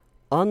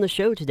On the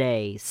show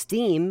today,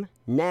 Steam,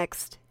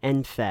 Next,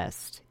 and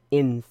Fest.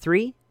 In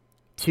 3,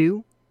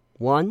 2,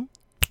 1...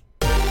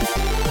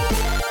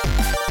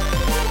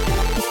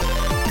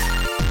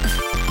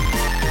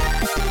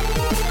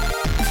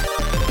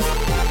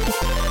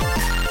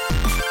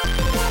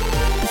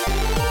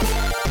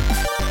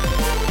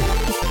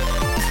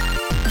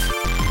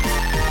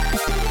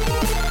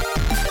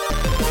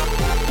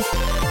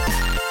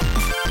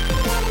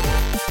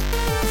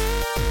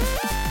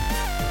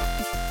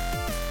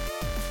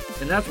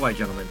 And that's why,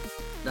 gentlemen,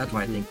 that's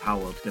why I think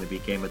Palworld's going to be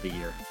Game of the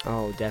Year.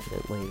 Oh,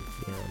 definitely.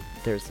 Yeah,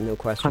 there's no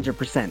question.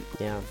 100%.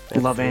 Yeah.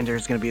 Lavander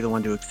is going to be the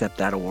one to accept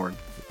that award.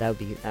 That would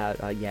be,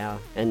 yeah.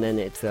 And then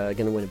it's going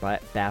to win a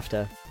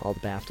BAFTA, all the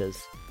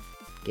BAFTAs.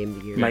 Game of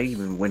the Year. Might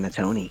even win a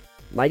Tony.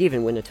 Might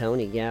even win a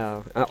Tony,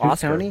 yeah. Who's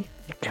Oscar. Tony?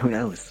 Who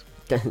knows?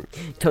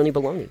 Tony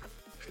Baloney.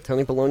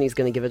 Tony Baloney's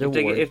going to give it an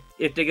award.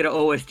 If they get an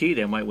OST,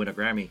 they might win a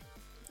Grammy.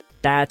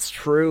 That's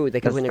true. They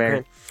could win a fair.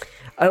 Grammy.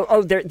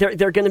 Oh,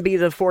 they're going to be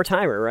the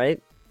 4-timer,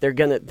 right? They're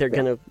gonna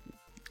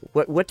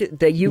what do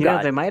they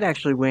got? They might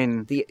actually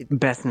win the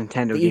best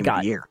Nintendo Game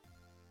of the Year.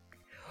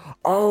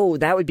 Oh,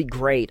 that would be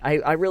great.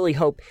 I really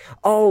hope.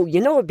 Oh, you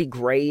know what would be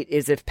great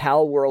is if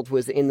Palworld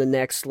was in the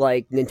next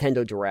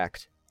Nintendo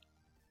Direct.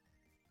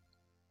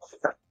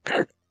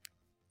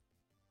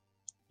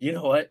 You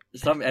know what?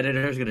 Some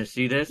editor is gonna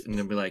see this and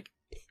gonna be like,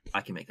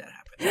 I can make that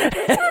happen.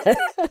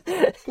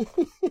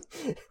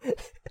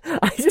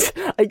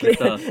 I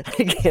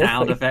can't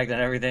sound effect and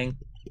everything.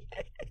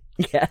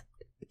 Yeah,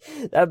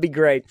 that'd be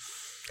great.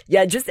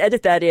 Yeah, just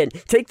edit that in.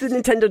 Take the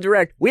Nintendo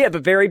Direct. We have a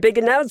very big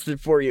announcement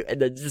for you,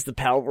 and then just the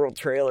Palworld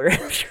trailer.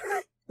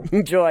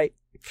 Enjoy.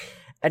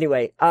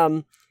 Anyway,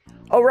 all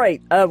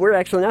right. We're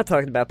actually not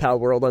talking about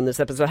Palworld on this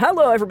episode.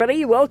 Hello,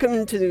 everybody.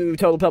 Welcome to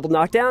Total Pebble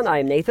Knockdown. I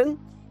am Nathan.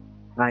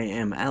 I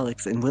am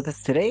Alex, and with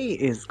us today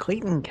is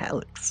Clayton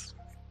Calix.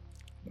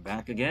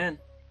 Back again.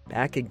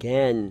 Back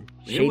again.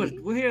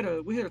 We're here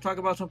to talk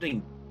about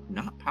something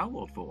not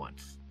Palworld for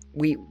once.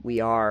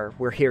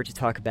 We're here to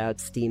talk about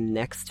Steam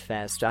Next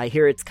Fest. I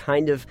hear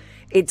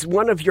it's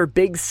one of your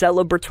big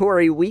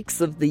celebratory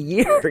weeks of the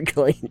year,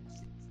 Clayton.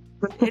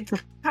 It's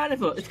kind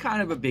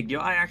of a big deal.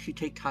 I actually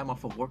take time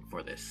off of work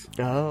for this.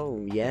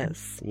 Oh,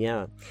 yes.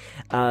 Yeah.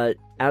 Out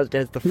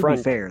at the To front.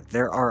 be fair,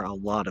 there are a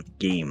lot of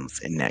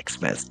games in Next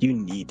Fest. You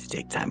need to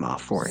take time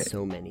off for it.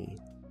 So many.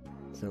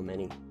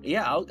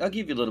 Yeah, I'll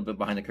give you a little bit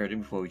behind the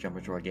curtain before we jump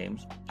into our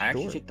games. I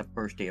actually Sure. take the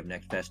first day of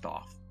Next Fest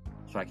off,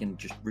 so I can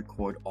just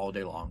record all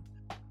day long,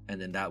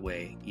 and then that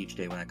way, each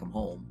day when I come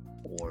home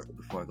or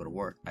before I go to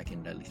work, I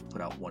can at least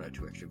put out 1 or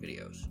 2 extra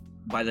videos.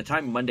 By the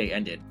time Monday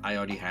ended, I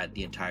already had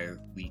the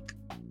entire week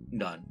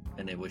done,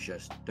 and it was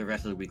just the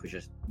rest of the week was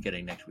just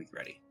getting next week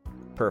ready.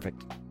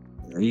 Perfect.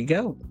 There you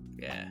go.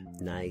 Yeah,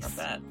 Nice. not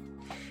bad.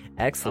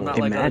 Excellent. I'm not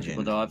like other Imagine.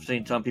 people though. I've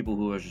seen some people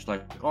who are just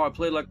like, oh, I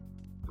played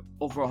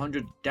over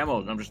 100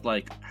 demos, and I'm just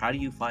like, how do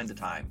you find the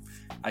time?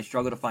 I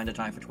struggle to find the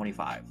time for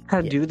 25. How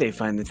do they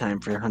find the time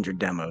for 100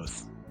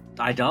 demos?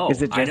 I know.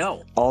 Is it just I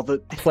know. all the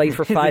Play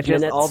for is it 5 just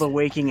minutes? all the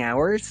waking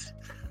hours?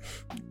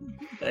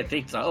 I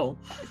think so.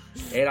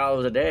 8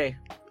 hours a day.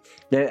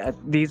 Yeah,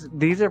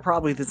 these are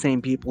probably the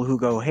same people who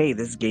go, hey,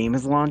 this game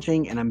is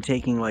launching, and I'm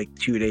taking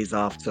 2 days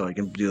off so I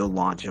can do the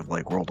launch of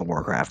World of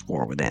Warcraft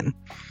War Within.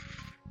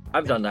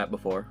 I've done that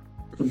before.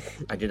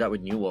 I did that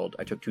with New World.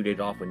 I took 2 days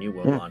off when New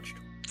World launched.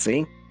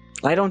 See?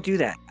 I don't do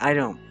that. I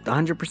don't.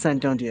 100%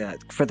 don't do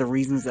that. For the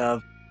reasons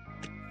of,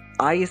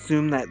 I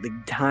assume that the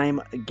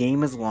time a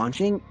game is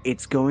launching,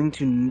 it's going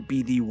to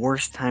be the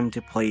worst time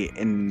to play it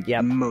in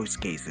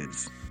most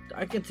cases.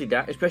 I can see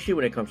that, especially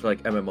when it comes to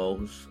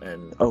MMOs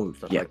and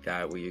stuff like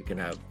that, where you can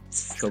have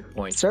choke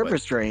points. Server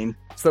strain.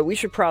 So we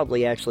should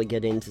probably actually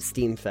get into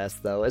Steam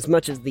Fest, though, as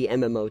much as the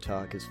MMO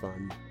talk is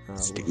fun.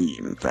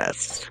 Steam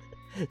Fest.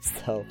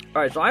 So.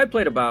 Alright, so I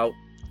played about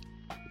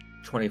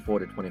 24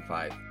 to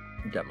 25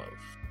 demos.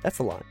 That's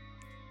a lot.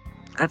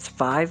 That's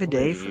 5 a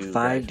day for you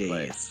 5 guys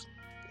play? days.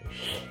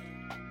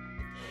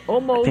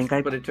 Almost,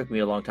 but it took me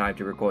a long time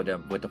to record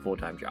them with a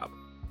full-time job.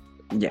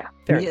 Yeah.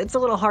 Fair. It's a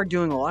little hard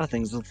doing a lot of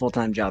things with a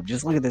full-time job.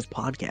 Just look at this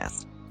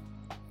podcast.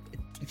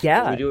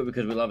 Yeah. We do it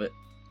because we love it.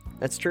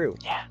 That's true.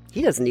 Yeah.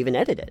 He doesn't even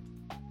edit it.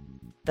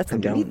 That's a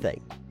neat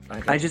thing.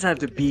 I just have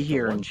to be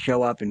here and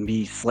show up and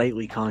be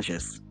slightly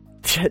conscious.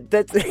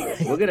 That's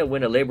We're gonna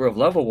win a Labor of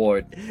Love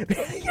award.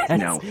 Yes,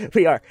 No.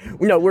 we are.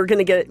 No, we're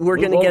gonna get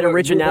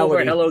originality.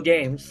 Over Hello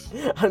Games.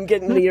 I'm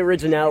getting the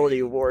originality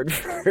award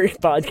for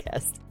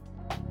podcast.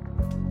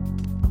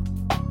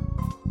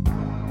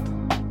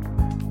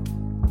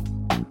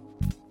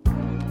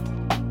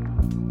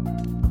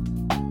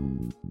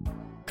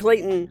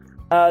 Clayton,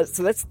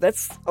 so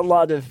that's a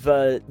lot of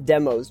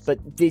demos,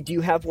 but did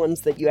you have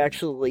ones that you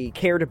actually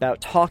cared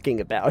about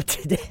talking about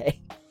today?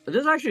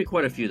 There's actually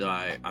quite a few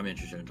that I'm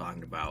interested in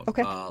talking about.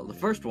 Okay. The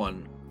first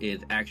one is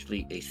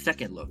actually a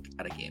second look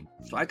at a game.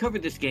 So I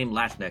covered this game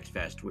last Next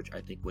Fest, which I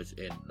think was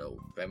in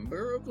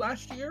November of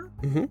last year.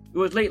 Mm-hmm. It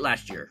was late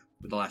last year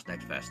with the last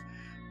Next Fest.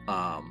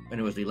 And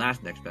it was the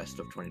last Next Fest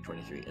of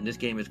 2023. And this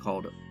game is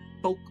called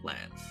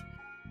Folklands.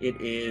 It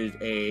is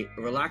a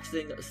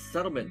relaxing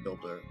settlement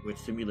builder with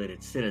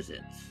simulated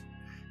citizens.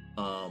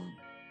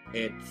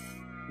 It's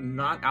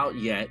not out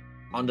yet.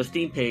 On the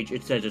Steam page,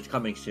 it says it's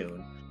coming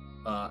soon.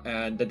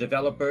 And the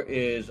developer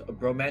is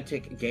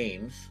Bromantic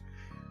Games.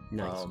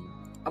 Nice.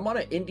 I'm on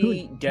an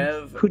indie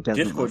dev Who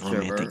doesn't Discord love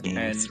romantic server,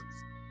 games?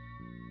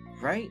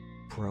 and right,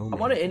 Bromance.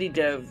 I'm on an indie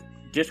dev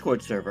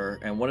Discord server,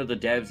 and one of the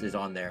devs is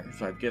on there.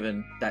 So I've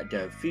given that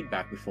dev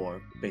feedback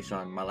before based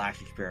on my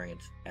last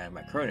experience and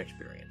my current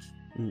experience.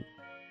 Mm.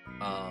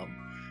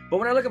 But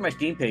when I look at my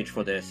Steam page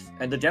for this,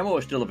 and the demo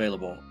is still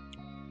available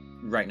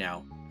right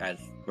now as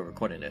we're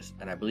recording this,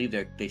 and I believe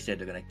they said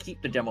they're going to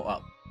keep the demo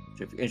up.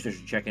 So if you're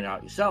interested in checking it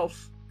out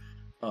yourselves,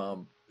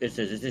 it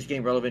says, "Is this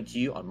game relevant to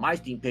you?" On my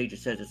Steam page, it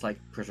says it's like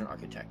Prison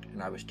Architect,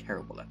 and I was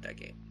terrible at that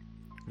game.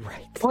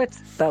 Right. What?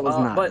 That was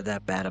not but-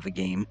 that bad of a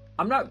game.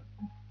 I'm not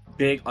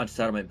big on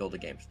settlement builder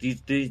games.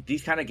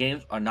 These kind of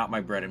games are not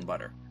my bread and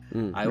butter.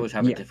 Mm. I always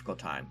have a Yeah. difficult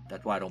time.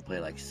 That's why I don't play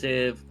like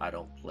Civ. I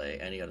don't play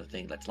any other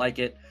thing that's like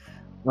it.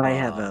 I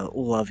have a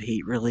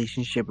love-hate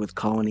relationship with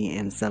colony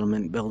and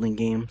settlement building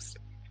games,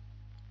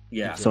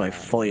 Yeah, so I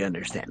fully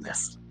understand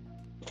this.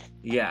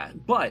 yeah.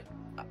 But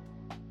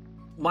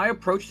my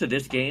approach to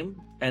this game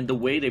and the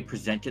way they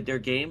presented their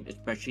game,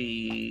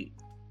 especially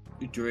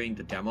during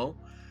the demo,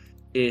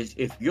 is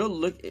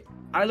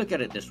I look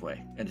at it this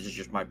way, and this is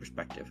just my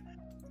perspective.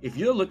 If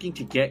you're looking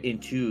to get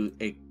into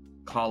a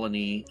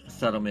colony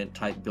settlement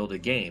type builder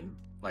game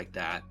like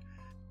that,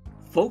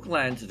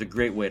 Folklands is a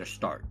great way to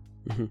start.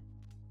 Mhm.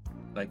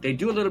 Like, they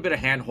do a little bit of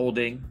hand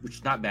holding, which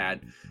is not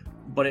bad,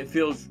 but it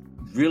feels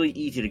really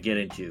easy to get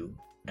into,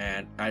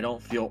 and I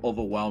don't feel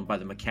overwhelmed by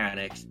the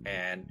mechanics.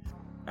 And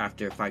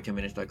after 5-10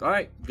 minutes, like, all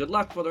right, good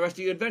luck for the rest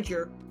of your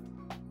adventure.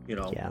 You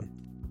know,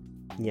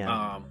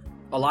 Yeah.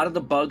 a lot of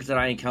the bugs that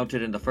I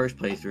encountered in the first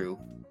playthrough,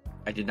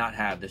 I did not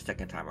have the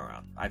second time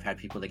around. I've had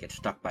people that get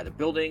stuck by the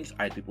buildings.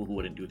 I had people who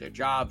wouldn't do their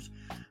jobs,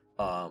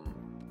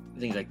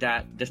 things like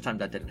that. This time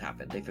that didn't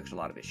happen. They fixed a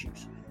lot of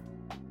issues.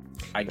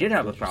 I did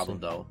have a problem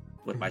though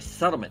with my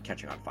settlement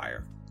catching on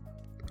fire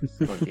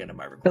towards the end of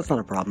my recording. That's not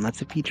a problem.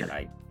 That's a feature. And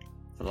I,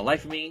 for the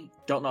life of me,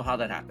 don't know how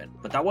that happened.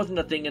 But that wasn't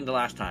a thing in the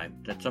last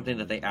time. That's something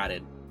that they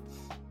added,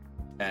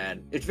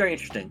 and it's very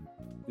interesting.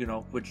 You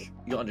know, which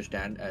you'll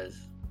understand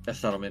as a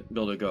settlement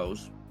builder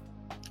goes.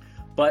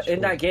 But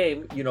in that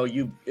game, you know,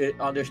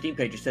 on their Steam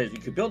page, it says you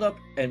could build up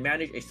and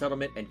manage a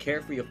settlement and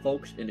care for your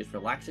folks in this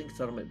relaxing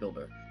settlement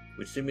builder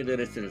with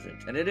simulated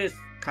citizens. And it is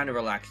kind of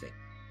relaxing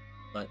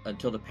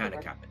until the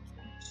panic happens.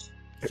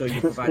 So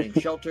you're providing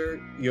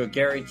shelter, you're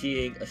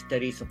guaranteeing a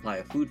steady supply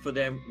of food for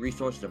them,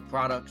 resources and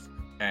products.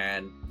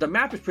 And the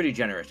map is pretty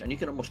generous, and you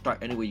can almost start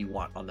anywhere you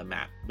want on the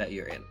map that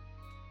you're in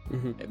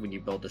when you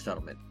build the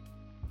settlement.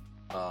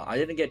 I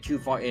didn't get too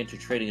far into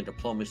trading and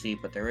diplomacy,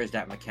 but there is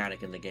that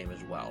mechanic in the game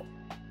as well.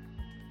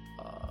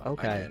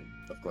 Okay. And then,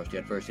 of course, the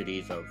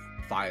adversities of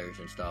fires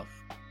and stuff.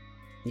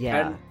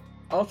 Yeah. And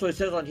also, it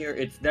says on here,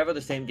 it's never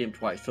the same game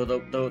twice. So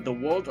the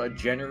worlds are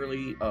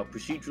generally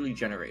procedurally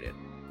generated.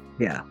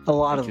 Yeah, a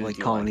lot Which of is like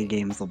your colony liking.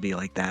 games will be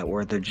like that,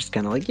 where they're just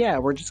kind of like, yeah,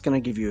 we're just gonna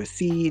give you a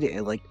seed.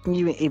 And like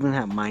even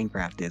how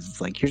Minecraft is,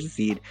 it's like, here's a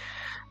seed,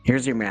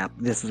 here's your map,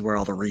 this is where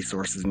all the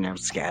resources are now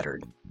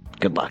scattered.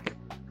 Good luck.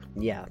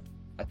 Yeah.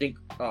 I think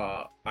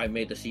I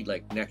made the seed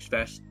like Next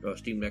Fest or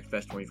Steam Next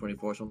Fest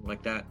 2024, something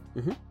like that.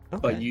 Okay.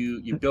 But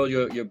you build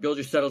your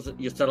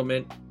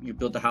settlement, you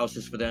build the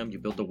houses for them, you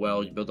build the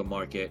well, you build the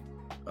market,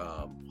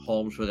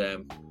 homes for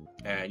them,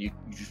 and you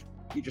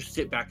just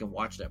sit back and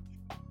watch them.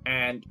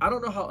 And I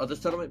don't know how other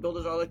settlement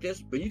builders are like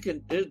this, but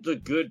it's a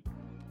good,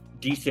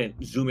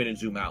 decent zoom in and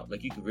zoom out.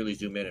 Like, you can really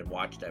zoom in and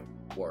watch them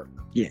work.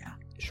 Yeah.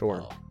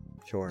 Sure. Um,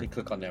 Sure. You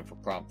click on them for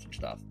prompts and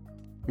stuff.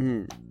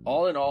 Mm.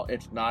 All in all,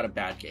 it's not a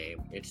bad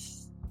game.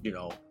 It's, you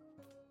know,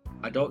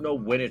 I don't know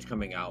when it's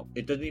coming out.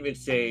 It doesn't even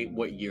say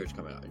what year it's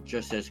coming out. It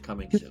just says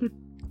coming soon.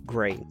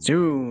 Great.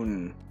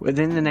 Soon,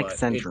 within the next But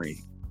century.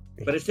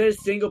 But it says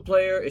single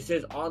player, it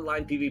says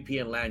online PvP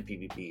and LAN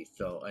PvP,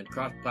 and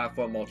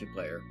cross-platform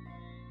multiplayer.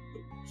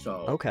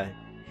 So Okay.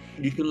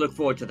 you can look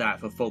forward to that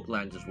for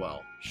Folklands as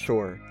well.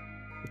 Sure.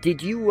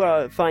 Did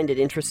you find it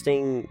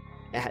interesting,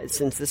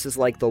 since this is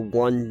like the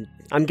one...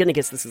 I'm going to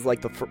guess this is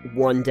like the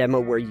one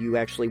demo where you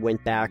actually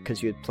went back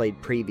because you had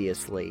played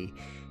previously.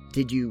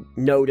 Did you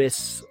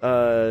notice...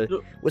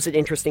 was it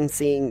interesting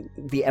seeing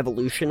the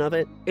evolution of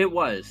it? It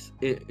was.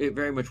 It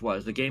very much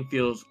was. The game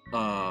feels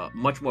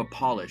much more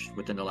polished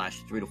within the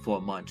last 3 to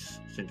 4 months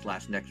since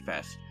last Next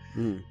Fest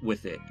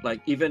with it.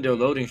 Like, even their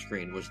loading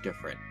screen was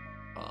different.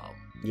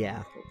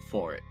 Yeah.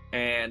 For it.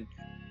 And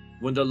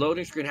when the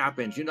loading screen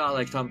happens, you know,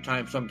 like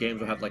sometimes some games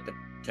will have like the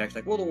text,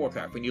 like World of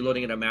Warcraft. When you're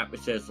loading in a map, it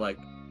says like,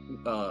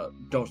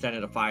 don't stand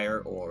in a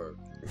fire, or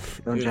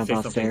Don't you jump say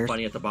off something stairs.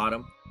 funny at the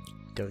bottom.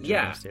 Don't jump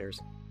Yeah. upstairs.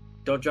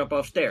 Don't jump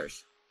off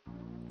stairs.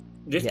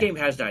 This Yeah. game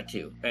has that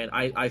too. And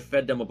I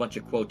fed them a bunch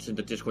of quotes in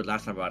the Discord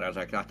last time about it. I was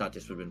like, I thought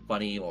this would have been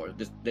funny, or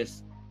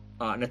this.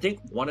 And I think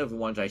one of the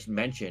ones I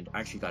mentioned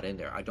actually got in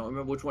there. I don't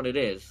remember which one it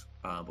is,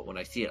 but when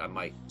I see it, I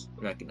might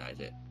recognize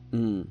it.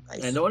 Mm.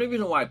 And the only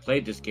reason why I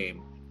played this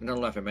game, and I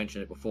don't know if I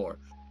mentioned it before,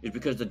 is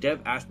because the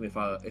dev asked me if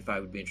I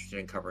would be interested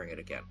in covering it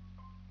again.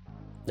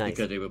 Nice.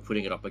 Because they were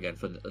putting it up again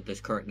for this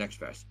current Next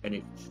Fest,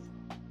 and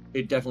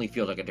it definitely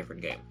feels like a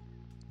different game.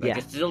 Like, Yeah.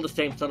 it's still the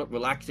same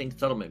relaxing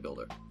settlement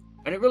builder,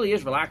 and it really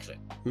is relaxing.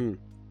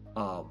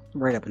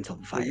 Right up until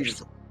the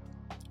fires.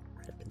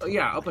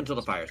 Yeah, up until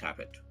the fires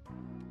happened,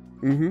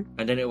 Mm-hmm.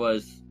 and then it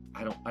was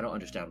I don't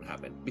understand what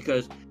happened,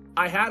 because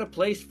I had a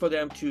place for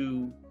them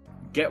to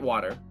get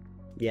water.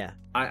 Yeah.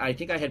 I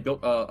think I had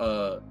built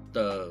the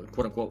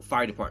quote unquote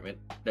fire department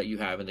that you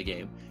have in the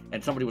game,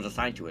 and somebody was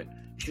assigned to it.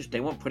 It's just they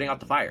weren't putting out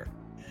the fire.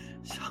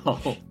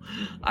 So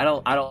I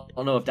don't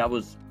know if that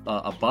was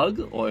a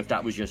bug or if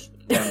that was just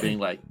them being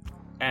like,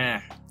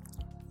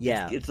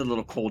 Yeah. it's a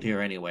little cold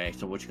here anyway,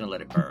 so we're just gonna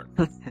let it burn.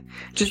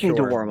 Just need to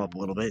Sure. warm up a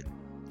little bit.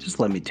 Just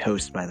let me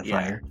toast by the Yeah.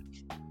 fire.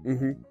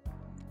 Mm-hmm.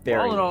 Very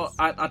All in all,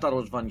 nice. I thought it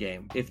was a fun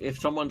game. If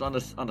someone's on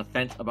the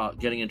fence about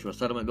getting into a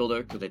settlement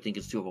builder because they think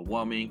it's too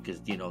overwhelming, because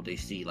they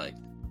see like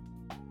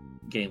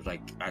games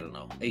like, I don't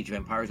know, Age of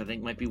Empires, I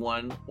think might be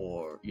one,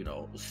 or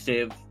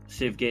Civ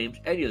games,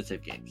 any of the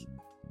Civ games.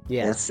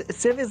 Yeah.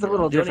 Civ is a You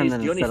little know, different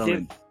than the a only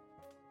settlement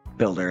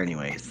builder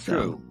anyways. So.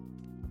 True.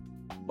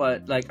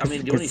 But the Because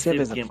only Civ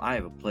Civ is a- game I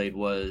ever played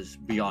was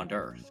Beyond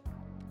Earth.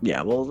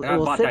 Yeah, well, And I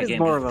bought Civ that is game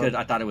more just of because a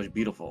I thought it was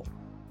beautiful.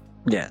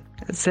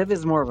 Civ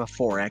is more of a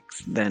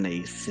 4X than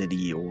a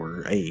city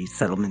or a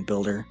settlement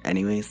builder,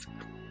 anyways.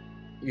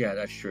 Yeah,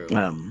 that's true.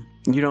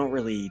 You don't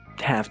really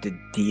have to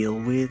deal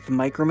with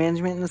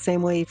micromanagement in the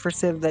same way for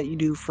Civ that you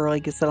do for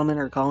like a settlement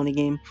or colony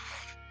game.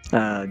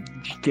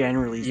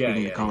 Generally Yeah,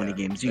 speaking, yeah, the colony yeah,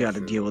 games, you that's got to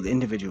true. deal with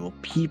individual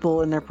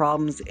people and their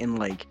problems and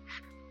like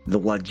the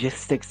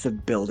logistics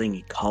of building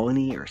a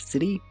colony or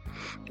city.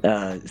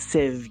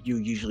 Civ, you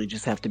usually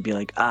just have to be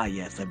like,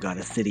 yes, I've got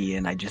a city,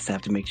 and I just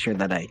have to make sure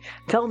that I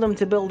tell them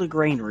to build a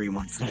granary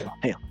once in a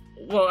while.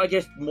 Well, I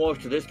guess more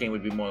to this game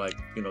would be more like,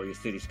 your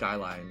city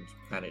skylines,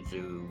 Planet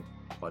Zoo,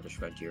 Baldur's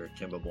Frontier,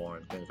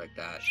 Timberborn, things like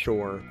that.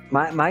 Sure.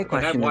 My Like, I've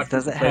question is, watched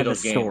does it people play have a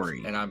those games,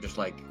 story? and I'm just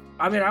like,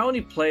 I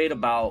only played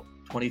about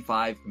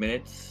 25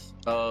 minutes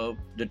of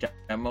the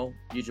demo.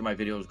 Usually my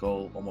videos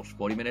go almost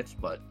 40 minutes,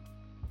 but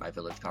my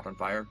village caught on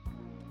fire.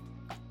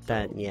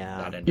 That, yeah.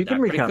 That ended You can that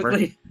pretty recover.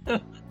 quickly.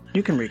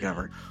 You can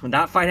recover.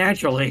 Not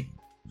financially.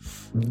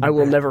 I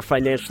will never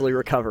financially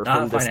recover Not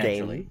from this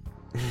financially.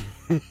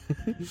 game.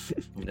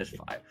 This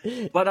fire.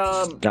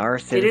 But Star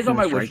it is Citizen on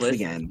my wish strikes list.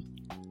 again.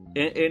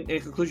 In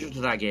conclusion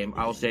to that game,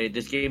 I'll say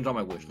this game's on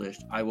my wish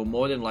list. I will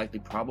more than likely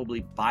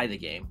probably buy the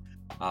game.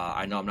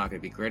 I know I'm not going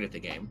to be great at the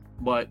game,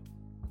 but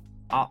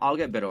I'll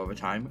get better over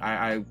time.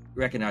 I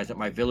recognize that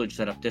my village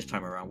setup this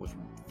time around was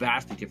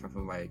vastly different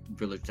from my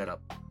village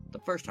setup the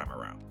first time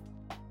around.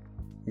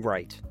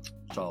 Right.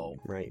 So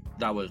Right.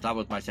 that was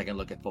my second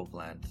look at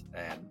Folklands,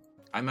 and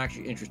I'm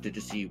actually interested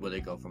to see where they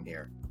go from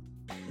here.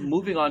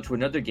 Moving on to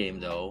another game,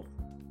 though,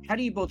 how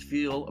do you both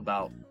feel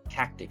about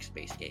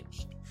tactics-based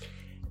games?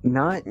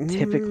 Not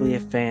typically a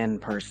Mm. fan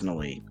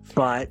personally,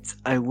 but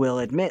I will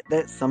admit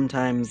that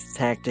sometimes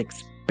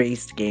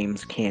tactics-based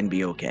games can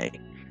be okay.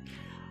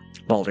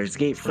 Baldur's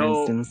Gate, for So-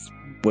 instance,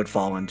 would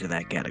fall into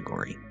that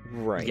category.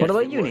 Right. Yes, What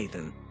about it you, would.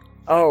 Nathan?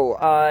 Oh,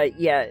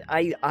 yeah,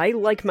 I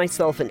like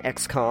myself an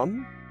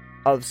XCOM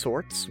of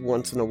sorts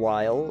once in a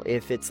while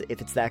if it's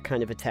that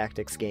kind of a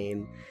tactics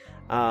game.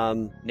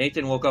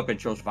 Nathan woke up and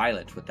chose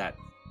violence with that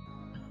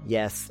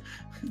Yes,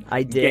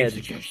 I game did.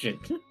 suggestion.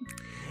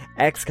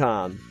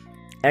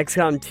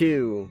 XCOM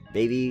 2,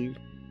 baby.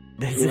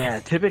 Yeah,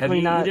 typically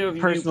you- not either of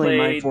you personally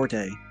my played-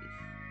 forte.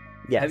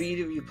 Yes. Have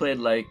either of you played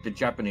like the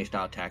Japanese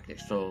style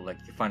tactics? So like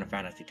your Final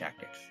Fantasy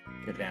tactics,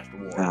 Advanced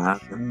Wars.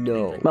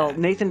 No. things like Well, that.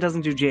 Nathan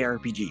doesn't do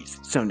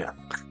JRPGs, so no.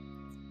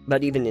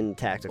 But even in the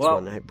tactics Well-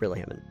 one, I really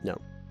haven't. No.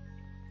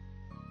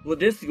 Well,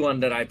 this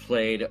one that I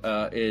played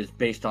is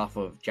based off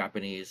of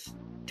Japanese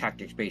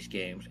tactics-based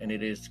games, and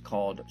it is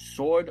called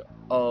Sword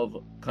of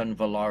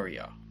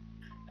Convalaria.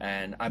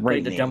 And I Great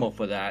played the name. demo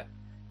for that.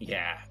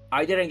 Yeah,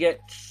 I didn't get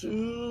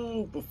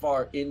super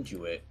far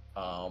into it,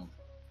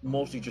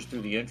 mostly just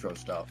through the intro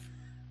stuff,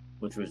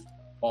 which was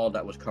all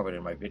that was covered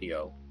in my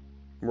video.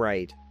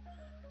 Right.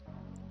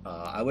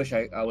 I wish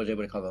I was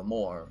able to cover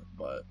more,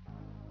 but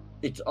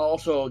it's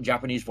also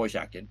Japanese voice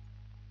acted.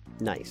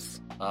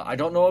 Nice. I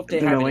don't know if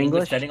they No have an English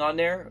English? setting on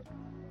there.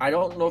 I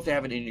don't know if they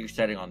have an English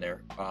setting on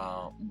there,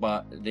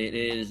 but it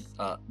is.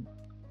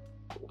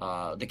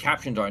 The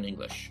captions are in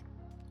English,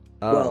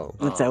 Oh. Well,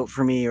 that's out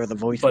for me, or the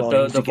voice but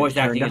volumes the to get voice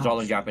acting turned is all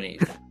off. in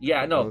Japanese.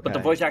 Yeah, no, but the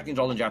Okay. voice acting is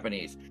all in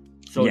Japanese.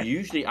 So Yeah.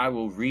 usually I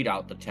will read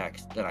out the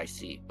text that I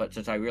see, but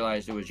since I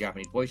realized it was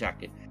Japanese voice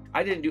acted,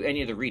 I didn't do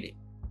any of the reading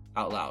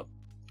out loud.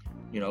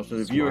 So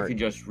the viewer Smart. can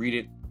just read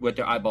it with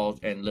their eyeballs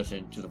and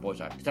listen to the voice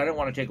acting. Because I didn't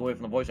want to take away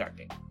from the voice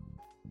acting.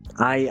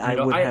 I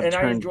would have I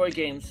turned. enjoy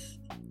games.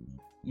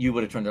 You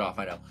would have turned it off,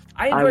 I know.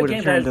 I I enjoy would've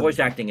games that has turned the- voice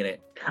acting in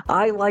it.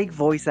 I like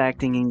voice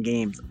acting in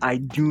games. I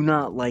do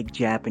not like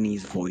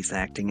Japanese voice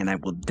acting, and I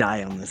will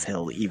die on this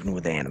hill even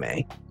with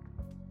anime.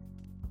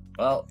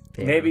 Well,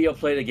 Fair. maybe you'll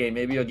play the game.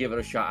 Maybe you'll give it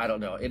a shot. I don't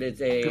know. It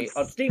is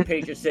on Steam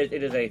page. It says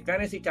it is a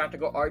fantasy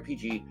tactical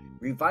RPG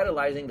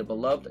revitalizing the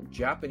beloved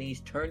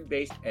Japanese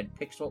turn-based and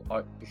pixel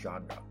art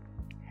genre.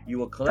 You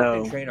will collect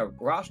and train a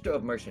roster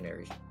of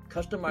mercenaries,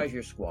 customize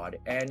your squad,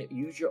 and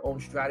use your own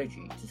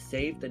strategy to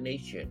save the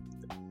nation.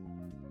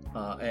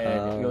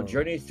 You'll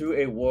journey through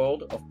a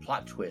world of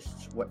plot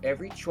twists where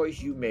every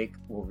choice you make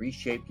will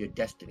reshape your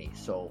destiny.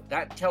 So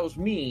that tells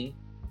me,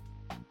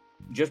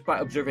 just by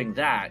observing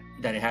that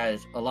it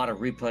has a lot of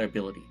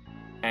replayability.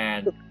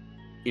 And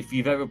if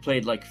you've ever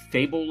played like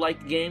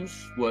Fable-like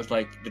games, where it's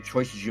like the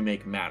choices you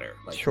make matter,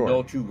 like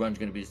no two runs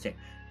going to be the same.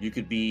 You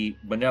could be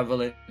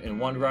benevolent in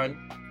one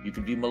run, you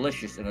could be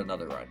malicious in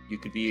another run, you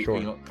could be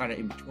kind of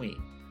in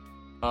between.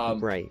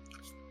 Right.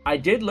 I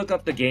did look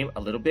up the game a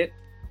little bit.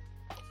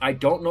 I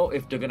don't know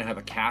if they're going to have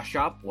a cash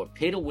shop or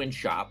pay-to-win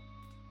shop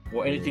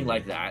or anything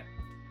like that,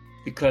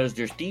 because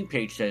their Steam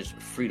page says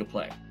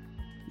free-to-play.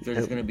 So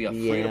there's going to be a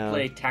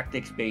free-to-play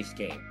tactics-based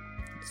game.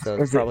 So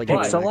it's probably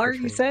pixel art,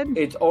 you said?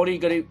 It's only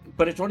going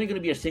to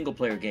be a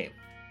single-player game.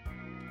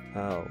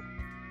 Oh.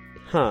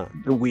 Huh.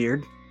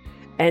 Weird.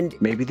 And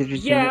maybe they're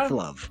just doing it for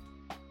love.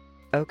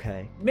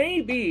 Okay.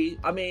 Maybe.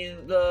 I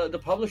mean, the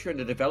publisher and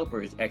the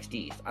developer is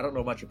XDs. I don't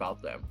know much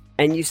about them.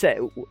 And you said,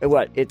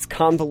 what? It's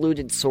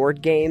Convoluted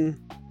Sword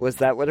Game? Was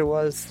that what it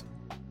was?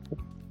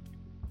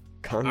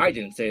 I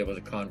didn't say it was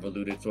a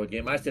convoluted sword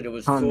game. I said it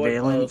was Sword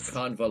of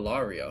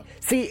Convallaria.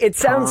 See, it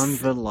sounds...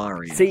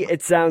 Convallaria. See,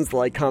 it sounds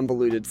like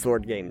Convoluted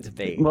Sword Game to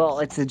me. Well,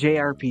 it's a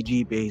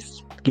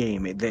JRPG-based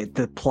game.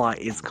 The plot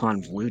is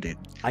convoluted.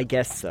 I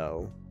guess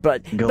so.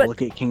 But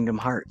look at Kingdom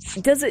Hearts.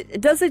 Does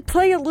it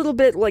play a little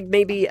bit like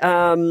maybe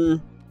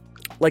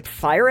like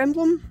Fire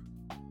Emblem?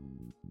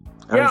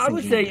 Yeah, I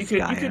would say you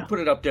could put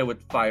it up there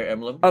with Fire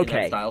Emblem in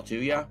that style too.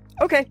 Yeah.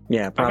 Okay.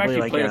 Yeah, probably. I've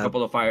actually played a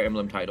couple of Fire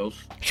Emblem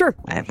titles. Sure.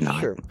 I have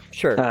not.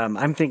 Sure.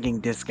 I'm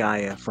thinking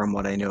Disgaea from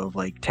what I know of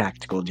like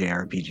tactical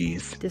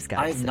JRPGs. Disgaea.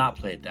 I have not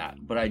played that,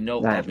 but I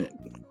know of it.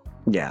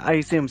 Yeah, I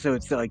assume so.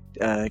 It's like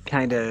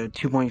kind of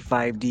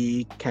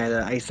 2.5D, kind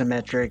of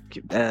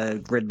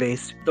isometric,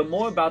 grid-based. The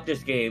more about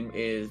this game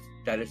is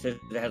that it says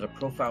it has a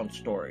profound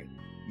story.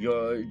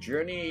 You're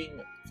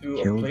journeying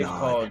through a place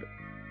called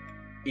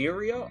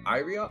Iria,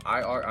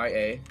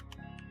 I-R-I-A.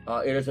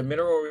 It is a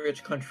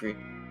mineral-rich country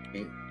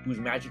whose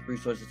magic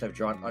resources have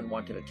drawn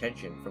unwanted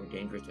attention from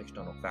dangerous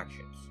external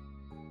factions.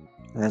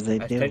 As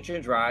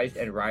tensions rise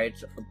and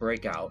riots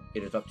break out,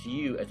 it is up to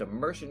you as a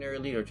mercenary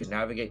leader to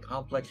navigate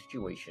complex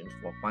situations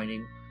while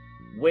finding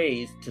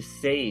ways to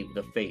save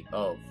the fate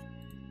of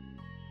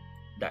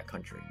that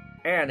country.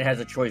 And it has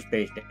a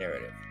choice-based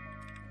narrative.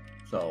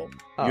 So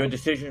your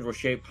decisions will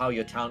shape how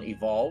your town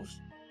evolves.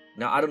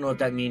 Now, I don't know if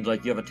that means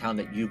like you have a town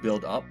that you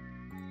build up.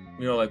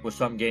 You know, like with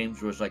some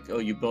games where it's like,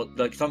 you build,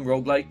 like some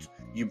roguelites,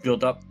 you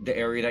build up the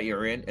area that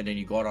you're in and then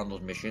you go out on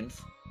those missions.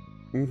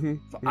 So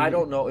I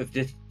don't know if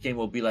this game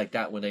will be like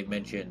that when they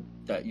mention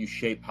that you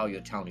shape how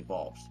your town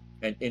evolves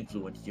and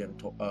influence the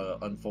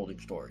unfolding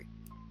story.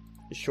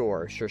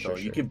 Sure.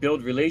 You can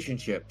build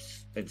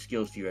relationships and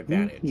skills to your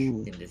advantage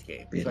in this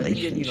game.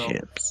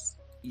 Relationships.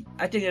 So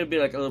I think it'll be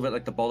like a little bit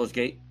like the Baldur's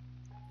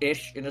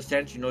Gate-ish in a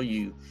sense. You know,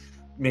 you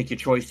make your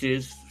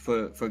choices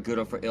for good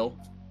or for ill.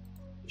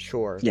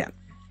 Sure. Yeah.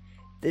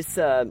 This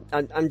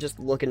I'm just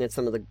looking at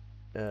some of the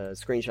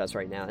screenshots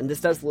right now, and this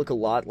does look a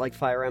lot like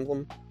Fire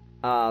Emblem.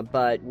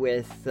 But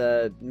with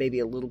maybe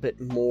a little bit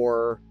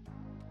more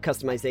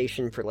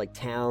customization for like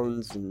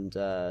towns and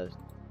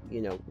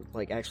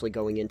like actually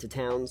going into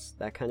towns,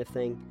 that kind of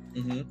thing.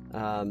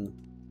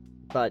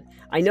 But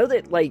I know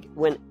that like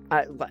when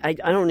I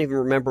don't even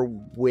remember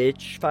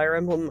which Fire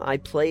Emblem I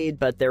played,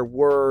 but there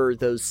were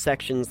those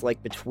sections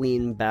like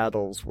between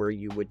battles where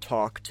you would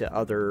talk to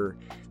other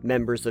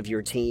members of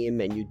your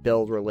team and you'd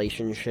build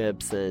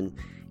relationships and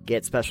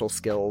get special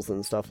skills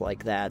and stuff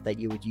like that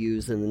you would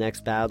use in the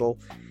next battle.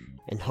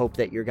 And hope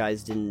that your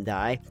guys didn't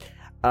die.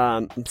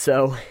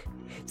 So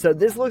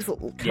this looks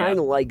kind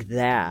of like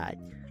that.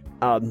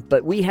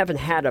 But we haven't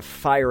had a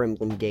Fire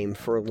Emblem game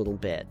for a little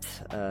bit.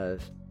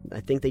 I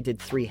think they did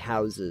 3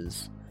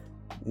 Houses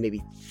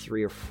maybe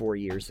 3 or 4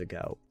 years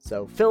ago.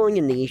 So filling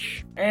a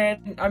niche.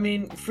 And I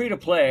mean, free to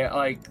play,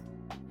 like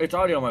it's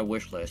already on my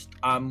wish list.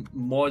 I'm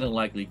more than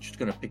likely just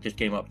gonna pick this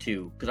game up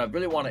too because I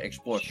really want to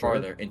explore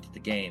farther into the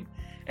game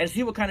and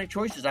see what kind of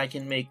choices I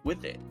can make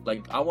with it.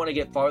 Like I want to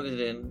get farther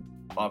than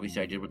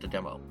obviously I did with the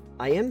demo.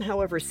 I am,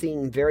 however,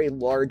 seeing very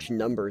large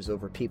numbers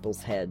over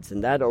people's heads,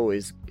 and that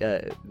always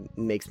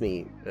makes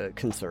me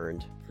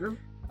concerned.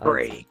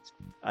 Great.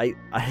 I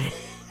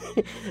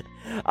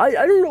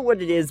don't know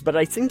what it is, but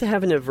I seem to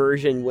have an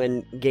aversion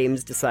when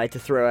games decide to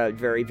throw out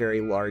very,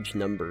 very large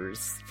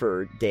numbers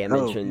for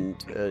damage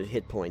and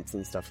hit points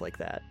and stuff like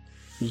that.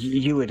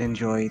 You would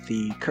enjoy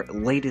the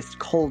latest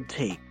cold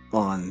take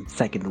on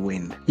Second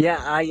Wind.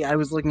 Yeah, I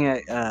was looking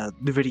at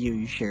the video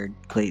you shared,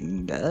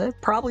 Clayton.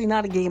 Probably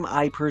not a game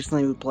I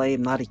personally would play.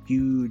 I'm not a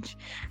huge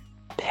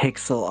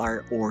pixel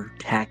art or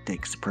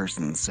tactics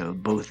person, so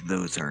both of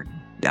those are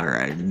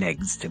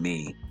negs to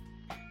me.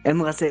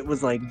 Unless it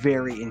was like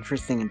very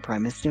interesting in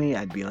premise to me,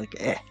 I'd be like,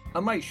 eh. I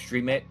might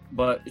stream it,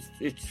 but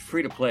it's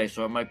free to play,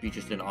 so it might be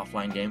just an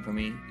offline game for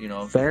me. You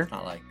know, fair. It's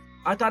not like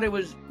I thought it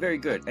was very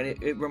good, and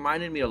it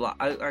reminded me a lot.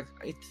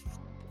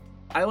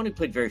 I only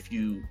played very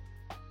few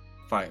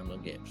Fire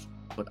Emblem games,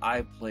 but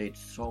I played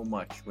so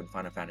much when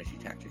Final Fantasy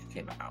Tactics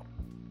came out.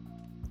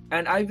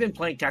 And I've been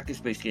playing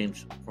tactics-based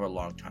games for a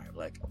long time.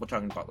 Like, we're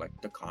talking about, like,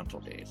 the console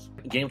days.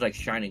 Games like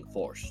Shining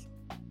Force,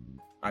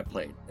 I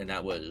played, and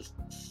that was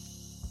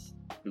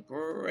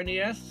Super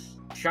NES?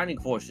 Shining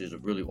Force is a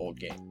really old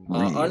game.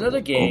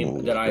 Another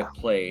game that I've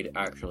played,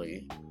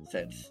 actually,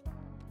 since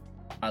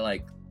I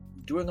like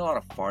doing a lot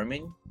of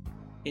farming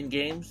in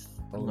games.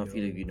 I don't know if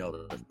either of you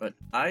know this, but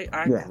I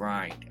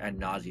grind ad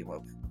nauseum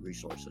of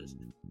resources.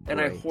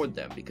 And I hoard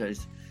them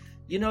because,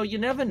 you know, you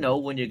never know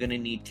when you're going to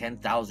need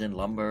 10,000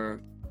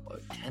 lumber or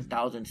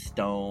 10,000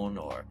 stone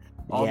or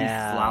all these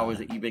flowers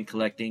that you've been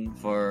collecting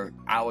for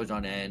hours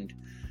on end.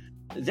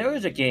 There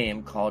is a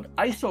game called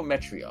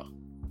Isometria,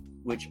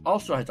 which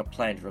also has a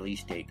planned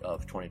release date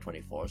of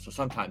 2024, so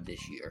sometime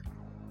this year.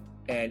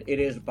 And it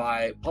is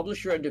by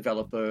publisher and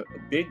developer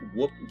Big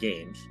Whoop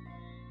Games.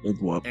 Big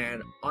Whoop.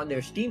 And on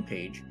their Steam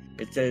page,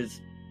 it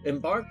says,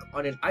 embark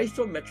on an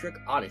isometric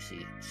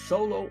odyssey,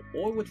 solo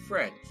or with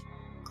friends.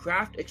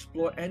 Craft,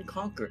 explore, and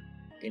conquer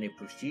in a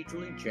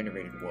procedurally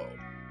generated world.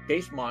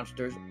 Face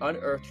monsters,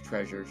 unearth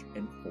treasures,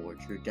 and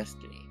forge your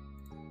destiny.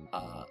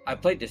 I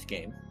played this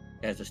game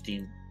as a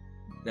Steam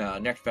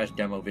Next Fest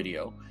demo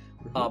video,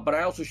 but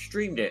I also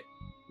streamed it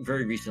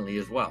very recently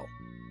as well.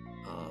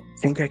 I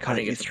think I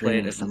caught you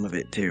streaming some of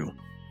it too.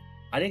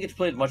 I didn't get to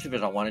play as much of it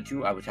as I wanted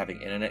to. I was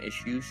having internet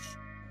issues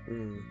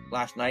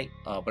last night,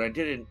 but I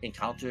did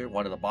encounter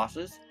one of the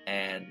bosses,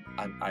 and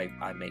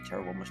I made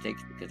terrible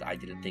mistakes because I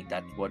didn't think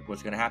that's what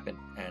was going to happen,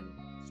 and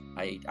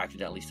I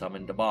accidentally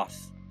summoned the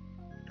boss.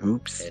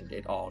 Oops! And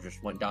it all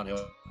just went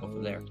downhill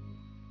from there.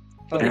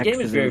 But the game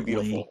is very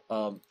beautiful.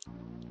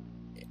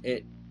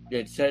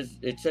 It says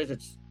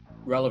it's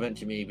relevant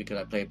to me because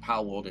I played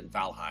Palworld and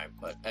Valheim,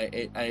 but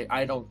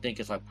I don't think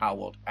it's like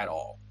Palworld at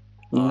all.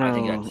 No, I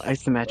think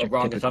that's isometric a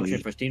wrong typically.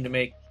 assumption for Steam to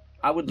make.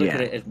 I would look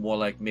at it as more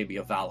like maybe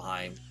a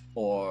Valheim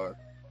or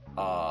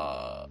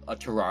a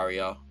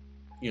Terraria,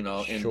 you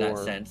know, in that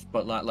sense,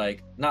 but not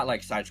like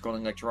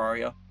side-scrolling like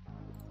Terraria.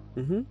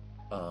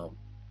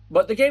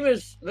 But the game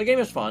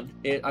is fun.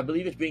 I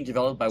believe it's being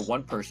developed by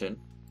one person.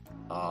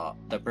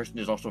 That person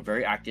is also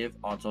very active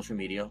on social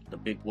media, the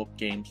Big Whoop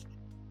Games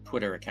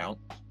Twitter account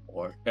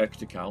or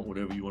X account,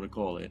 whatever you want to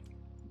call it.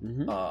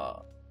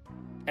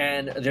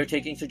 And they're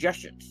taking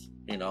suggestions.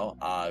 You know,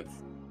 I've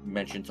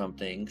mentioned some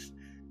things.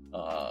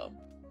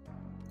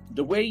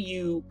 The way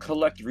you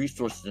collect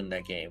resources in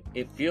that game,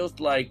 it feels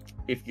like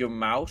if your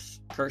mouse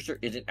cursor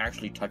isn't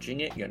actually touching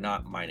it, you're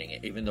not mining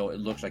it, even though it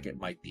looks like it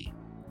might be.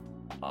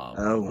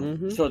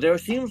 So there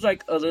seems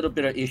like a little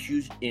bit of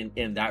issues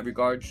in that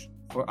regards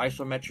for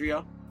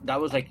Isometria. That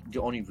was like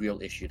the only real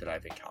issue that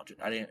I've encountered.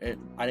 I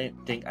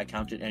didn't think I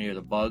counted any of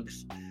the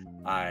bugs.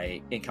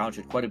 I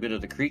encountered quite a bit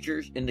of the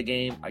creatures in the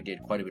game. I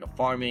did quite a bit of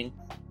farming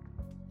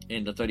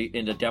in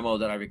the demo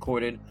that I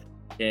recorded.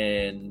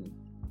 In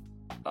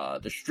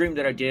the stream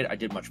that I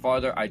did much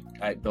farther.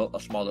 I built a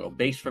small little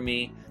base for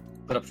me,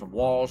 put up some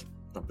walls,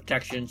 some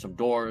protection, some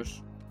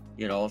doors,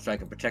 you know, so I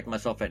can protect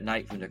myself at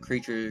night from the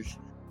creatures,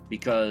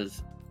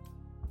 because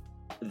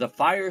the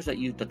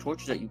the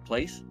torches that you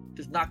place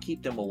does not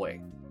keep them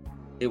away.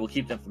 It will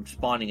keep them from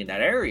spawning in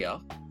that area,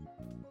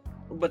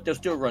 but they'll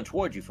still run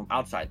towards you from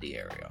outside the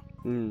area.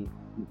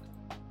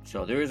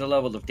 So there is a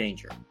level of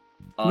danger.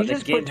 You The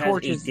just game put has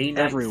torches a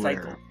day-night everywhere.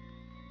 cycle.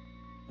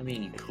 I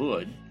mean, you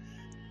could,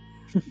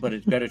 but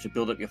it's better to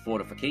build up your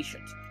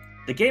fortifications.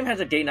 The game has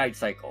a day-night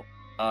cycle,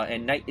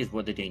 and night is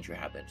where the danger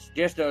happens.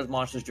 Yes, there's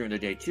monsters during the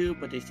day too,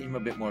 but they seem a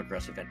bit more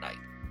aggressive at night,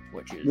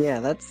 which is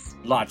that's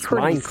lots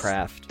pretty-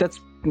 Minecraft. That's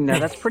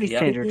pretty Yep.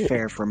 standard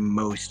fare for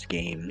most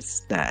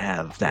games that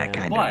have that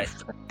kind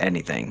of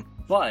anything.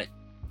 But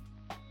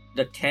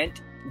the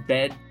tent,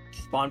 bed,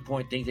 spawn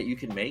point things that you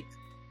can make,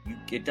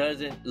 it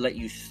doesn't let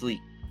you sleep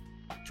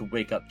to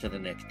wake up to the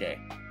next day.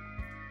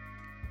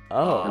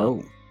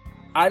 Oh,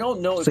 I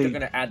don't know if So they're you-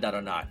 going to add that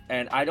or not,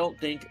 and I don't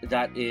think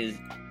that is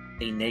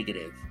a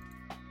negative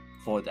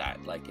for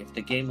that. Like, if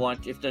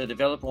the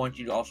developer wants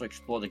you to also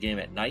explore the game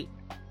at night,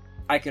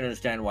 I can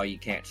understand why you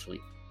can't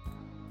sleep.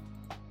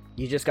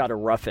 You just gotta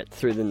rough it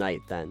through the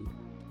night then.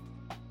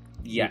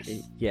 Yes,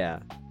 Yeah.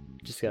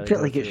 Just gotta I feel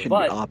go like it through should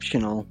But- be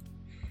optional.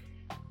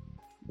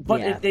 but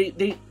Yeah. if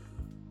they,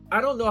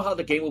 I don't know how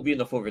the game will be in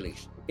the full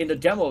release. In the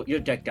demo, you're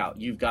decked out.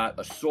 You've got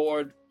a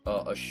sword,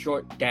 a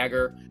short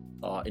dagger,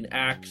 an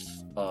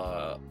axe,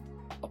 a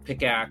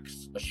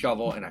pickaxe, a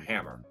shovel, and a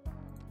hammer.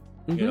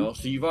 You know,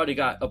 so you've already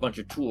got a bunch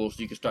of tools,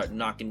 so you can start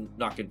knocking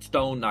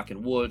stone,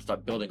 knocking wood,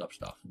 start building up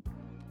stuff.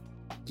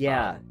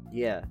 Yeah.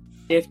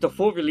 If the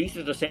full release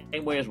is the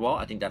same way as well,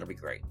 I think that'll be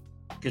great.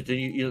 Because then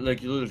you're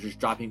literally just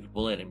dropping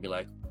people in and be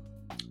like,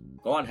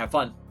 go on, have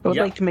fun. I would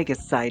Yep. like to make a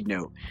side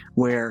note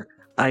where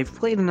I've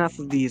played enough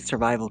of these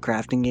survival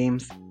crafting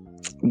games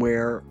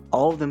where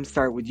all of them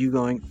start with you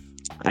going,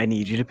 I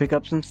need you to pick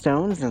up some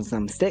stones and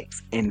some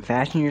sticks and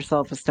fashion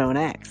yourself a stone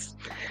axe.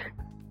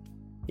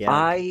 Yeah.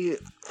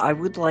 I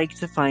would like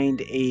to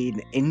find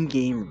an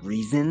in-game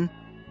reason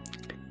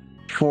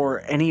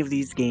for any of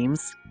these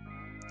games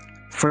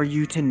for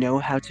you to know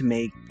how to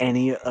make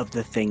any of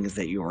the things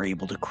that you are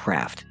able to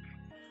craft.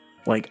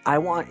 Like, I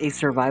want a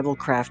survival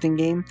crafting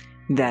game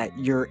that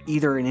you're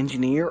either an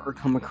engineer or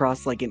come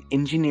across like an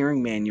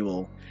engineering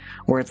manual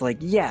where it's like,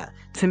 yeah,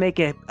 to make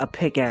a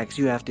pickaxe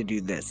you have to do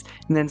this,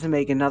 and then to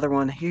make another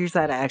one, here's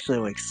how to actually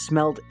like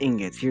smelt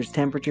ingots, here's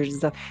temperatures and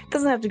stuff. It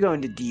doesn't have to go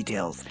into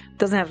details, it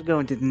doesn't have to go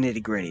into the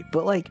nitty gritty,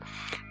 but like,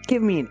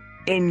 give me an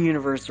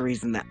in-universe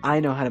reason that I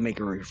know how to make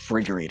a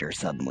refrigerator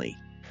suddenly.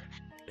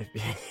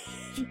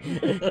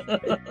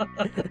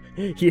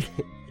 you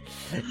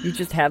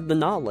just have the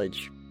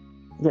knowledge.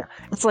 Yeah,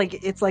 it's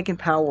like in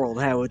Power World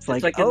how it's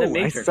like in the oh,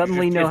 Matrix. I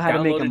suddenly know how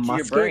to make a download it to your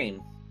musket.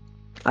 brain.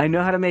 I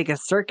know how to make a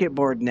circuit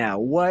board now.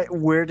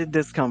 Where did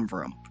this come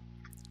from?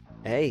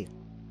 Hey,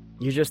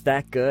 you're just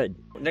that good.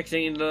 Next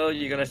thing you know,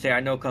 you're gonna say, "I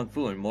know kung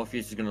fu," and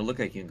Morpheus is gonna look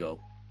at you and go,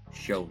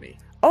 "Show me."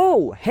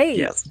 Oh, hey,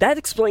 Yes. that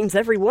explains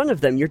every one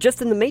of them. You're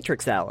just in the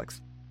Matrix,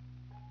 Alex.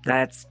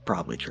 That's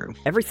probably true.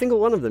 Every single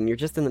one of them, you're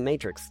just in the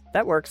Matrix.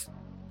 That works.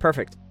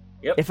 Perfect.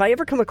 Yep. If I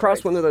ever come across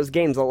Right. one of those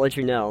games, I'll let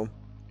you know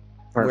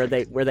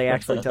Perfect. where they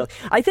actually tell.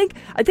 I think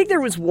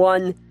there was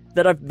one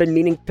that I've been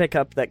meaning to pick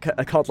up that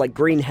called like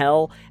Green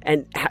Hell,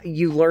 and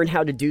you learn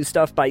how to do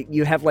stuff by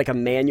you have like a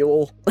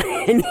manual,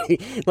 and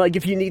like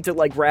if you need to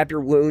like wrap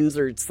your wounds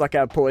or suck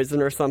out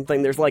poison or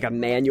something, there's like a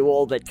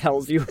manual that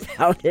tells you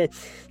about it.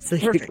 So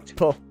Perfect. you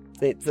pull.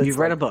 You've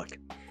read a book.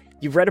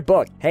 You've read a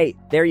book. Hey,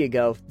 there you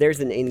go. There's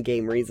an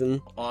in-game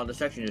reason. On the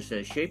section it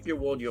says, "Shape your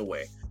world your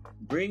way.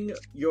 Begin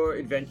your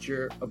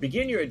adventure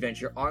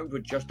armed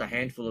with just a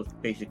handful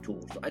of basic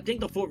tools." So I think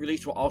the full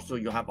release will also,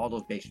 you'll have all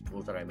those basic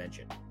tools that I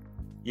mentioned.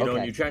 You know, Okay.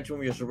 and you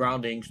transform your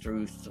surroundings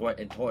through sweat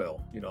and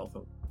toil, you know,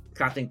 from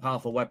crafting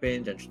powerful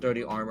weapons and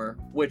sturdy armor,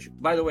 which,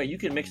 by the way, you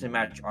can mix and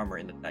match armor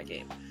in that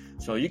game.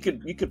 So you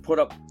could put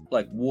up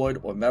like wood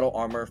or metal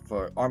armor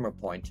for armor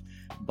points,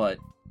 but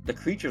the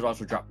creatures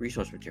also drop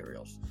resource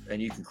materials, and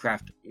you can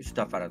craft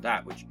stuff out of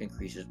that, which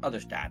increases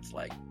other stats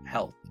like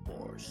health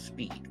or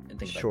speed and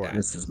things Sure. like that.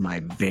 This is my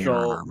bear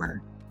So-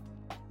 armor.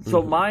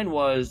 So Mhm. mine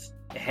was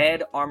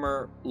head,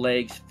 armor,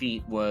 legs,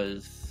 feet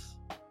was...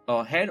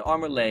 head,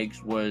 armor,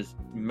 legs was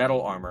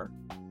metal armor,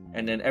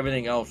 and then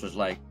everything else was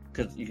like,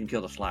 because you can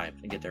kill the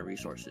slimes and get their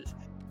resources.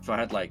 So I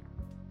had like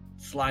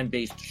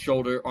slime-based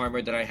shoulder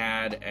armor that I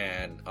had,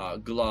 and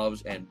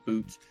gloves and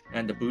boots,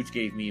 and the boots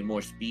gave me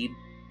more speed.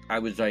 I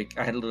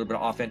had a little bit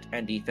of offense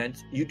and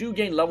defense. You do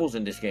gain levels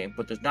in this game,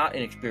 but there's not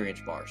an experience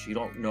bar, so you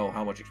don't know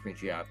how much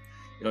experience you have.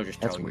 It'll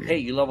just That's tell you, weird. hey,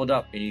 you leveled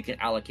up, and you can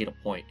allocate a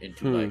point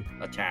into Hmm.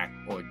 like attack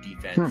or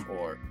defense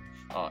or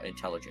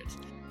intelligence.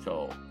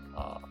 So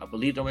I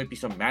believe there might be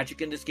some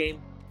magic in this game.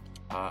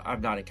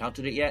 I've not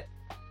encountered it yet.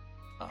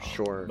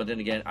 Sure. But then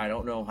again, I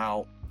don't know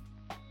how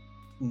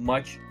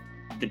much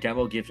the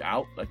demo gives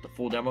out, like the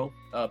full demo.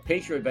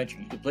 Pace your adventure.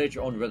 You can play at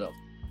your own rhythm,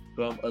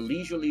 from a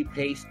leisurely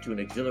pace to an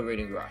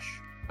exhilarating rush.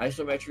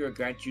 Isometria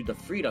grants you the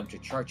freedom to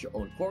chart your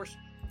own course,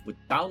 with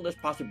boundless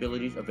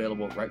possibilities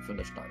available right from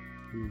the start.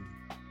 Hmm.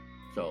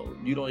 So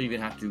you don't even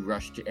have to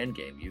rush to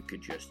endgame. You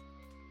could just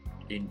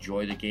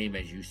enjoy the game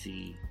as you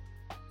see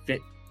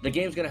fit. The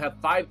game's going to have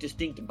 5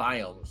 distinct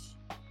biomes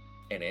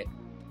in it,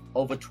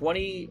 over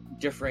 20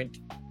 different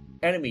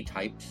enemy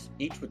types,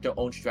 each with their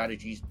own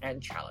strategies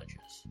and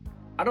challenges.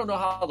 I don't know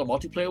how the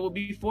multiplayer will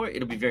be for it.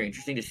 It'll be very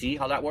interesting to see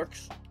how that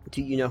works.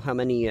 Do you know how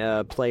many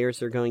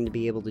players are going to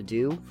be able to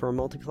do for a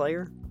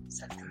multiplayer?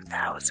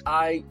 7,000.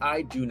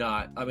 I do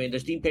not. I mean, the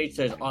Steam page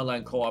says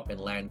online co-op and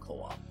LAN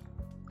co-op.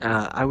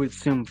 I would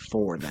assume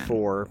 4 then.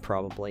 4,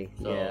 probably.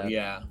 So,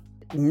 yeah.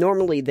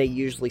 Normally, they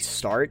usually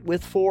start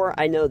with 4.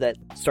 I know that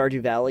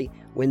Stardew Valley,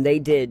 when they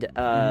did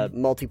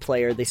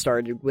multiplayer, they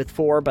started with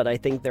 4, but I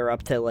think they're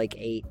up to like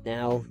 8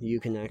 now. You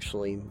can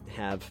actually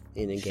have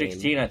in a game.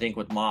 16, I think,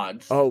 with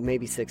mods. Oh,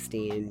 maybe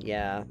 16.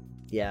 Yeah.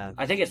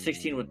 I think it's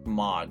 16 with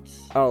mods.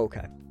 Oh,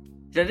 okay.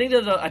 So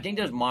I think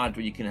there's mods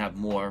where you can have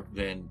more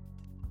than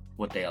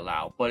what they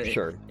allow, but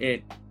Sure.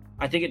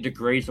 I think it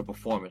degrades the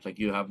performance. Like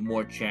you have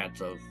more chance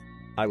of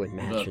I would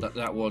imagine.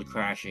 that world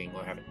crashing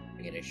or having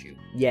an issue.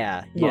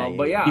 Yeah.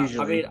 But yeah,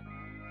 Usually. I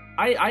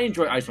mean, I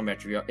enjoy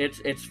Isometria.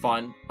 It's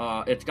fun.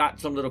 It's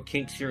got some little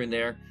kinks here and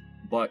there,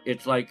 but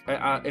it's like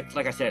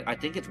I said, I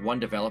think it's one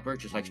developer,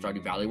 just like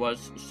Stardew Valley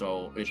was.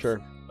 So it's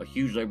Sure. a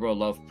huge labor of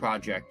love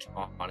project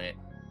on it.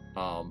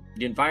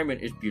 The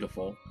environment is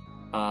beautiful.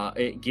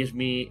 It gives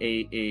me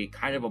a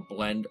kind of a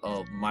blend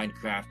of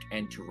Minecraft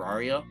and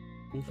Terraria.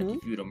 Mhm. Like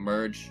if you were to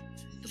merge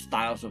the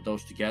styles of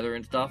those together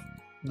and stuff,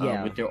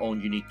 Yeah. with their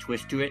own unique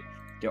twist to it.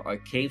 There are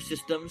cave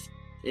systems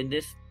in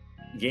this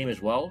game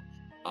as well.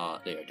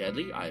 They are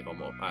deadly. I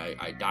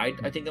died,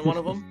 I think, in one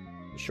of them.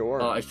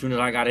 Sure. As soon as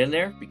I got in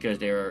there, because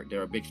there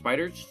are big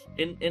spiders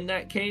in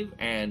that cave,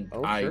 and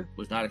Oh, I sure.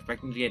 was not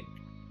expecting to get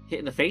hit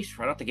in the face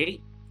right out the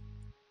gate.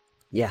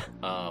 Yeah.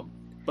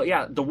 But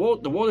yeah, the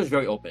world is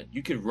very open.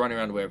 You can run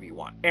around wherever you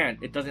want, and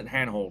it doesn't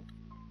handhold.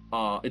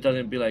 It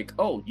doesn't be like,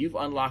 oh, you've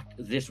unlocked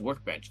this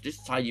workbench. This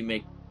is how you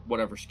make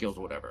whatever skills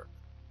or whatever.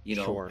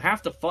 Sure.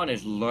 Half the fun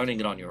is learning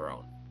it on your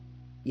own.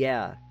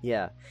 Yeah.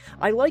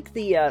 I like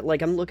the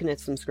like I'm looking at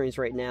some screens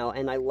right now,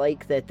 and I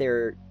like that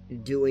they're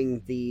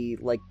doing the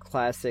like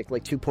classic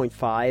like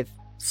 2.5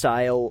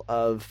 style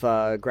of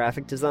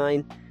graphic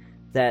design.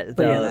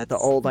 The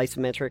old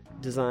isometric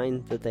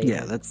design that they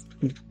that's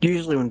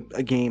usually when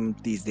a game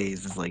these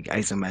days is like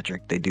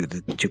isometric, they do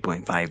the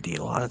 2.5D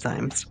a lot of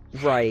times.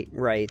 Right.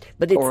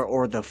 But it's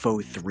or the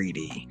faux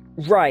 3D.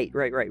 Right.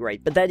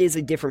 But that is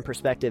a different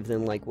perspective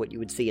than like what you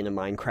would see in a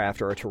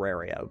Minecraft or a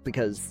Terraria,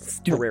 because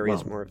Terraria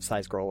is more of a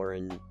side scroller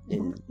and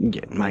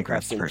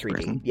Minecraft's in first 3D.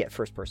 person. Yeah,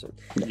 first person.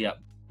 Yep.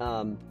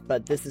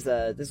 But this is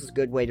a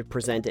good way to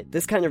present it.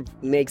 This kind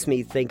of makes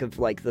me think of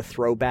like the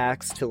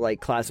throwbacks to like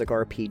classic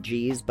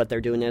RPGs, but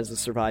they're doing it as a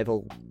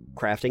survival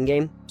crafting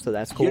game, so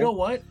that's cool. You know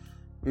what?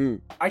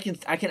 I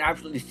can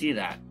absolutely see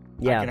that.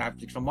 Yeah.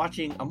 Because I'm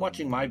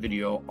watching my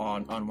video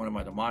on one of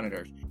my other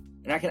monitors,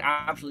 and I can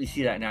absolutely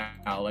see that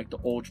now, like the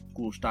old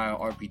school style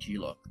RPG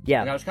look.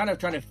 Yeah. And I was kind of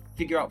trying to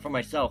figure out for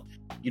myself,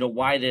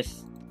 why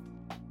this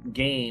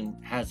game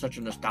has such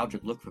a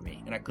nostalgic look for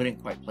me, and I couldn't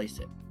quite place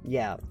it.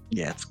 Yeah.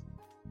 Yeah, it's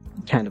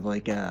kind of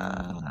like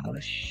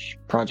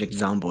Project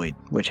Zomboid,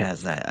 which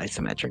has that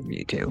isometric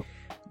view too.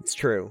 It's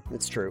true.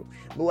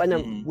 But when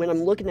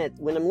I'm looking at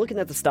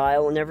the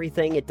style and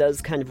everything, it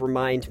does kind of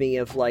remind me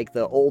of like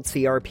the old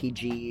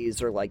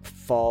CRPGs or like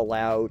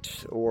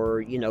Fallout,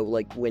 or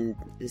like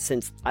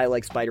since I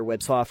like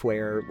Spiderweb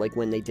Software, like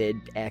when they did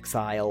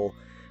Exile,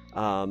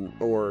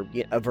 or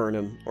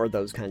Avernum, or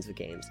those kinds of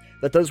games.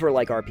 But those were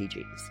like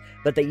RPGs.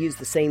 But they use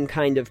the same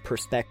kind of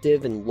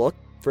perspective and look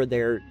for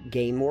their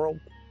game world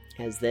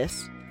as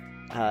this.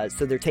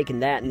 So they're taking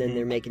that and then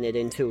they're making it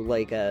into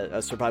like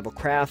a survival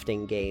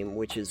crafting game,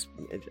 which is,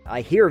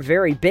 I hear,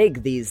 very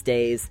big these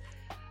days.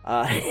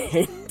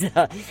 And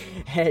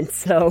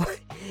so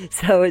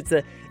it's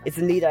a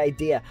neat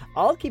idea.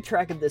 I'll keep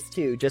track of this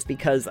too, just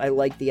because I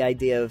like the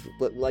idea of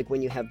like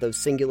when you have those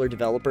singular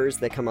developers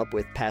that come up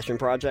with passion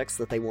projects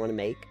that they want to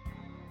make.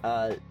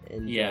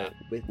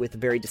 With a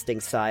very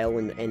distinct style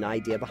and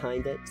idea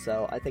behind it.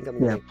 So I think I'm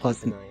going to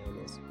keep an eye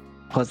on this.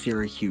 Plus,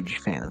 you're a huge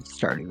fan of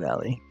Stardew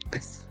Valley.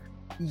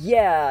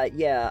 Yeah,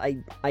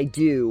 I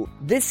do.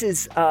 This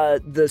is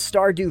the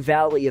Stardew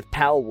Valley of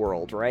Pal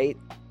World, right?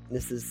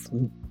 This is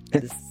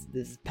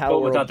Pal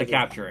World. But without the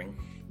capturing.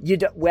 You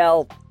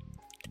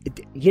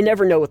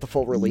never know what the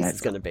full release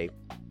is going to be.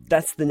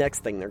 That's the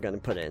next thing they're going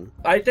to put in.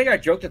 I think I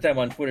joked at them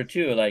on Twitter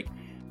too, like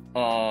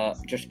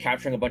just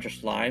capturing a bunch of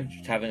slime,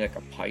 just having like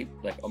a pipe,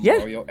 like a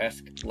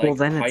Mario-esque pipe.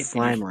 It's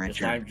Slime Rancher. The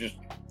slime just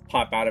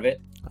pop out of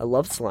it. I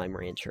love Slime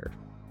Rancher.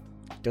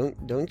 Don't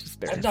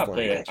despair. I've not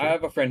played it. I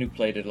have a friend who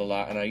played it a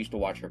lot, and I used to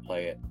watch her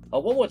play it.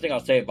 One more thing I'll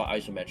say about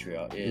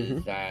Isometria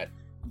is that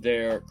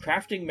their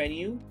crafting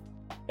menu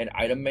and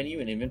item menu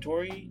and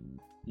inventory,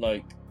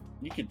 like,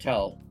 you can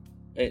tell,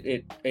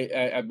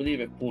 I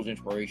believe it pulls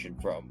inspiration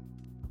from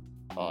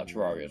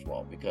Terraria as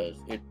well, because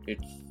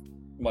it's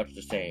much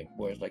the same.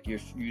 Whereas, like,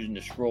 you're using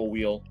the scroll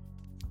wheel,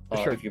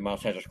 if your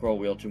mouse has a scroll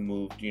wheel to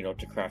move,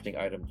 to crafting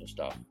items and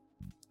stuff.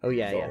 Oh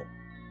yeah,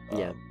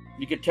 yeah.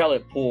 You can tell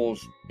it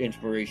pulls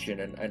inspiration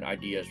and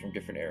ideas from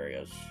different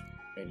areas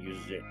and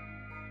uses it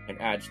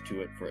and adds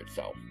to it for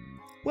itself.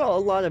 Well,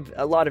 a lot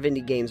of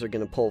indie games are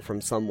going to pull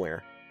from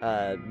somewhere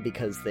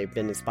because they've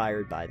been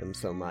inspired by them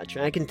so much.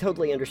 And I can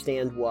totally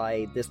understand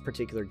why this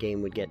particular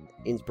game would get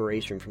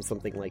inspiration from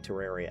something like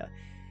Terraria.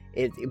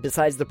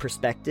 Besides the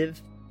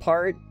perspective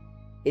part,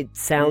 it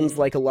sounds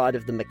like a lot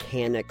of the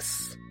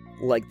mechanics,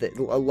 like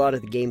a lot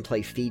of the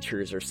gameplay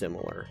features are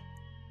similar.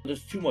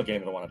 There's two more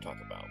games I want to talk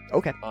about.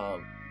 Okay.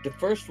 The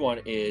first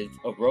one is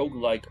a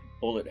roguelike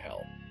bullet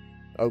hell.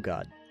 Oh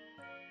god.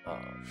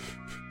 I'm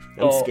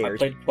scared. I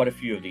played quite a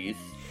few of these.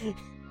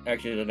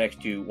 Actually, the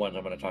next two ones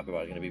I'm going to talk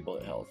about are going to be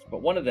bullet hells.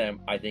 But one of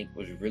them, I think,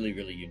 was really,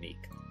 really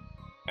unique.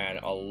 And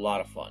a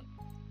lot of fun.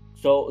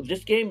 So,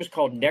 this game is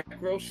called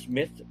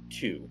Necrosmith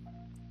 2.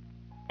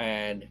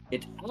 And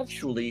it's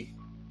actually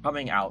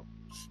coming out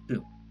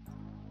soon.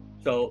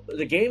 So,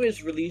 the game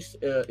is released,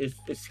 is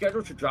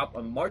scheduled to drop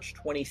on March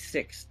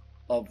 26th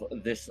of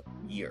this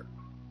year.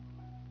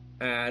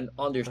 And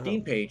on their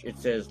Steam page, it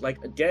says, like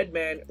a dead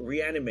man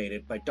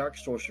reanimated by dark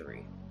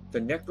sorcery, the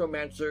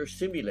Necromancer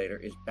Simulator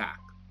is back.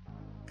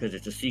 Because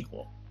it's a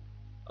sequel.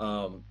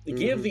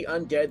 Give the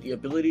undead the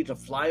ability to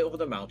fly over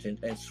the mountains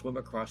and swim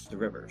across the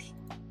rivers.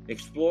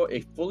 Explore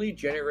a fully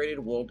generated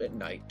world at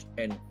night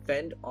and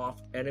fend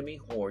off enemy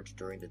hordes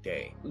during the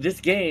day.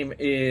 This game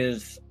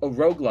is a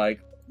roguelike,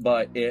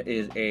 but it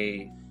is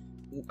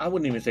I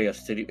wouldn't even say a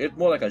city, it's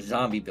more like a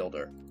zombie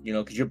builder,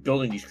 because you're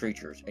building these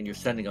creatures and you're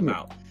sending them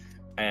out.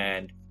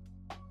 And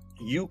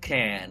you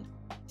can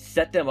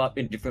set them up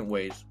in different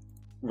ways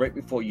right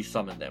before you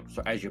summon them,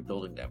 so as you're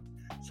building them.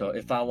 So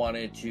if I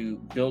wanted to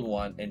build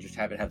one and just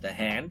have it have the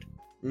hand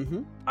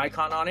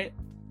icon on it,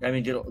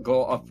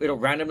 it'll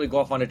randomly go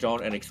off on its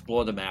own and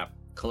explore the map,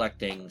 collect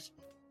things,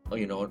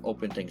 and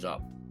open things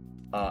up.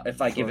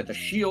 If I give it the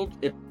shield,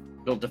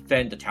 it'll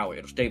defend the tower.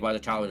 It'll stay by the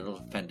tower, it'll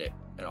defend it,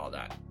 and all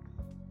that.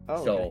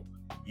 Oh, so okay.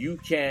 You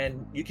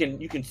can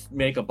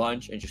make a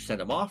bunch and just send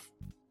them off.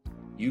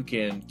 You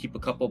can keep a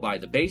couple by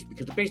the base,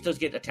 because the base does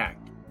get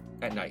attacked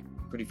at night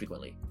pretty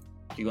frequently.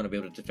 So you want to be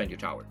able to defend your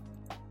tower.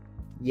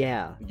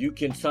 Yeah. You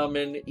can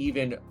summon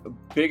even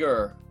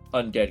bigger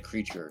undead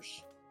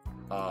creatures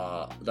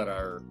that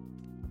are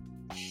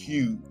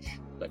huge,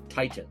 like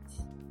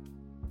titans.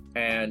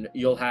 And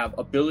you'll have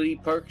ability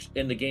perks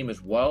in the game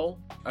as well.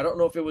 I don't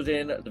know if it was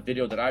in the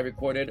video that I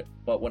recorded,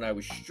 but when I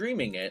was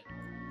streaming it,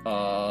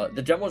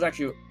 the demo is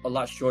actually a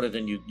lot shorter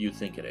than you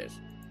think it is.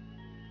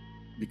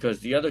 Because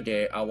the other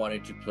day I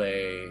wanted to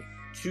play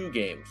 2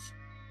 games.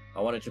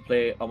 I wanted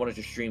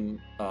to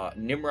stream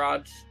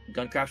Nimrod's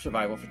Guncraft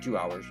Survival for 2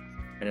 hours,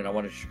 and then I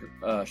wanted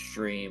to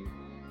stream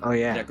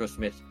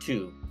Necrosmith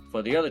 2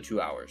 for the other 2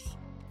 hours.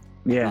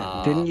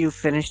 Yeah, didn't you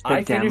finish the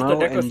I finished demo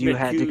the Necrosmith and you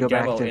had 2 to go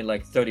back demo to in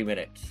like 30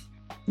 minutes.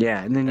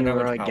 Yeah, and then and you I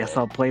were went to like, guess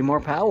Power I'll play more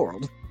Power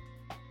World.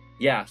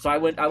 Yeah, so I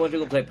went to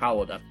go play Power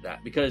World after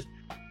that, because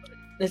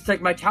it's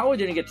like my tower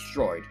didn't get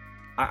destroyed.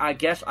 I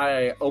guess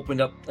I opened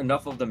up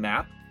enough of the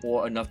map,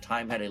 or enough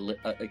time had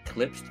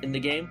eclipsed in the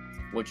game,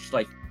 which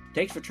like,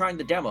 thanks for trying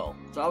the demo.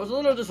 So I was a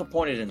little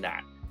disappointed in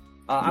that.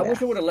 I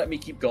wish it would have let me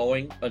keep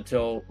going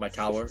until my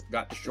tower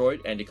got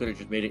destroyed, and they could have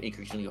just made it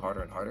increasingly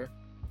harder and harder.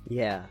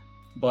 Yeah.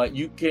 But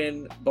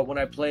when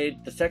I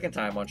played the second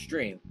time on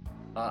stream,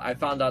 I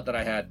found out that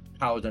I had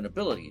powers and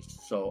abilities,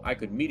 so I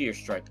could meteor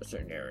strike a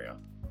certain area.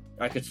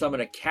 I could summon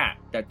a cat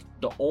that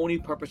the only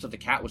purpose of the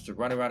cat was to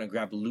run around and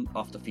grab loot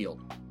off the field.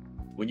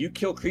 When you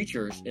kill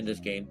creatures in this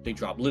game, they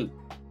drop loot.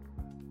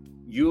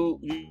 You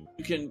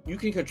can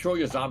control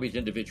your zombies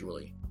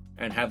individually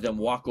and have them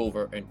walk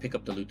over and pick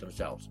up the loot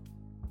themselves.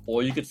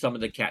 Or you could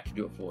summon the cat to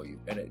do it for you.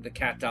 And the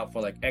cat's out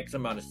for like X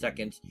amount of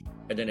seconds,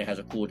 and then it has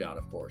a cooldown,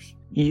 of course.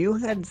 You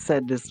had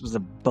said this was a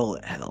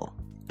bullet hell,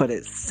 but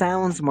it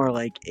sounds more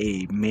like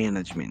a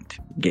management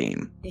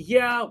game.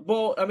 Yeah,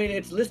 well, I mean,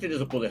 it's listed as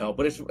a bullet hell,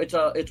 but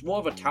it's more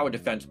of a tower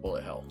defense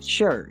bullet hell.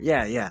 Sure,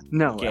 yeah.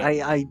 No, Game.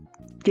 I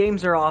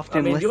games are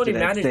often the only listed as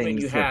management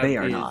things you that have they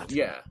are is, not.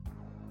 Yeah.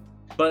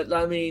 But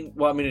I mean,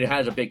 it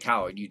has a big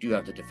tower. You do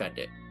have to defend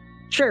it.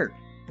 Sure,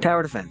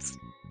 tower defense.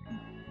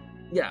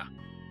 Yeah.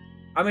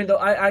 I mean, though,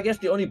 I guess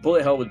the only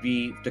bullet hell would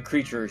be the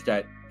creatures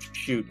that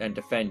shoot and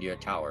defend your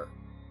tower,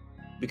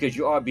 because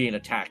you are being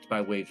attacked by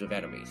waves of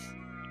enemies.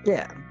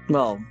 Yeah,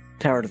 well,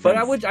 tower defense.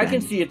 But I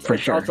can see it's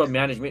sure. also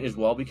management as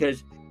well,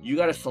 because you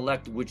got to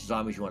select which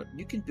zombies you want.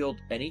 You can build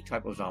any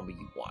type of zombie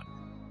you want.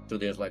 So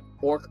there's like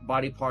orc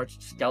body parts,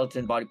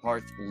 skeleton body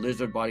parts,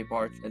 lizard body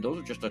parts, and those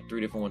are just the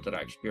 3 different ones that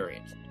I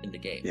experienced in the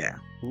game. Yeah.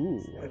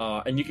 Ooh.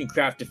 And you can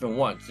craft different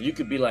ones. So you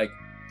could be like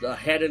the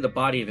head and the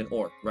body of an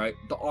orc, right?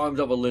 The arms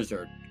of a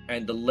lizard,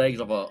 and the legs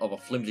of a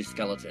flimsy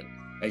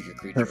skeleton as your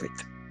creature.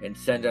 Perfect. And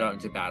send it out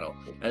into battle,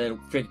 and then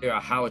figure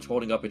out how it's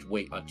holding up its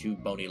weight on 2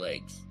 bony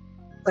legs.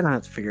 I don't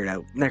have to figure it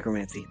out.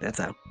 Necromancy, that's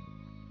how.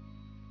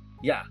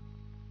 Yeah.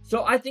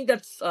 So I think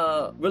that's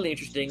a really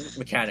interesting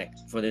mechanic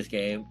for this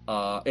game.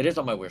 It is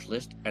on my wish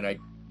list, and I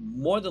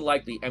more than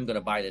likely am going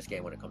to buy this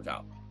game when it comes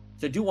out.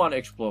 So I do want to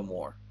explore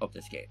more of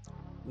this game.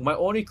 My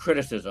only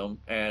criticism,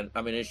 and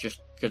I mean, it's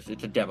just because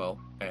it's a demo,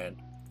 and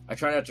I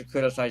try not to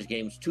criticize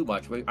games too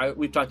much.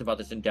 We've talked about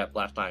this in depth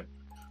last time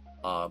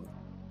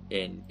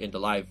in the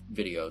live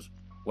videos,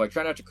 where I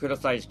try not to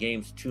criticize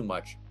games too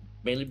much,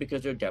 mainly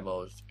because they're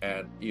demos,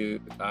 and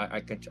I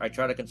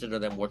try to consider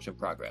them works in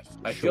progress.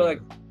 I feel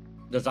like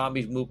the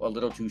zombies move a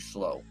little too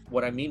slow.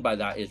 What I mean by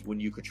that is when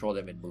you control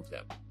them and move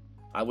them.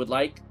 I would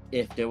like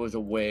if there was a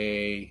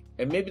way,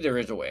 and maybe there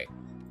is a way,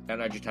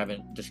 and I just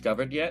haven't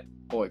discovered yet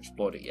or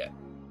explored it yet,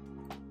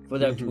 for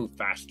them to move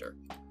faster,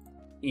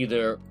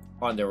 either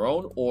on their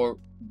own or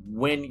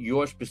when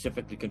you're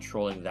specifically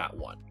controlling that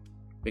one.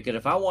 Because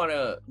if I want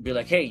to be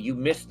like, hey, you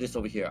missed this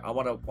over here, I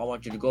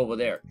want you to go over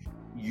there,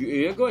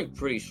 you're going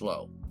pretty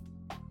slow.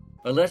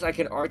 Unless I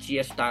can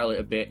RTS style it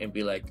a bit and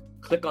be like,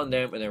 click on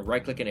them and then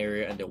right click an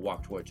area and then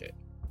walk towards it,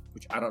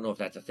 which I don't know if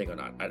that's a thing or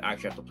not. I'd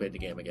actually have to play the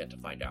game again to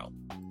find out.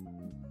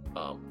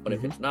 But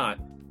if it's not,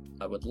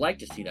 I would like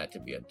to see that to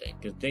be a thing,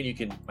 because then you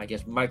can, I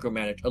guess,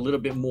 micromanage a little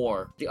bit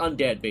more the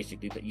undead,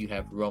 basically, that you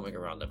have roaming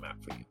around the map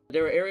for you.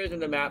 There are areas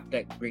in the map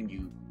that bring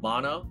you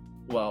mana.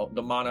 Well,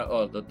 the mana,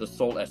 the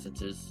soul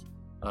essences.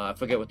 I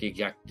forget what the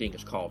exact thing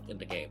is called in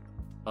the game.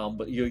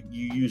 But you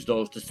use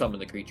those to summon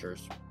the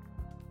creatures.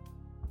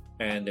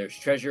 And there's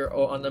treasure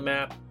on the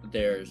map.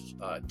 There's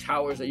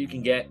towers that you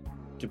can get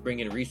to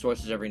bring in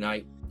resources every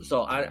night.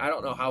 So I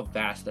don't know how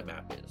vast the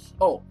map is.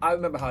 Oh, I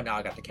remember how now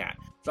I got the cat.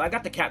 So I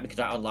got the cat because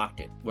I unlocked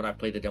it when I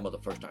played the demo the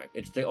first time.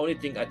 It's the only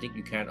thing I think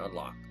you can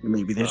unlock.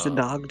 Maybe there's a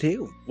dog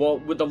too. Well,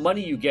 with the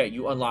money you get,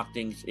 you unlock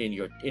things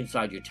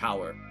inside your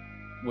tower,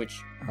 which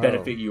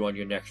benefit you on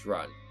your next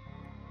run.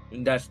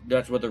 And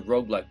that's where the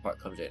roguelike part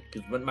comes in.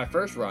 Because when my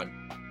first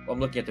run,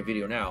 I'm looking at the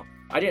video now,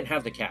 I didn't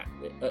have the cat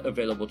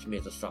available to me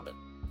as a summon.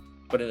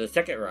 But in the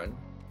second run,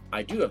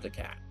 I do have the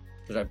cat,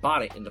 because I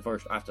bought it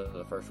after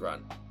the first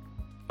run.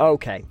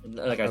 Okay.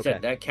 Like I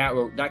said, that cat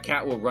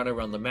will run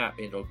around the map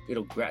and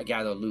it'll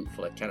gather loot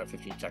for like 10 or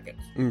 15 seconds,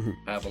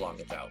 however long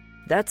it's out.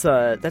 That's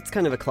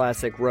kind of a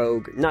classic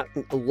rogue, not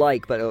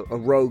like, but a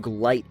rogue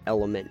light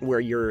element where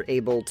you're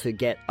able to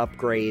get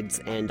upgrades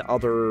and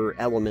other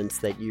elements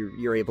that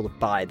you're able to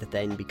buy that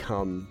then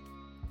become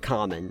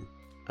common,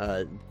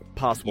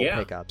 possible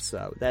pickups.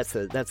 So that's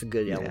a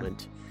good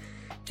element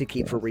to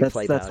keep for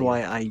replay That's value.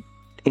 why I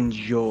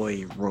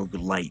enjoy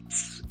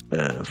roguelites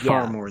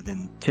far more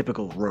than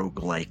typical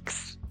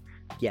roguelikes.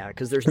 Yeah,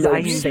 because there's no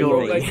usually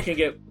roguelites can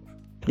get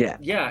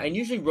yeah, and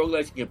usually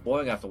roguelites can get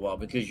boring after a while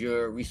because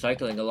you're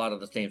recycling a lot of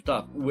the same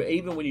stuff.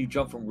 Even when you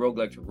jump from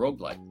roguelike to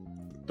roguelike,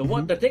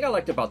 the thing I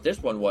liked about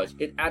this one was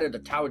it added a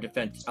tower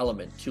defense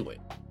element to it.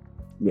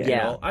 Yeah. You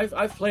know,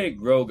 I've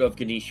played Rogue of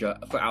Ganesha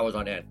for hours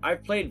on end.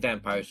 I've played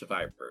Vampire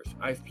Survivors.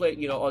 I've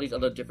played all these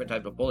other different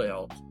types of bullet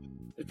hells,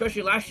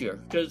 especially last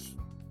year because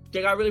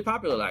they got really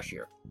popular last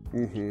year.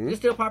 They're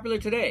still popular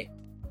today.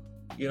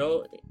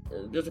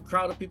 There's a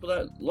crowd of people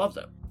that love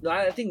them.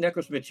 I think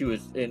Necrosmith 2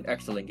 is an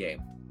excellent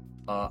game.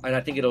 And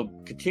I think it'll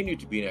continue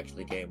to be an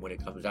excellent game when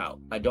it comes out.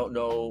 I don't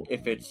know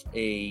if it's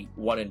a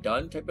one and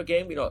done type of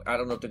game. I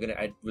don't know if they're going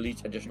to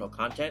release additional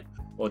content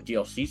or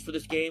DLCs for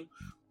this game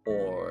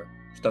or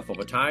stuff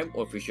over time,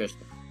 or if it's just,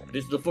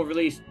 this is the full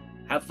release,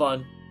 have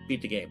fun,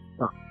 beat the game.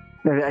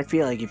 I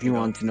feel like if you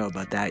want to know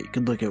about that, you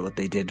could look at what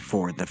they did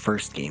for the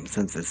first game,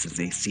 since this is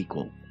a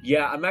sequel.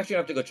 Yeah, I'm actually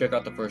going to have to go check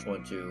out the first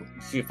one too.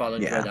 See if I'll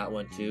enjoy that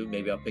one too.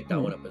 Maybe I'll pick that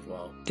one up as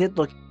well. Did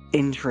look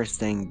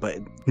interesting, but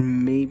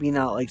maybe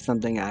not like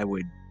something I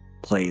would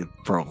play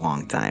for a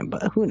long time,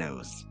 but who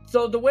knows?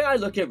 So the way I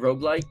look at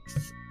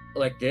roguelikes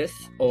like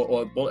this,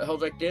 or bullet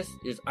hells like this,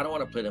 is I don't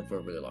want to play them for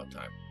a really long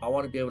time. I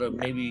want to be able to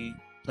maybe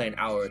play an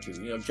hour or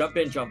two, jump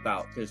in, jump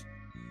out,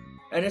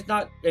 and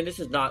this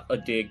is not a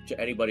dig to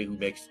anybody who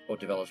makes or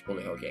develops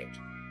bullet hell games.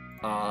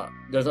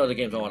 There's other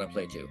games I want to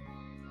play too,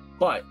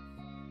 but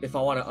if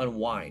I want to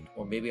unwind,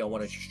 or maybe I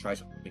want to just try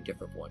something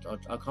different for once,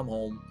 I'll come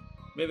home,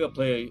 maybe I'll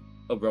play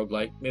a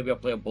roguelike, maybe I'll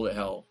play a bullet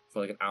hell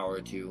for like an hour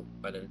or two,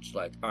 and then it's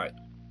like, all right,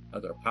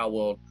 I'll go to Power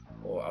World,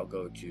 or I'll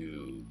go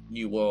to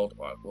New World,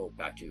 or I'll go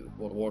back to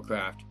World of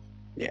Warcraft.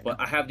 Yeah. But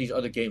I have these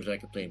other games that I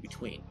can play in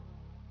between,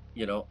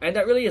 and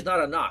that really is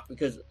not a knock,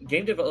 because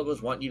game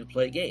developers want you to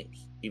play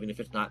games, even if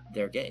it's not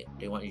their game.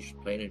 They want you to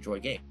play and enjoy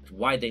games. It's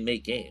why they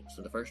make games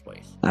in the first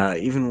place.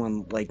 Even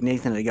when, like,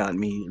 Nathan had gotten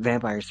me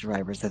Vampire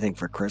Survivors, I think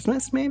for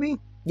Christmas, maybe?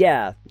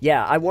 Yeah.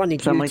 I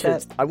wanted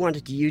I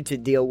wanted you to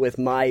deal with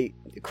my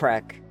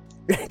crack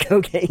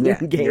cocaine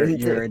game.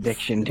 Your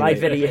addiction to my it.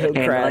 video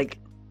crack.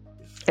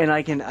 And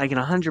I can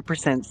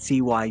 100%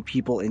 see why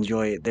people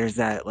enjoy it. There's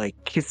that like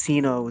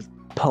casino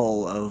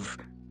pull of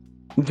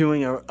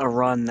doing a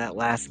run that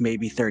lasts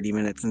maybe 30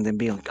 minutes and then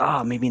being like,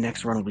 oh, maybe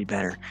next run will be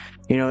better.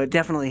 It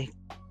definitely,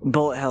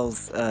 bullet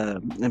hells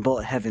and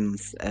bullet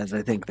heavens, as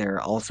I think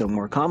they're also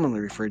more commonly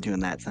referred to in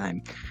that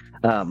time,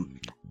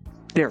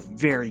 they're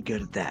very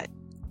good at that.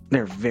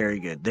 They're very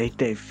good.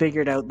 They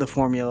figured out the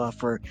formula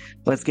for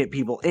let's get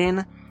people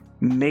in,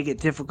 make it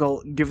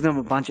difficult, give them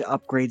a bunch of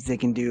upgrades they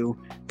can do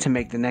to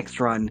make the next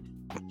run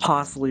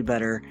possibly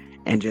better,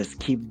 and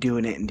just keep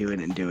doing it and doing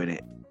it and doing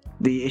it.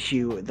 The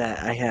issue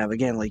that I have,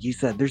 again, like you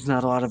said, there's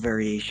not a lot of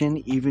variation,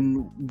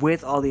 even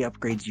with all the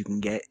upgrades you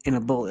can get in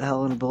a bullet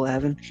hell and a bullet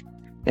heaven,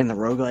 and the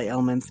roguelite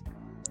elements.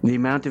 The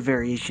amount of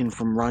variation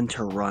from run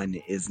to run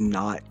is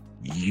not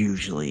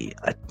usually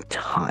a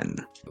ton.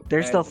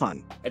 They're still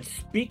fun. And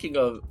speaking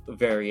of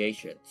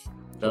variations,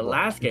 the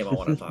last game I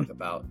want to talk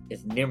about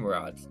is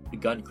Nimrod's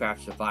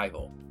Guncraft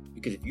Survival.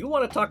 Because if you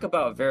want to talk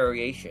about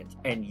variations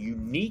and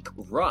unique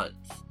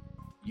runs,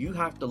 you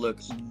have to look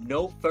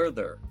no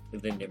further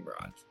than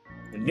Nimrod's.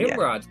 The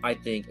Nimrod's, I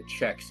think,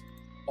 checks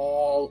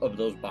all of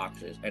those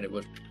boxes, and it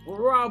was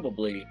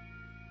probably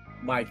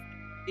my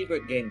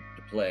favorite game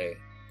to play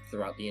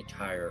throughout the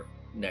entire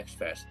Next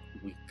Fest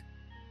week.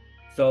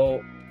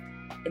 So,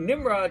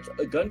 Nimrod's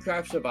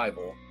Guncraft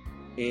Survival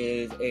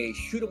is a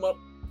shoot-'em-up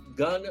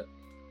gun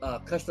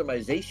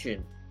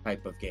customization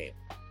type of game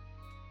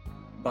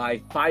by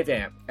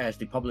 5amp as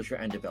the publisher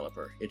and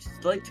developer. It's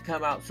slated to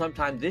come out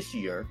sometime this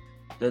year.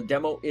 The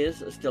demo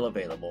is still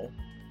available.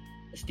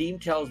 Steam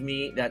tells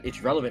me that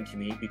it's relevant to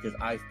me because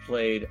I've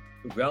played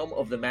Realm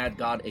of the Mad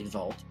God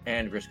Exalt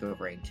and Risk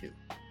of Rain 2.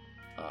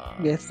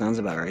 Yeah, sounds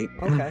about right.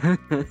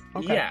 Okay.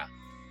 Yeah.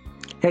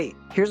 Hey,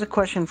 here's a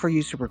question for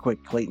you super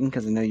quick, Clayton,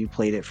 because I know you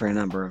played it for a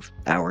number of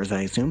hours,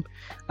 I assume.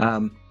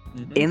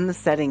 In the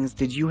settings,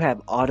 did you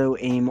have auto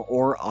aim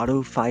or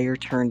auto fire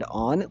turned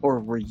on, or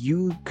were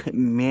you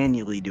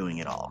manually doing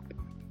it all?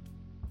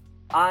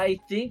 I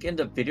think in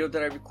the video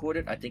that I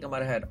recorded, I think I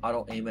might have had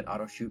auto aim and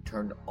auto shoot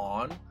turned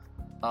on.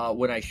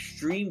 When I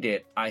streamed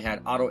it, I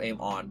had auto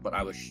aim on, but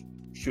I was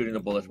shooting the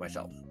bullets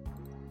myself.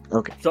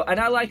 Okay. So, and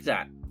I like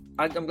that.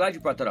 I'm glad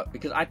you brought that up,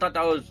 because I thought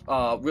that was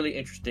a really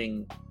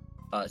interesting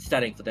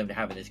setting for them to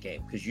have in this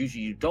game, because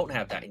usually you don't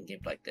have that in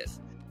games like this,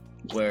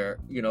 where,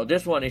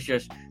 this one is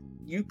just,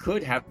 you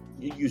could have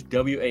used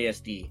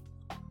WASD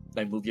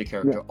like move your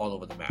character all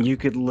over the map. You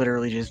could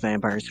literally just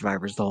Vampire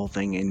Survivors the whole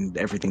thing, and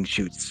everything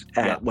shoots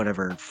at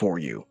whatever for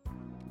you.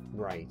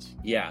 Right.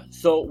 Yeah.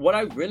 So what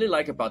I really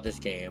like about this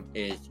game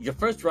is your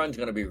first run's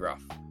going to be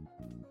rough,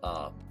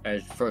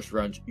 as first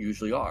runs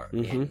usually are.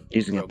 Mm-hmm.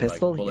 Using a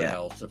pistol, bullet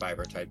hell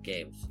survivor type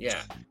games.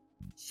 Yeah.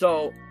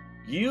 So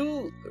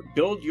you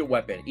build your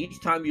weapon.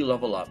 Each time you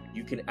level up,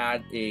 you can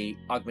add a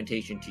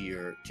augmentation to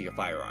your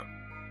firearm,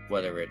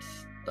 whether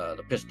it's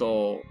the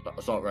pistol, the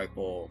assault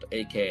rifle,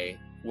 the AK,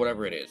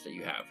 whatever it is that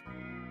you have.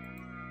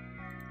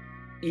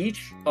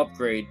 Each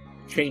upgrade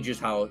changes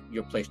how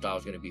your playstyle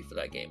is going to be for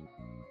that game.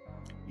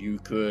 You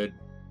could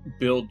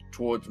build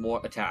towards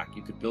more attack.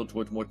 You could build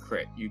towards more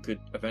crit. You could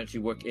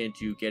eventually work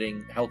into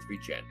getting health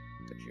regen,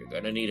 because you're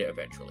going to need it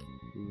eventually.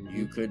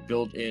 You could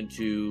build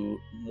into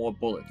more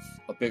bullets,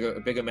 a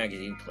bigger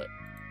magazine clip,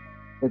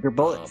 Bigger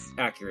bullets,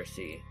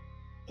 accuracy,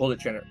 bullet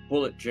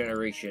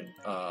generation,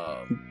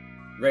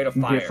 rate of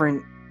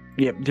fire.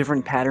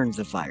 Different patterns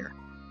of fire.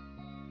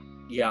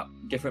 Yeah,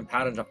 different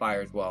patterns of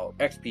fire as well.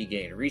 XP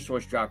gain,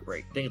 resource drop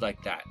rate, things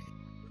like that.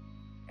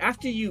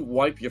 After you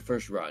wipe your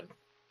first run,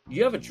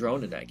 you have a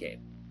drone in that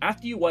game.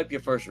 After you wipe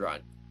your first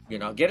run,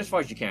 get as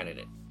far as you can in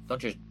it.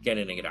 Don't just get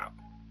in and get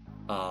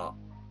out.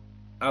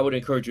 I would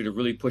encourage you to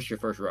really push your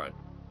first run.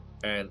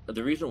 And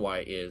the reason why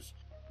is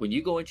when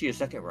you go into your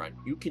second run,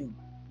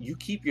 you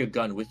keep your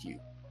gun with you.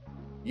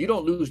 You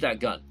don't lose that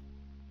gun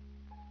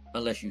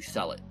unless you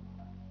sell it.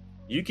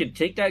 You can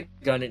take that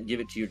gun and give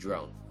it to your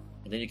drone.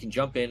 And then you can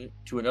jump in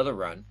to another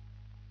run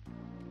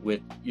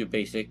with your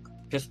basic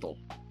pistol,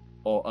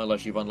 or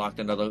unless you've unlocked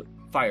another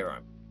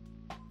firearm.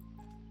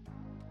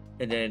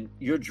 And then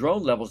your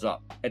drone levels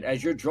up. And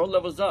as your drone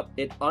levels up,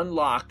 it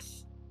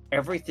unlocks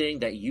everything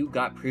that you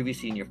got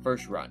previously in your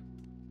first run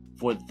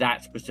for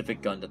that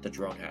specific gun that the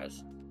drone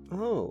has.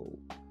 Oh.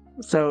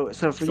 So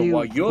you,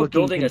 while you're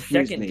building a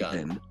second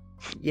gun,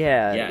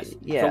 yeah, yes,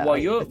 yeah. So while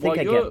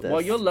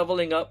you're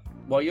leveling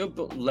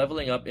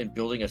up and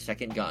building a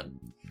second gun,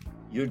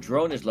 your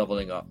drone is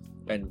leveling up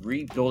and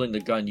rebuilding the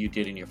gun you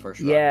did in your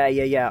first run.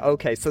 Yeah.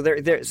 Okay, so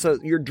so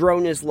your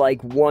drone is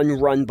like one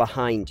run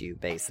behind you,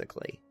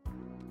 basically.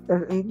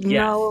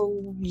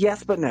 No,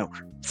 yes, but no.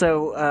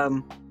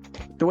 So,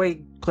 the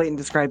way Clayton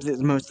describes it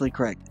is mostly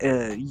correct.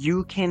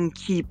 You can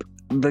keep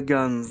the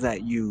guns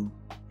that you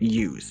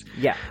use.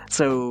 Yeah.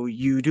 So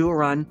you do a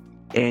run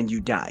and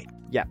you die.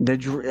 Yeah.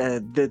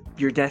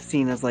 Your death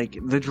scene is like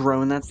the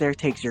drone that's there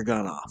takes your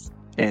gun off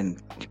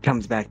and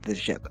comes back to the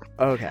ship.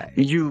 Okay.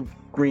 You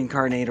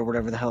reincarnate or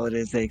whatever the hell it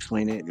is they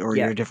explain it, or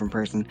you're a different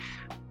person.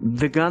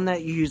 The gun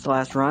that you used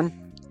last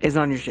run is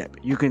on your ship.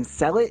 You can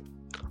sell it,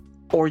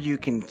 or you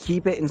can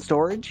keep it in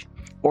storage,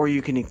 or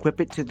you can equip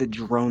it to the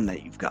drone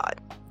that you've got.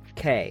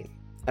 Okay.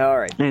 All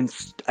right. And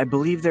I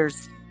believe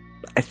there's,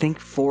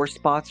 4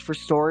 spots for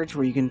storage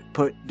where you can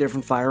put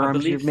different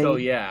firearms you've made. So,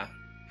 yeah.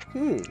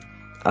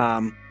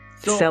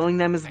 Selling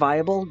them is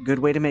viable, good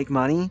way to make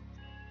money,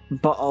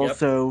 but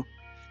also,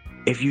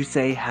 if you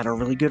had a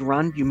really good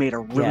run, you made a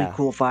really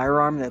cool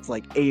firearm that's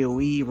like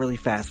AoE, really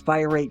fast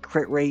fire rate,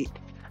 crit rate,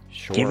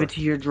 give it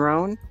to your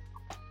drone,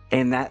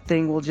 and that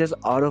thing will just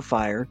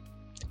auto-fire.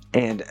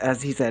 And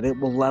as he said, it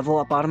will level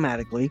up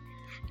automatically,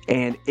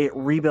 and it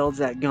rebuilds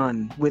that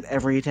gun with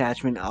every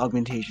attachment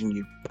augmentation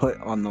you put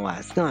on the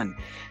last gun.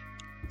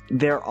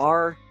 There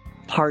are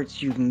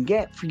parts you can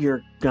get for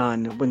your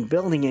gun when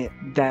building it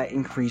that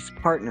increase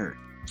partner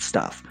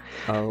stuff.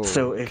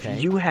 So if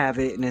you have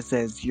it and it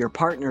says your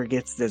partner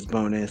gets this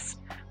bonus,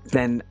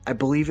 then I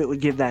believe it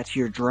would give that to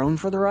your drone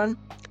for the run.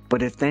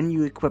 But if then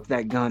you equip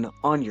that gun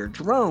on your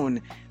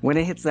drone, when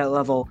it hits that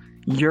level,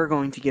 you're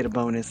going to get a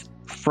bonus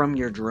from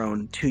your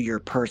drone to your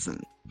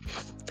person.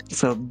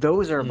 So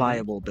those are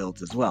viable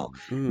builds as well.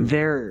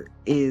 There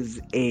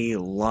is a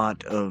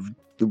lot of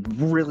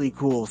really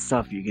cool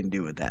stuff you can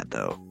do with that,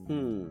 though.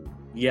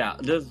 Yeah,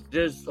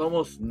 there's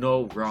almost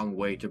no wrong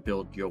way to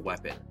build your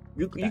weapon.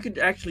 You could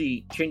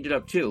actually change it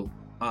up too,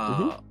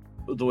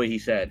 the way he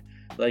said.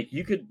 Like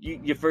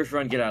your first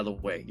run, get out of the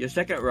way. Your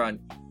second run,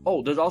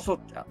 there's also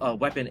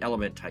weapon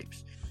element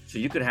types. So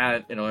you could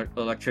have an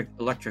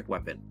electric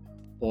weapon,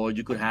 or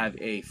you could have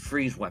a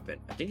freeze weapon.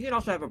 I think you can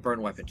also have a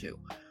burn weapon too.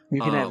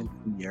 You can have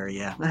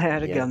I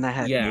had a gun that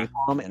had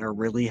napalm and a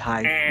really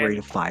high rate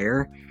of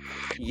fire.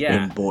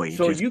 Yeah, and boy,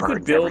 so just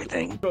burns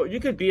everything. So you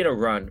could be in a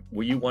run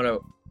where you want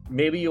to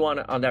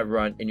on that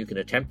run, and you can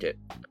attempt it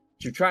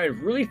to try and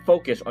really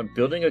focus on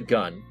building a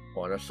gun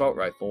or an assault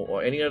rifle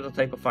or any other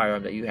type of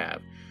firearm that you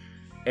have,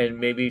 and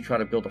maybe try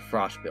to build a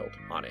frost build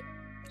on it.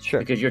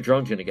 Sure. Because your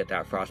drone's going to get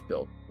that frost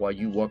build while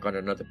you work on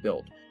another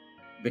build.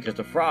 Because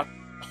the frost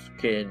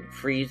can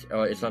freeze,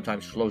 or it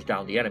sometimes slows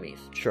down the enemies.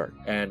 Sure.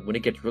 And when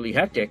it gets really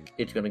hectic,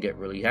 it's going to get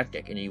really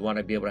hectic. And you want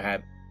to be able to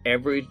have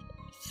every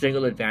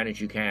single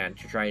advantage you can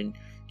to try and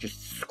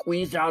just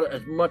squeeze out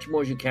as much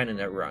more as you can in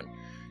that run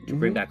to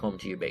bring back home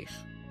to your base.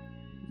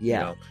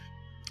 Yeah.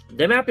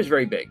 The map is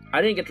very big.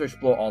 I didn't get to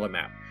explore all the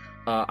map.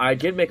 I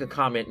did make a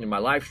comment in my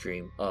live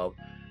stream of,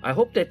 I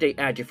hope that they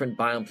add different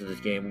biomes to this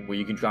game where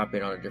you can drop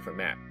in on a different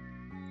map.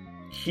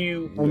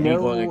 cue I me know-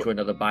 going into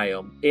another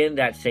biome in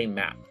that same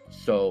map.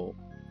 So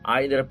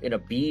I ended up in a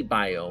bee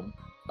biome,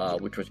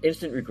 which was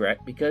instant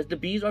regret because the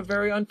bees are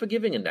very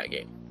unforgiving in that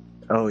game.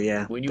 Oh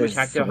yeah, When you they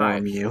attack their swarm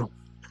hives. you.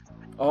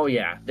 Oh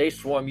yeah, they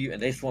swarm you,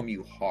 and they swarm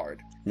you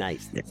hard.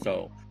 Nice.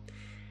 So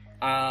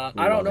I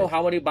don't know it.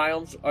 how many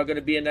biomes are going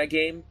to be in that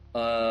game,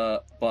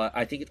 but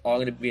I think it's all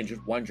going to be in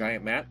just one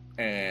giant map,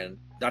 and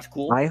that's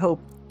cool. I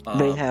hope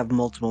they Um, have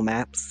multiple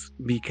maps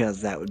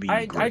because that would be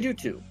I great. do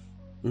too.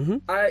 Mm-hmm.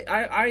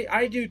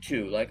 I do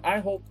too. Like, I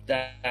hope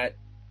that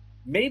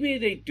maybe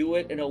they do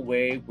it in a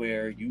way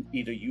where you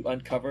either you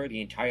uncover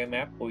the entire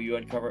map or you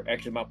uncover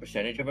X amount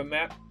percentage of a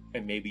map,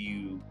 and maybe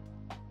you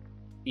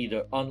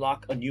either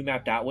unlock a new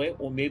map that way,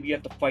 or maybe you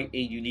have to fight a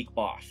unique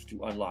boss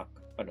to unlock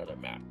another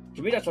map.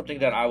 To me, that's something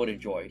that I would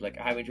enjoy, like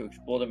having to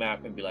explore the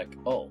map and be like,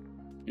 oh,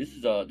 this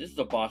is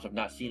a boss I've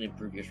not seen in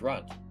previous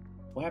runs.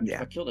 What happens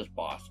if I kill this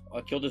boss? I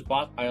kill this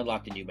boss, I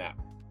unlocked a new map.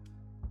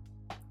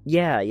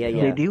 Yeah.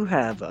 They do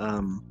have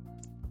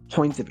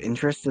points of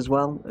interest as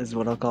well, is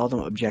what I'll call them,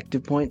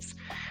 objective points.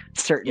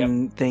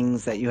 Certain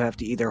things that you have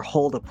to either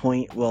hold a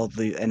point while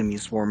the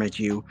enemies swarm at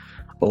you,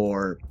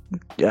 or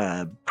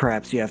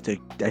perhaps you have to,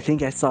 I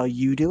think I saw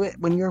you do it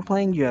when you were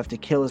playing, you have to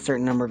kill a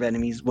certain number of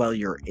enemies while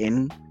you're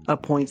in a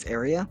points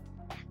area.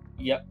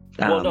 Yep.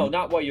 Well, no,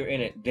 not while you're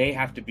in it. They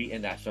have to be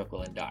in that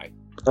circle and die.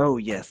 Oh,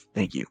 yes,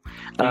 thank you.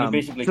 So you're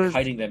basically so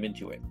kiting them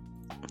into it.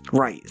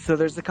 Right. So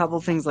there's a couple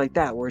things like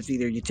that where it's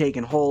either you take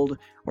and hold,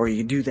 or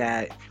you do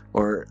that,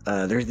 or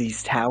there's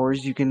these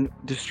towers you can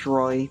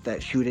destroy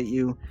that shoot at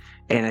you.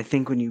 And I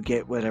think when you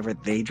get whatever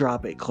they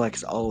drop, it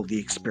collects all of the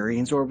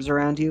experience orbs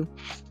around you.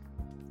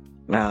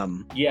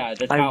 Yeah,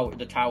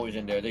 the towers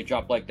in there, they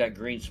drop like that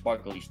green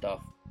sparkly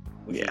stuff,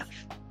 which is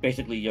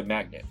basically your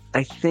magnet.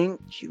 I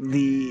think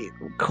the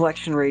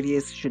collection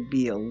radius should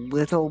be a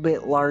little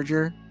bit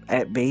larger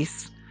at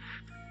base,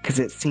 because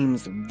it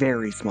seems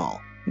very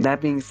small.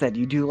 That being said,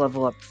 you do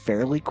level up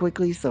fairly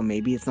quickly, so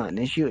maybe it's not an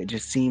issue. It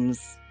just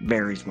seems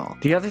very small.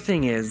 The other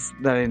thing is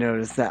that I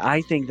noticed that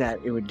I think that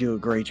it would do a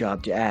great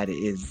job to add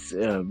is,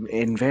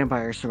 in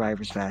Vampire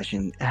Survivors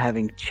fashion,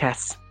 having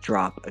chests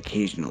drop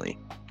occasionally.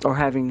 Or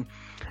having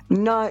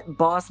not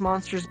boss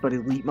monsters, but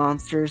elite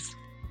monsters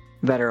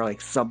that are like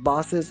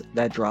sub-bosses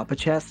that drop a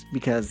chest,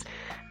 because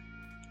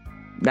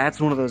that's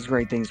one of those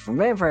great things from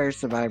Vampire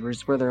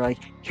Survivors where they're like,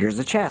 here's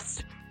a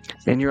chest.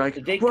 And you're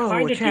like, They whoa,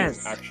 kind a of do,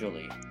 chest.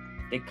 actually.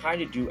 They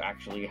kind of do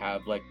actually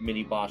have like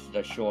mini bosses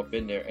that show up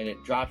in there, and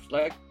it drops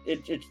like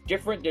it's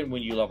different than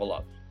when you level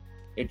up.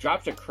 It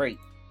drops a crate.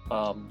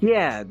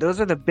 Yeah, those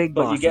are the big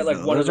but bosses. you get like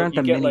though. one Those of the, aren't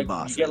you the get mini like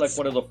bosses. you get like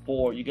one of the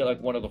four. You get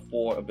like one of the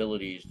four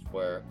abilities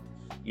where,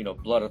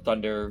 Blood of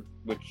Thunder,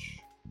 which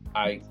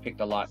I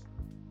picked a lot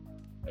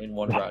in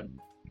one run.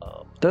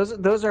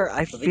 Those are.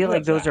 I So they feel do like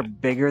have those that. are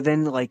bigger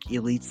than like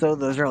elites though.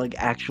 Those are like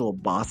actual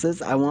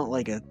bosses. I want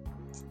like a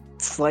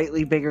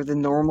slightly bigger than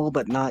normal,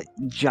 but not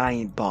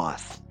giant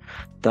boss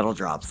that'll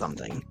drop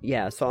something.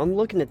 Yeah, so I'm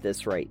looking at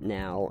this right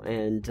now,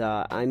 and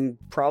I'm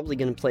probably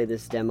going to play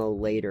this demo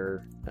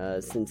later,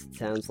 since it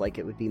sounds like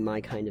it would be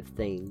my kind of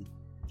thing.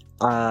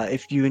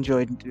 If you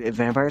enjoyed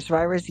Vampire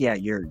Survivors, yeah,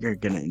 you're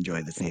gonna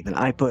enjoy this, Nathan.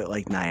 I put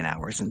like 9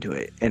 hours into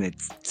it, and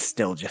it's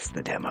still just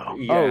the demo.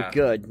 Yeah. Oh,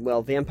 good.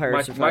 Well, Vampire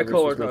My Survivors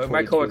was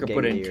my 22 coworker game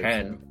put of in the year,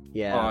 10 so,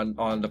 yeah.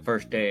 on the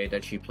first day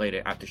that she played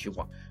it after she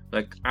won.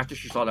 Like after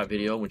she saw that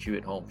video when she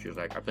went home, she was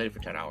like, "I played it for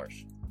 10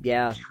 hours."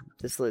 Yeah,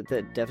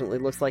 that definitely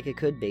looks like it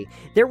could be.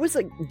 There was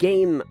a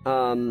game,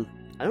 I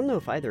don't know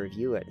if either of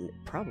you,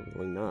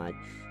 probably not.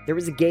 There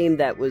was a game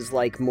that was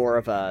like more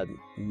of a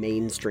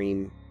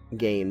mainstream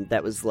game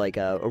that was like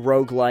a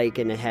roguelike,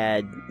 and it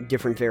had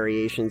different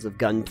variations of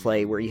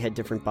gunplay where you had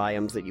different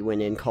biomes that you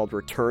went in, called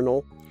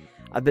Returnal.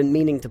 I've been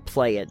meaning to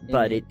play it,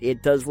 but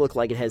it does look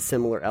like it has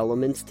similar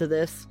elements to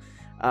this,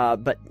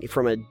 but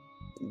from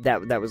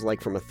that was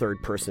like from a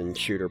third-person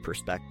shooter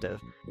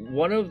perspective.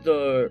 One of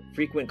the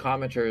frequent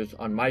commenters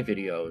on my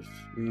videos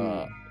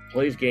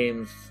plays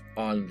games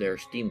on their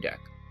Steam Deck,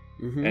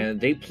 and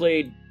they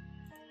played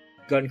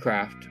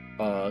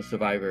Guncraft,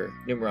 Survivor,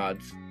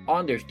 Nimrods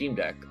on their Steam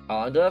Deck.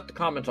 They left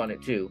comments on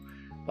it too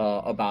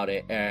about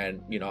it,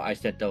 and I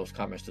sent those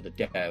comments to the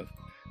dev,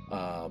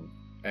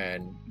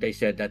 and they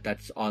said that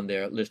that's on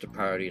their list of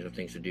priorities of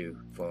things to do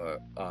for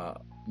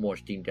more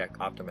Steam Deck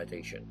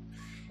optimization.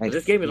 So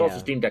this game is also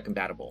Steam Deck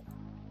compatible.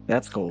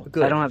 That's cool.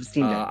 Good. I don't have a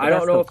Steam Deck. I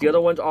don't know if the other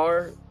ones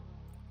are.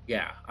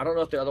 Yeah, I don't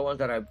know if the other ones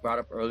that I brought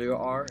up earlier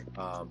are,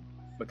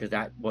 because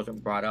that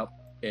wasn't brought up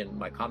in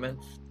my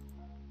comments.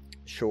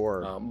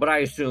 Sure. But I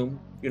assume,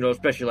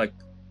 especially like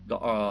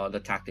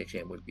the tactics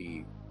game would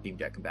be Steam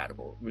Deck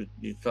compatible.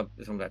 Some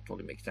of that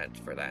totally makes sense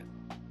for that.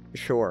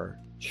 Sure.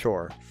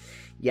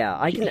 Yeah,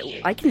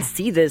 I can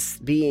see this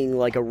being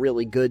like a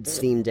really good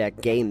Steam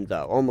Deck game,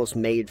 though, almost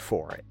made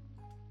for it.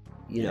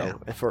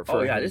 For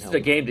this is a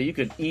game that you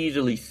could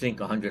easily sink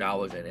 100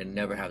 hours in and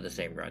never have the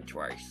same run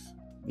twice.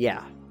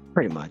 Yeah.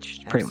 Pretty much.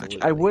 Absolutely.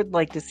 I would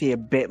like to see a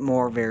bit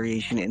more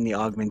variation in the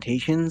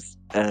augmentations,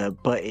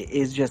 but it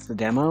is just the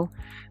demo,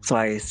 so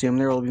I assume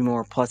there will be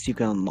more, plus you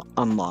can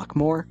unlock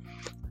more.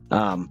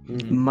 Money,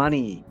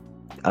 money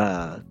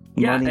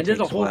and there's takes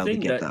a whole while to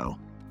thing get that though.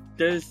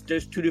 there's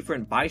 2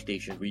 different buy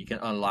stations where you can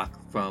unlock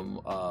from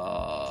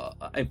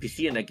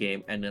NPC in that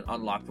game, and then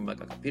unlock from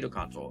like a computer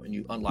console, and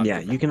you unlock. Yeah,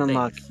 you can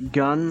unlock things.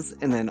 guns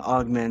and then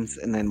augments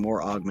and then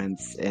more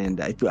augments,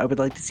 and I would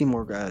like to see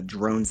more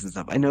drones and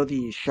stuff. I know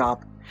the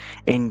shop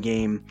in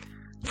game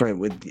for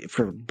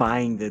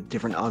buying the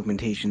different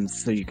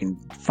augmentations so you can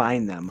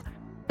find them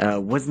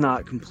was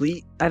not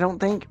complete. I don't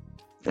think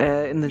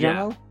in the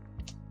demo,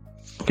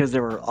 because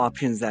there were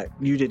options that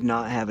you did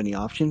not have any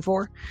option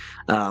for.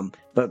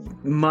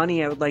 But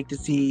money, I would like to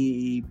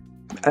see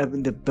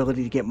the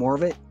ability to get more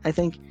of it. I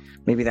think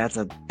maybe that's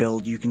a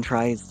build you can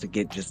try, is to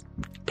get just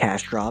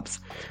cash drops.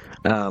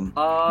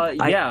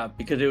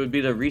 Because it would be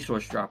the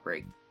resource drop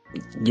rate.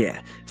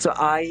 Yeah. So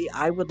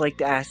I would like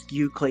to ask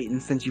you, Clayton,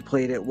 since you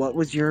played it, what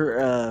was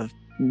your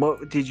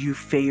what did you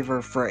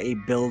favor for a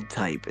build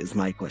type? Is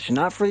my question.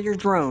 Not for your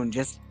drone,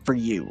 just for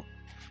you.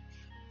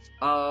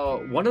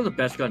 One of the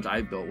best guns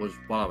I built was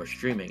while I was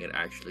streaming it,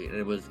 actually, and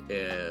it was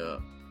a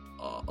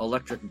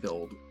electric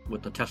build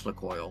with the Tesla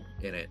coil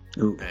in it.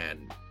 Ooh.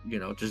 And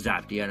to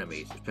zap the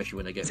enemies, especially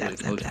when they get really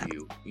close to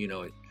you.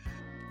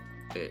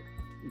 It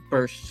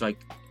bursts like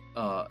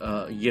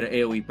you get an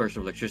AoE burst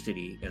of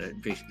electricity, and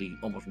it basically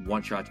almost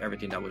one-shots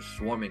everything that was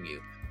swarming you.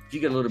 So you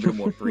get a little bit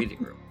more breathing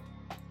room.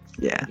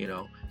 Yeah.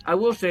 I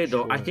will say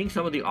though, Sure. I think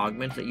some of the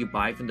augments that you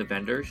buy from the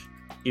vendors,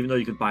 even though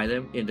you could buy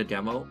them in the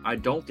demo, I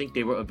don't think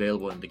they were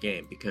available in the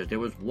game, because there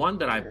was one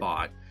that I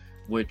bought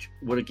which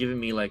would have given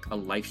me like a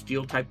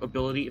lifesteal type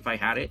ability if I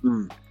had it,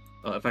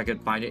 if I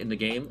could find it in the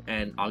game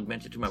and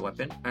augment it to my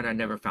weapon, and I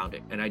never found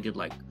it, and I did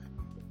like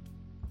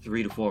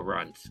 3 to 4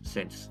 runs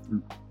since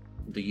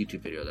the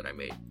YouTube video that I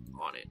made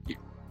on it,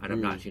 and I've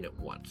not seen it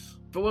once.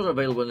 If it wasn't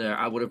available in there,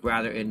 I would have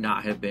rather it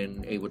not have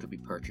been able to be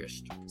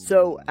purchased.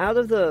 So, out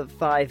of the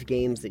 5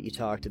 games that you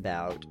talked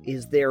about,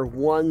 is there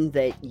one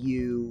that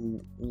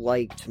you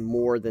liked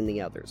more than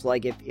the others?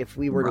 Like, if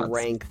we were to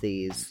Nimrods. rank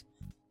these...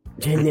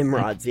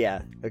 Nimrods,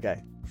 yeah.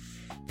 Okay.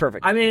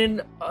 Perfect. I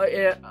mean,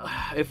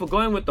 if we're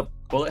going with the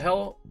bullet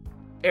hell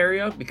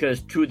area,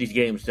 because 2 of these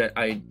games that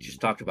I just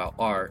talked about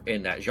are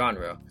in that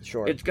genre,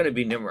 Sure. it's going to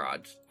be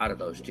Nimrods out of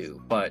those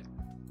 2. But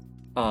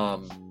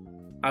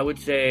I would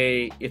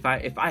say if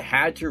I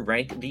had to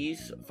rank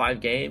these 5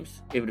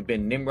 games, it would have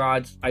been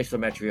Nimrods,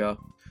 Isometria,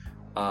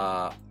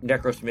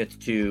 Necrosmith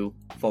 2,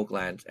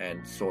 Folklands,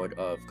 and Sword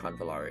of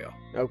Convalaria.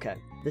 Okay.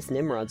 This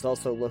Nimrods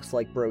also looks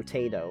like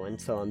Brotato, and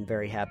so I'm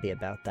very happy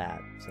about that.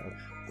 So.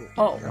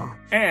 Oh,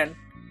 and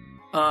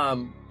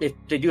if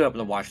they do happen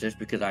to watch this,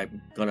 because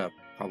I'm gonna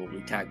probably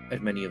tag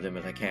as many of them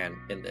as I can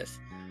in this,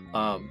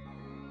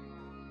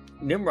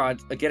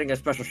 Nimrods are getting a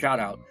special shout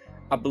out.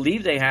 I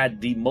believe they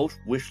had the most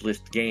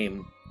wishlist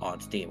game on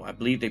Steam. I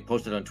believe they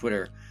posted on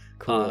Twitter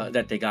Cool.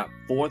 that they got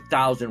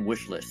 4,000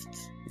 wish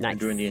lists Nice.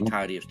 during the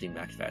entirety of Steam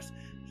Max Fest.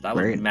 So that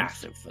was Very nice.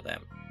 massive for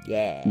them.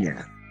 Yeah.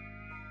 Yeah.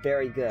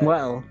 Very good.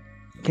 Well,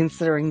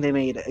 considering they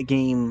made a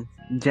game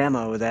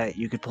demo that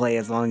you could play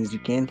as long as you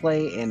can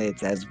play, and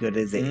it's as good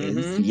as it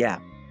is, yeah.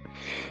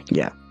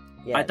 Yeah.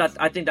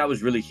 I think that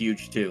was really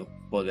huge too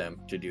for them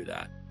to do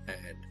that,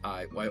 and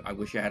I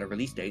wish I had a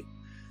release date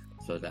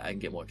so that I can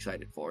get more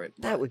excited for it.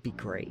 That would be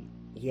great.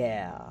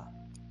 Yeah.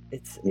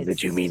 It's Give it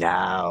to me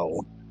now.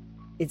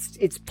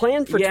 It's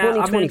planned for Yeah, I mean-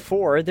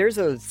 2024. There's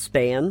a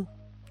span.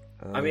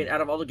 I mean, out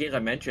of all the games I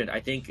mentioned,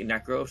 I think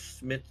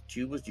Necrosmith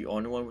 2 was the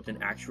only one with an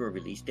actual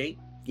release date.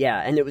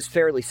 Yeah, and it was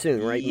fairly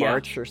soon, right? Yeah.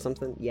 March or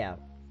something. Yeah.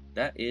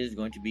 That is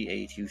going to be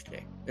a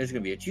Tuesday. It's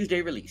going to be a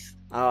Tuesday release.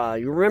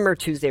 You remember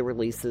Tuesday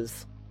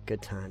releases?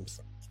 Good times.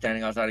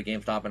 Standing outside of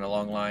GameStop in a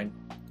long line.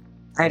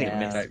 Anyway, Yeah.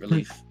 Midnight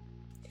release.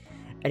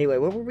 Anyway,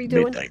 what were we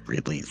doing? midnight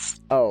release.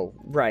 Oh,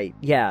 right.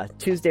 Yeah,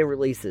 Tuesday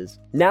releases.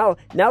 Now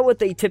what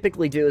they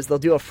typically do is they'll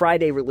do a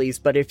Friday release,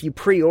 but if you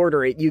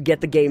pre-order it, you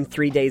get the game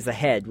 3 days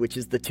ahead, which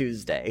is the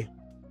Tuesday.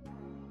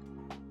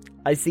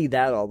 I see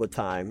that all the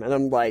time, and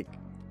I'm like,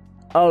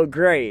 oh,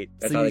 great.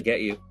 That's So how you- they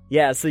get you.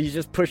 Yeah, so you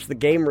just push the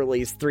game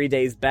release 3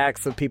 days back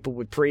so people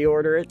would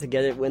pre-order it to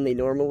get it when they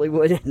normally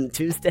would on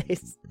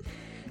Tuesdays.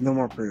 No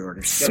more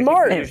pre-orders.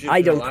 Smart! keep users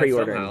I don't alive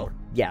pre-order somehow. anymore.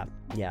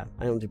 Yeah,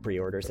 I don't do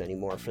pre-orders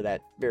anymore for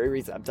that very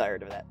reason. I'm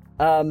tired of that.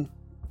 I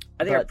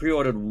think I But-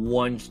 pre-ordered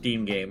one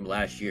Steam game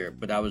last year,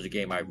 but that was a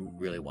game I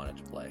really wanted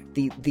to play.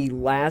 The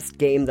last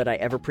game that I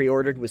ever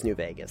pre-ordered was New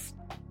Vegas.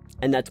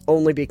 And that's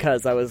only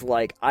because I was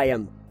like, I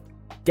am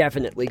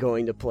definitely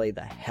going to play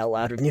the hell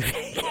out of New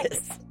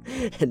Vegas.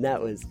 And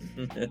that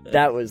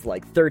was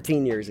like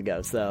 13 years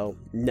ago, so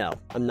no,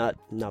 I'm not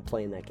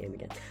playing that game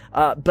again.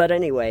 But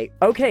anyway,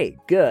 okay,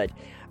 good.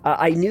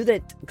 I knew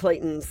that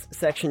Clayton's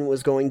section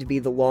was going to be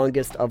the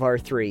longest of our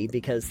 3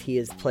 because he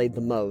has played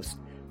the most.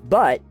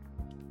 But,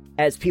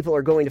 as people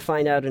are going to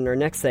find out in our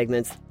next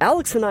segments,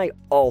 Alex and I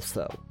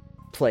also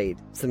played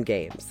some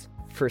games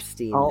for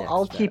Steam.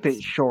 I'll Next keep Fest.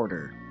 it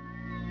shorter.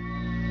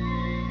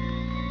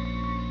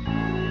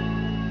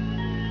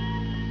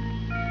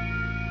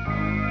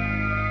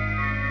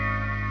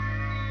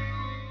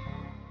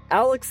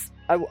 Alex,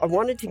 I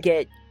wanted to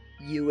get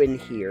you in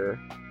here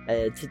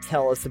to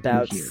tell us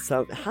about here.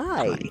 some.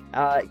 Hi.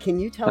 Can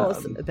you tell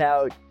us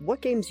about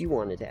what games you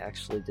wanted to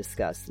actually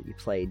discuss that you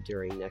played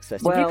during Next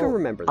Fest? If you can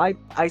remember them.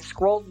 I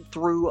scrolled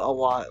through a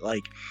lot,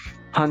 like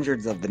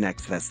hundreds of the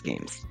Next Fest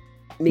games.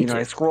 Me too.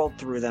 I scrolled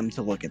through them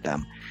to look at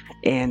them.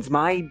 And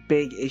my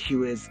big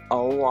issue is a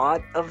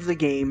lot of the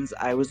games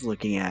I was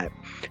looking at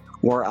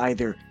were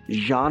either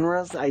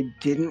genres I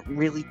didn't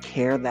really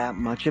care that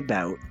much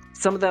about.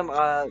 Some of them,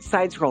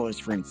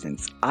 side-scrollers, for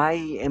instance. I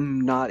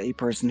am not a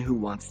person who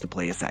wants to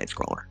play a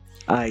side-scroller.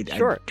 I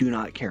do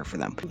not care for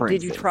them.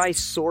 Did you try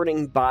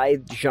sorting by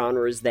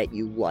genres that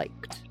you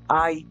liked?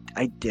 I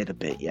did a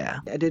bit, yeah.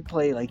 I did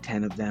play like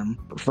 10 of them.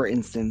 For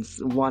instance,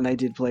 one I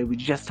did play we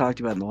just talked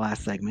about in the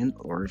last segment,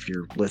 or if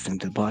you're listening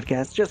to the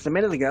podcast just a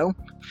minute ago,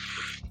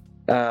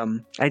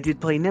 I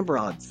did play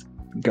Nimrod's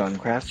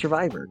Gunecraft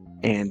Survivor,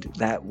 and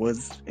that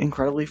was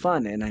incredibly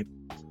fun, and I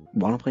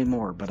want to play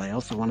more, but I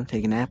also want to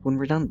take a nap when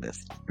we're done with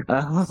this.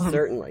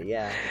 Certainly,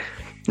 yeah.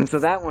 And so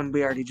that one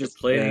we already just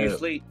play in your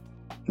sleep.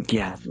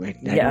 Yeah, I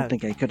don't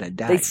think I could have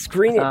died. They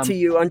screen it to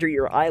you under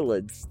your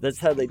eyelids. That's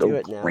how they do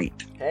it now.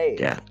 Great. Hey.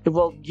 Yeah.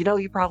 Well,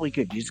 you probably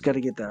could. You just got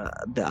to get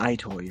the eye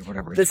toy or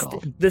whatever it's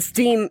called. The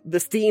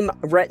steam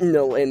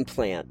retinal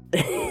implant.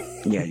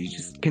 Yeah, you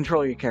just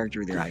control your character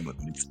with your eye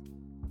movements.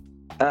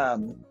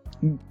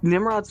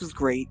 Nimrod's was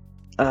great.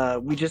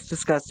 We just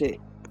discussed it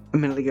a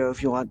minute ago.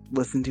 If you want to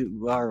listen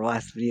to our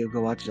last video, go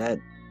watch that.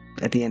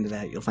 At the end of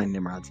that, you'll find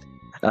Nimrod's.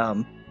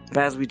 But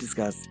as we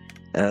discussed,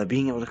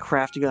 being able to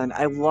craft a gun,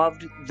 I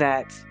loved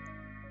that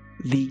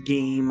the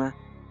game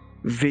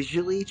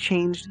visually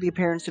changed the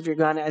appearance of your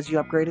gun as you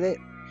upgraded it.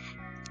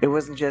 It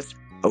wasn't just,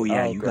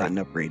 you got an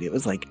upgrade. It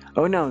was like,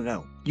 oh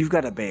no, you've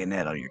got a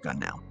bayonet on your gun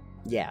now.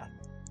 Yeah.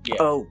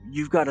 Oh,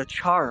 you've got a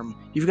charm.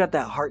 You've got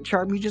that heart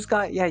charm you just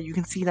got. Yeah, you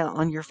can see that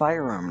on your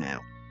firearm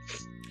now.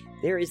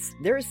 There is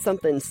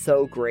something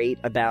so great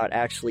about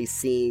actually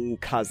seeing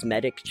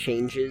cosmetic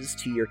changes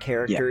to your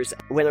characters.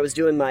 Yeah. When I was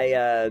doing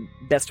my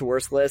best to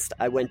worst list,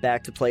 I went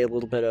back to play a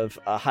little bit of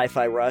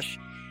Hi-Fi Rush,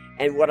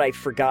 and what I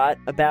forgot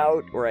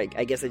about, or I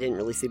guess I didn't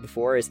really see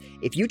before, is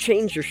if you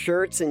change your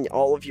shirts and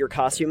all of your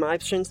costume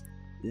options,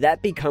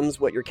 that becomes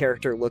what your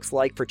character looks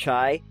like for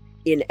Chai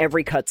in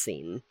every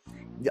cutscene.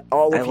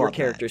 All of your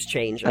characters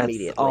change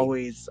immediately.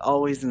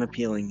 Always an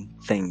appealing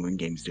thing when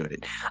games do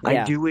it.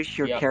 Yeah. I do wish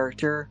your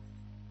character...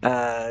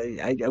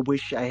 I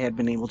wish I had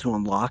been able to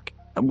unlock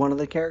one of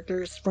the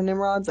characters for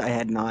Nimrod's. I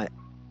had not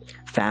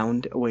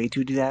found a way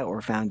to do that,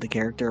 or found the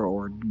character,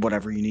 or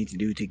whatever you need to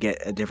do to get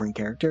a different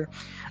character.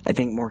 I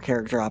think more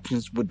character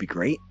options would be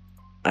great.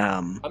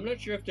 I'm not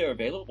sure if they're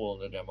available in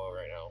the demo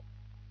right now.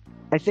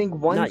 I think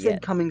one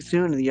said coming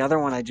soon, and the other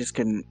one I just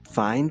couldn't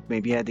find.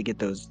 Maybe I had to get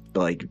those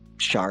like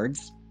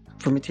shards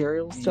for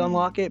materials to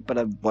unlock it, but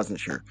I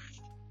wasn't sure.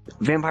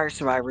 Vampire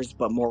Survivors,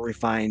 but more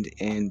refined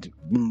and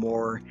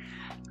more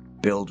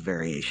build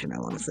variation, I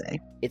want to say.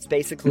 It's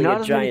basically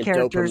a giant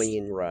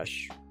dopamine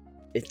rush.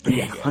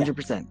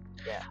 100%.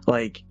 Yeah.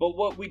 Like, but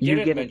what we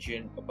didn't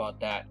mention about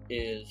that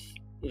is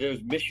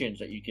there's missions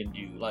that you can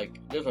do.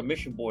 Like, there's a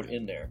mission board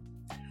in there.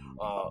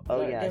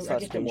 I saw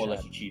they're more or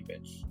less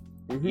achievements.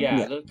 Mm-hmm.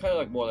 Yeah, they're kind of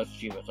like more or less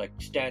achievements. Like,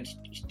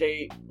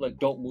 stay, like,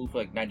 don't move for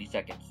like 90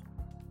 seconds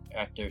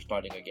after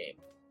starting a game.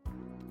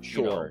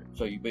 Sure.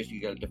 So you basically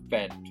got to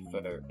defend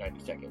for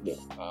 90 seconds.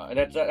 Yeah. And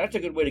that's a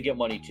good way to get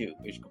money too,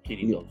 is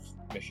completing those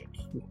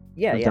missions.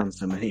 Yeah, I've done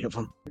so many of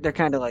them. They're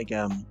kind of like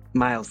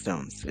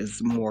milestones,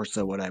 is more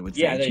so what I would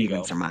say.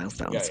 Achievements are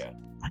milestones. Yeah.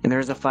 And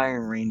there's a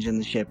firing range in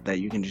the ship that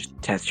you can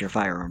just test your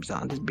firearms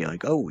on to be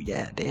like, oh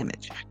yeah,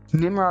 damage.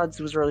 Nimrod's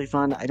was really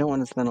fun. I don't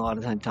want to spend a lot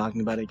of time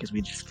talking about it because we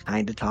just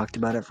kind of talked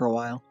about it for a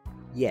while.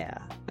 Yeah.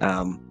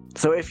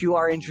 So if you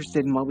are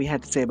interested in what we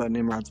had to say about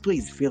Nimrod's,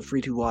 please feel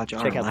free to watch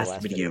our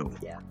last video.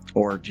 Yeah.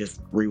 Or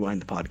just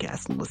rewind the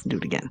podcast and listen to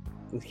it again.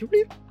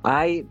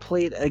 I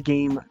played a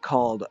game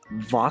called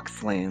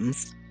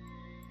Voxlands.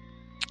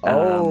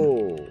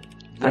 Yes.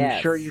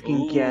 I'm sure you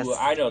can guess.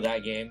 I know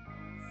that game.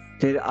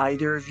 Did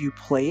either of you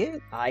play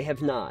it? I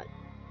have not.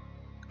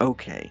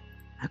 Okay.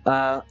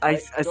 I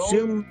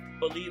assume...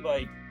 believe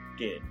I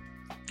did.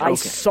 I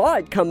saw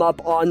it come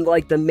up on,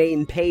 like, the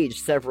main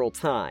page several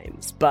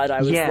times, but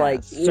I was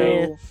like,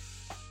 so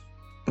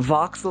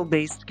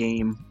voxel-based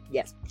game.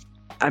 Yes.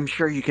 I'm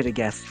sure you could have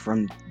guessed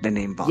from the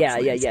name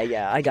Voxlands.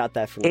 Yeah. I got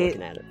that from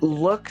looking at it. It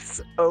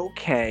looks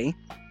okay.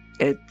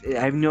 I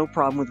have no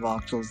problem with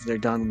voxels. They're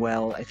done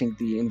well. I think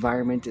the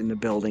environment and the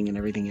building and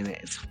everything in it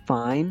is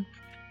fine.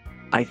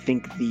 I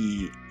think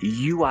the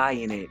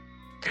UI in it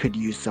could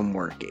use some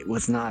work. It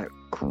was not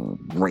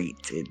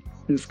great. It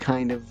was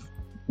kind of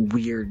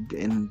weird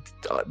and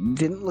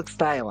didn't look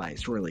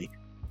stylized, really.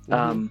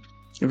 A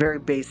very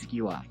basic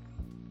UI.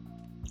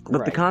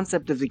 But the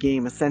concept of the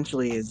game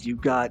essentially is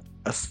you've got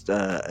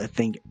I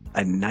think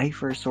a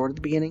knife or a sword at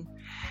the beginning,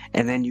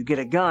 and then you get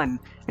a gun,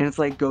 and it's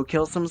like, go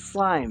kill some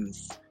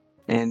slimes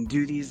and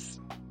do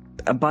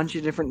a bunch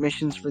of different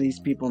missions for these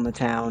people in the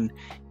town,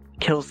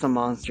 kill some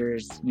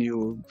monsters,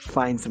 you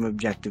find some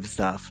objective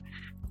stuff,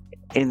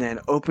 and then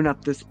open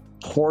up this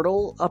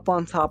portal up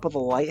on top of the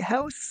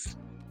lighthouse.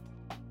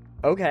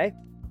 Okay.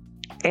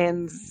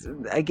 And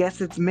I guess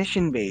it's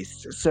mission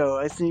based. So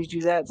as soon as you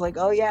do that, it's like,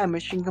 oh yeah,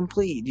 mission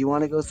complete. Do you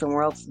want to go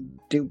somewhere else and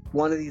do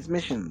one of these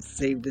missions?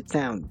 Save the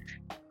town,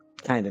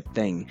 kind of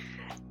thing.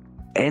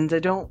 And I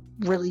don't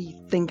really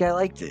think I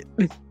liked it.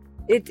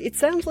 It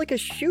sounds like a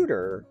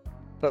shooter,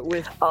 but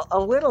with A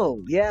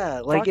little,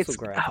 yeah. Like voxel it's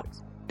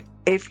graphics.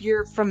 if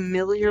you're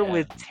familiar Yeah.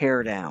 with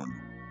Teardown.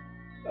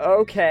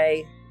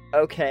 Okay.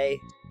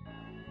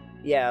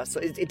 Yeah, so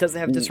it doesn't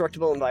have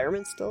destructible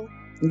environment still?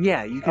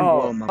 Yeah, you can Oh,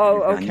 blow them up oh,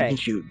 with your gun. You okay. can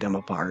shoot them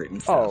apart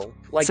and stuff. Oh,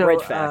 like So,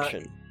 Red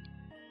Faction.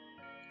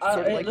 Uh,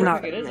 Sort of it like looks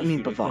not- like it is I a mean,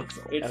 shooter, but 'cause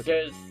voxel. It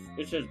Okay.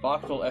 says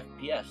voxel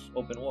FPS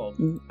open world.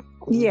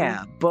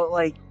 Yeah, but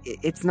like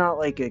it's not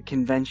like a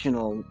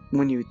conventional.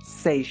 When you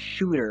say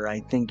shooter, I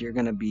think you're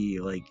gonna be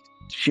like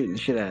shooting the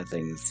shit out of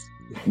things,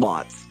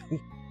 lots.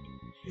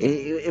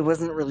 It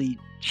wasn't really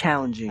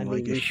challenging I mean,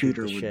 like we a shoot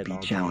shooter the would shit be all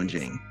day.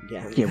 challenging.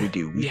 Yeah. Yeah, we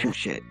do. We Yeah. shoot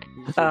shit.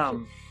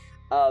 Um,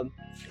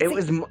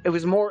 It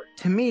was more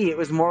to me. It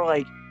was more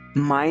like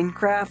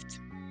Minecraft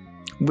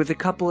with a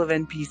couple of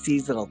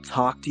NPCs that'll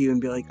talk to you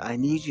and be like, "I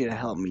need you to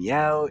help me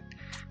out,"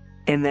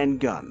 and then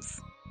guns.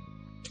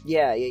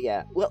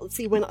 yeah. Well,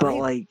 see, when But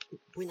like,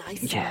 when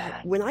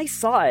I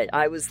saw it,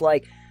 I was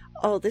like,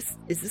 "Oh,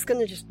 is this going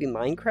to just be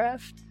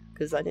Minecraft?"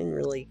 Because I didn't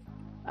really.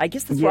 I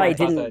guess that's Yeah, why I I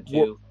thought didn't. that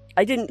too.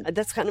 I didn't.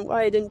 That's kind of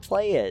why I didn't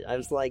play it. I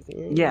was like,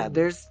 yeah,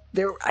 there.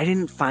 I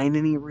didn't find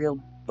any real.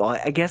 Well,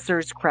 I guess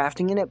there's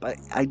crafting in it, but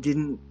I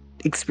didn't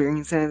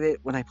experience any of it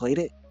when I played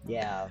it,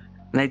 yeah."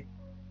 and I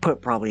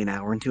put probably an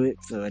hour into it,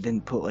 so I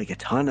didn't put like a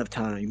ton of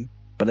time.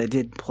 But I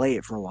did play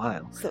it for a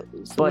while. So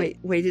But-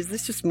 wait, is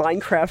this just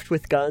Minecraft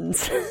with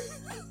guns?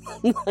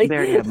 Like- They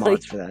already have like-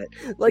 mods for that.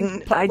 Like,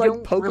 I like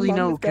don't really Pokemon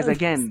know with because guns?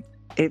 again,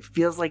 it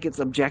feels like it's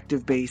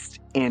objective based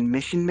and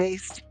mission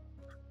based,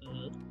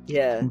 Mhm.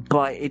 Yeah,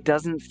 but it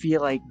doesn't feel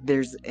like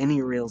there's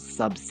any real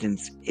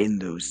substance in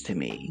those to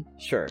me.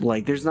 sure.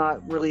 Like there's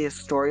not really a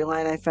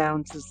storyline I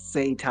found to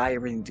say tie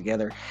everything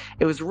together.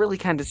 It was really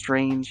kind of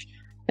strange,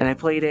 and I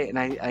played it, and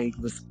I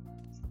was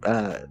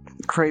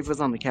Crave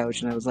was on the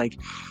couch, and I was like,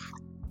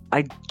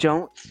 I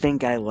don't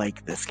think I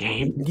like this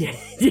game. Yeah,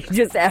 you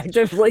just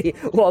actively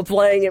while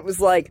playing it was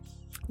like,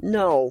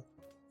 no.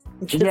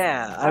 Just-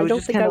 Yeah, I I was don't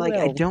just think kind I of like,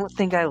 I will. don't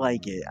think I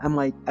like it. I'm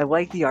like, I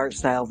like the art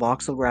style.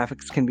 Voxel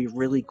graphics can be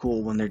really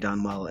cool when they're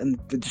done well, and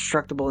the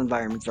destructible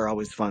environments are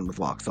always fun with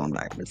voxel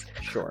environments.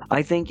 Sure.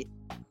 I think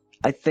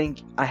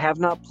I have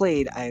not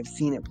played. I have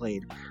seen it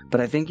played, but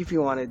I think if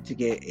you wanted to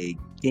get a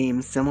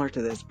game similar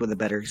to this with a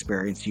better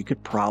experience, you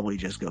could probably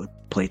just go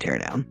play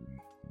Teardown.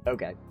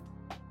 Okay.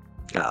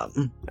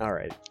 All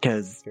right.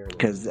 Because Fair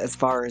enough. as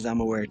far as I'm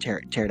aware,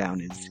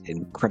 Teardown is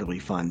incredibly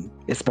fun,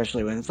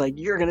 especially when it's like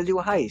you're gonna do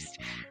a heist.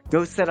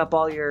 Go set up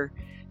all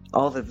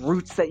the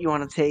routes that you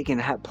want to take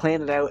and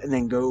plan it out, and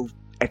then go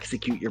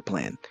execute your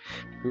plan.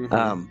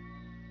 Mhm.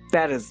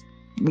 That is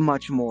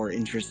much more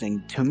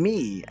interesting to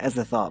me as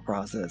a thought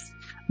process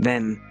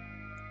than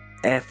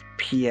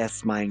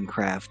FPS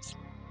Minecraft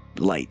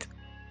Lite.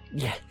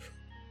 Yeah.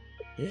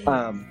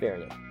 Fair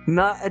enough.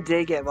 Not a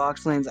dig at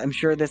Voxlands. I'm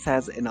sure this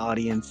has an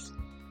audience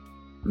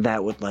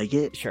that would like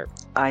it. Sure.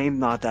 I am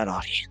not that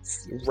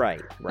audience.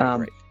 Right.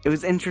 Right. It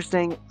was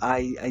interesting.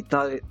 I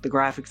thought the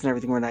graphics and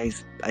everything were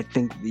nice. I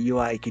think the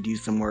UI could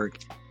use some work.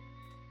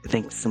 I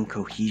think some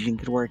cohesion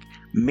could work.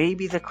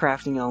 Maybe the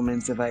crafting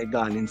elements, if I had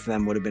gotten into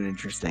them, would have been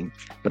interesting.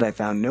 But I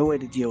found no way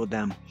to deal with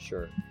them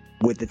Sure.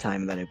 with the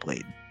time that I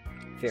played.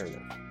 Fair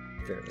enough.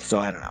 So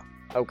I don't know.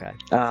 Okay.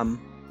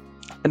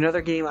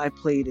 Another game I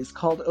played is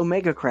called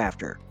Omega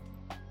Crafter.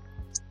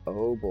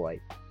 Oh boy.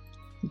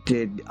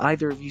 Did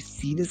either of you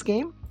see this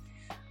game?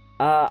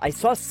 I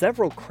saw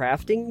several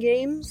crafting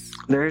games.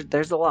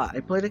 There's a lot.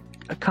 I played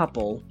a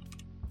couple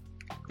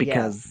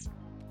because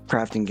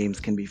crafting games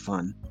can be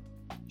fun.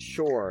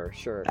 Sure.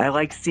 I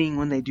like seeing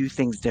when they do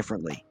things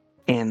differently.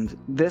 And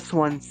this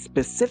one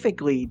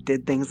specifically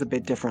did things a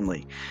bit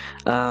differently.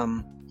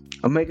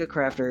 Omega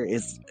Crafter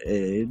is,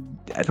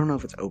 I don't know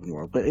if it's open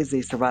world, but is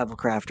a survival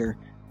crafter.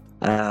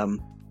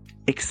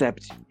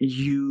 Except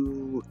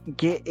you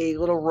get a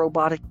little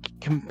robotic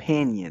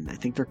companion. I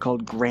think they're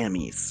called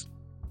Grammys.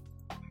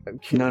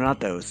 No,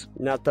 not those.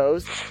 Not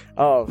those?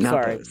 Oh, Not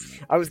sorry. those.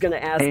 I was going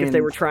to ask if they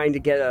And- were trying to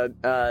get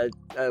an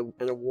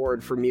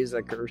award for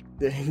music or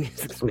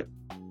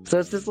So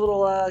it's this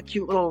little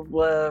cute little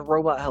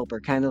robot helper,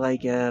 kind of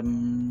like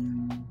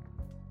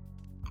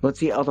what's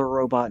the other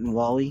robot in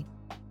WALL-E?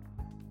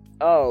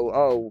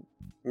 Oh,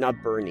 not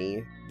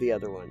Bernie, the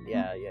other one.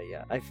 Yeah.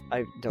 I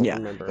don't Yeah.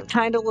 remember. It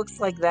kind of looks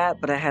like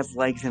that, but it has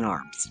legs and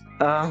arms.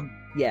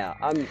 Yeah,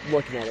 I'm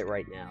looking at it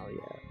right now.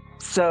 Yeah.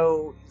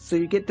 So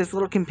you get this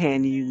little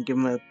companion. You can give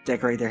them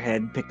decorate their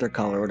head, pick their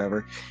color,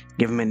 whatever.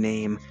 Give them a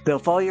name. They'll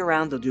follow you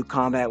around. They'll do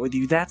combat with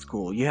you. That's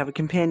cool. You have a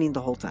companion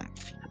the whole time.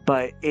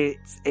 But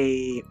it's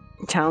a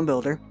town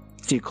builder.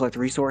 So you collect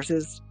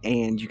resources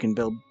and you can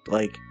build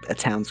like a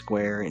town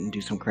square and do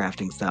some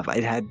crafting stuff.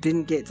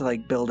 Didn't get to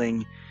like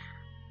building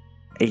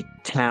a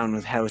town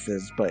with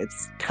houses, but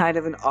it's kind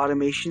of an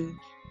automation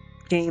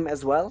game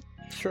as well.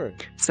 Sure.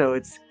 So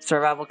it's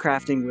survival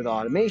crafting with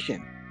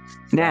automation.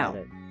 Got Now,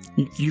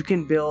 it. you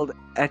can build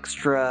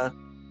extra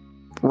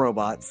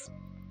robots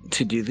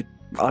to do the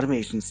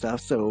automation stuff.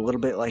 So a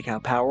little bit like how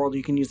Power World,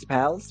 you can use the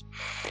pals.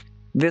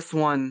 This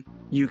one,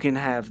 you can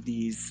have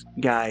these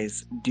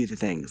guys do the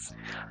things.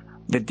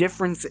 The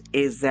difference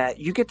is that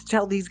you get to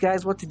tell these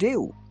guys what to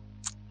do.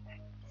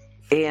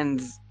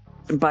 And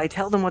by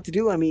tell them what to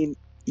do, I mean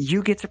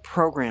you get to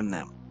program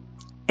them.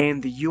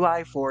 And the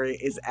UI for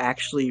it is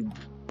actually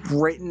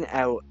written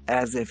out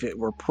as if it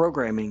were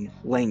programming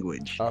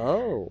language.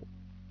 Oh.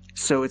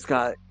 So it's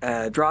got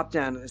a drop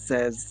down that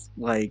says,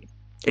 like,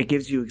 it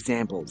gives you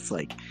examples,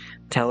 like,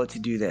 tell it to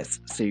do this.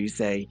 So you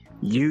say,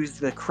 use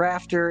the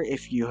crafter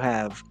if you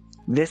have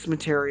this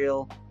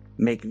material,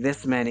 make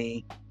this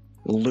many,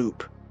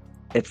 loop,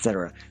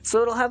 etc.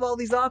 So it'll have all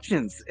these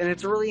options, and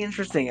it's really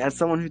interesting. As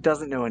someone who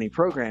doesn't know any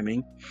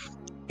programming,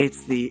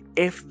 it's the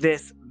if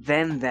this,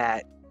 then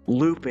that,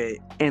 loop it,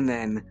 and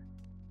then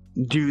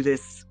do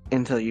this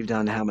until you've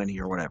done how many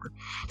or whatever.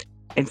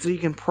 And so you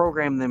can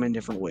program them in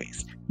different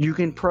ways. You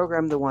can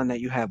program the one that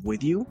you have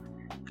with you.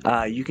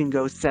 You can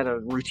go set a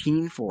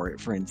routine for it,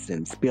 for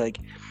instance. Be like,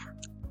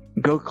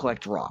 go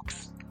collect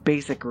rocks.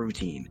 Basic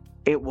routine.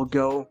 It will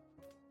go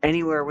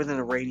anywhere within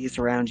a radius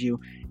around you,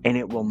 and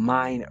it will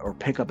mine or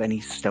pick up any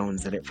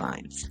stones that it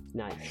finds.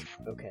 Nice.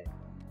 Okay.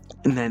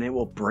 And then it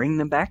will bring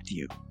them back to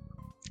you.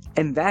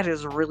 And that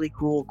is a really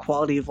cool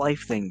quality of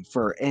life thing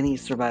for any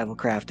survival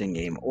crafting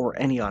game or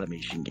any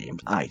automation game,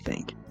 I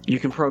think. You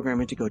can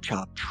program it to go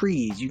chop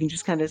trees. You can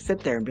just kind of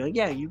sit there and be like,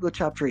 yeah, you go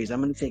chop trees. I'm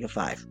going to take a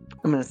 5.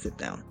 I'm going to sit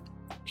down.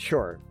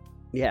 Sure.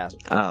 Yeah.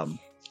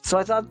 So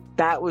I thought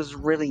that was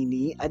really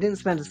neat. I didn't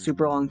spend a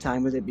super long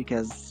time with it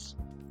because,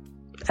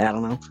 I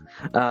don't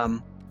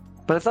know.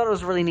 But I thought it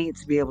was really neat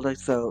to be able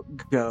to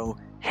go,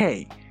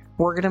 hey,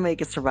 we're going to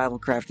make a survival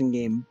crafting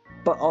game,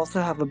 but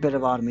also have a bit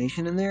of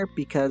automation in there,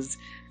 because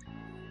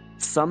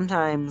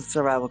sometimes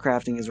survival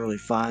crafting is really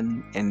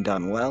fun and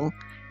done well,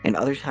 and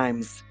other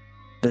times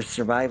the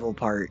survival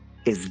part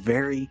is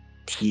very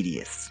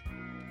tedious.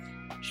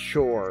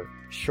 Sure.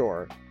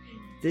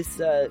 This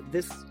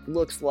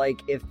looks like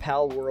if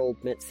Pal World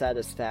met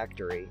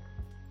Satisfactory.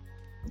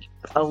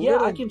 A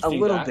I can see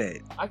little that.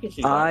 bit. I can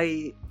see that.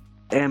 I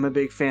am a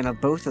big fan of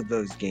both of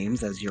those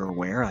games, as you're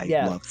aware. I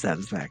love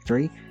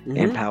Satisfactory,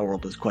 and Power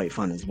World is quite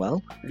fun as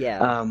well.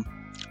 Yeah.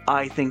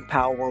 I think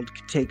Power World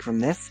could take from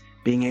this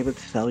being able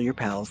to tell your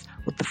pals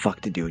what the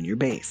fuck to do in your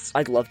base.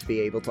 I'd love to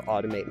be able to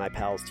automate my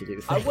pals to do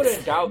things. I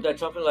wouldn't doubt that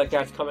something like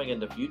that's coming in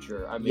the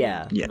future. I mean,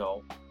 Yeah. you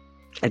know.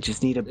 I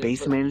just need a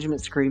base management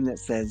screen that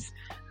says,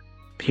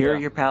 here are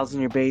your pals in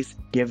your base,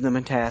 give them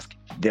a task,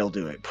 they'll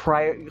do it.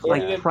 Priorities.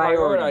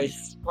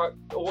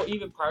 Or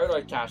even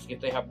prioritize tasks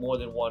if they have more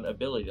than one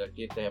ability, like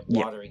if they have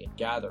watering and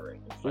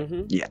gathering. It's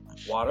like,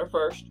 water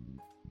first,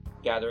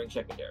 gathering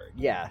secondary.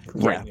 Yeah.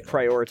 Right.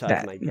 Prioritize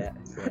That. my get.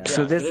 Yeah.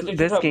 So this if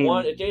they game,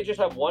 if they just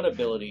have one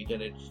ability,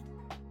 then it's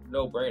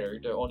no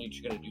brainer. They're only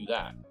just going to do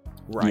that.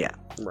 Right. Yeah.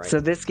 Right. So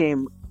this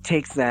game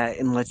takes that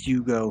and lets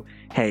you go,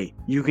 hey,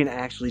 you can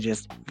actually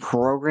just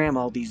program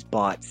all these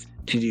bots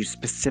to do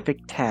specific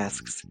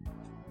tasks,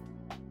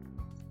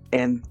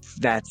 and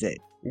that's it.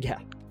 Yeah.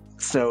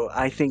 So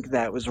I think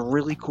that was a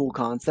really cool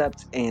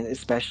concept, and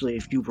especially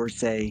if you were,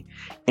 say,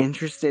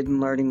 interested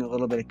in learning a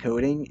little bit of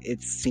coding,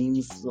 it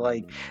seems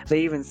like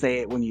they even say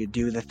it when you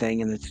do the thing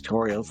in the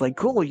tutorial. It's like,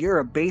 cool, you're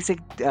a basic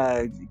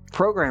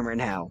programmer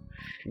now.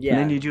 Yeah. And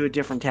then you do a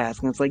different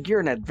task, and it's like, you're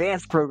an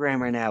advanced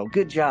programmer now.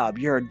 Good job.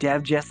 You're a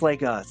dev just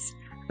like us.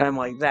 And I'm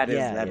like, that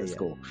is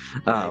cool.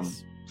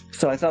 Nice.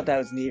 So I thought that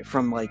was neat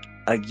from like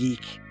a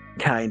geek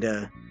kind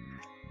of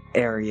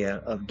area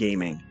of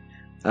gaming.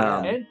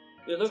 And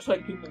it looks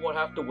like people won't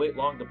have to wait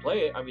long to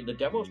play it. I mean, the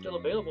demo's still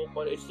available,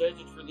 but it says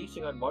it's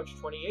releasing on March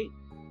 28th.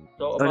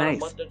 So about a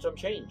month and some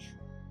change.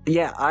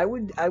 Yeah, I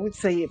would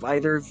say if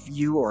either of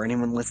you or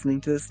anyone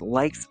listening to this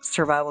likes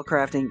survival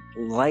crafting,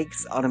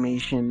 likes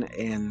automation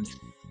and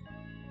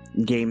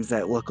games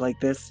that look like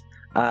this,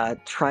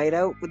 try it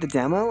out with the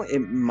demo. It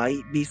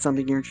might be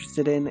something you're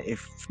interested in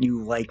if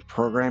you like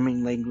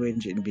programming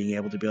language and being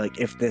able to be like,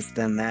 if this,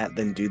 then that,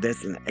 then do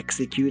this, and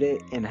execute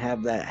it and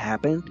have that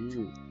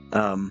happen.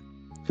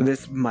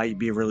 This might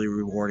be really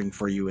rewarding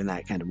for you in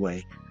that kind of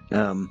way.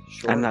 Sure.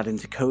 I'm not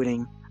into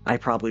coding. I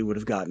probably would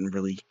have gotten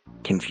really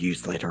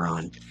confused later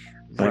on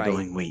by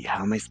going, wait,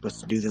 how am I supposed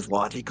to do this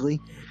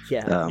logically?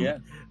 Yeah.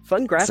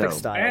 Fun graphic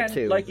style and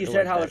too. Like you I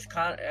said, like how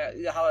that.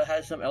 it's how it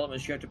has some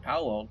elements shared to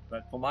Palworld.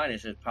 But for mine, it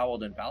says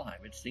Palworld and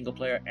Valheim. It's single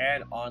player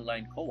and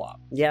online co-op.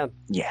 Yeah.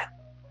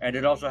 And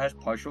it also has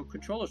partial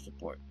controller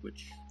support,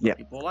 which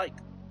people like.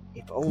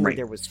 If only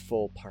there was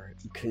full part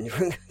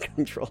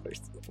controller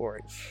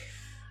support.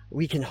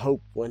 We can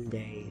hope one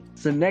day.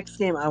 So next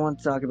game I want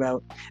to talk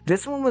about,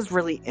 this one was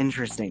really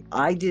interesting.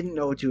 I didn't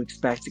know what to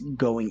expect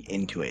going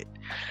into it.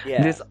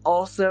 Yeah. This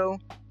also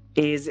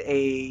is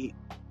a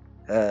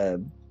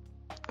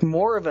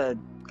more of a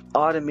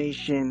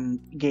automation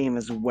game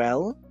as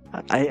well.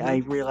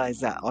 I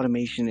realize that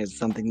automation is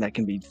something that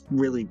can be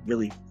really,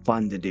 really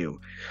fun to do.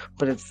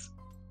 But it's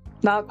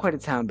not quite a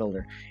town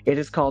builder. It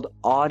is called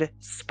Odd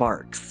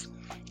Sparks,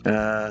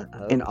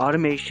 an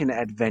automation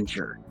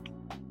adventure.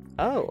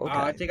 Oh, okay.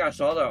 I think I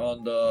saw that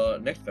on the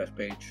Next Fest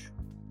page.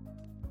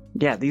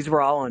 Yeah, these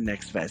were all on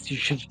Next Fest. You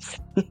should.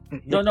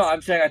 No,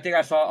 I'm saying I think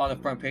I saw it on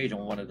the front page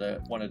on one of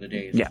the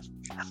days. Yeah.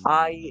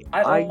 I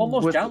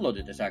almost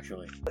downloaded this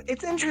actually.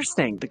 It's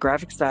interesting. The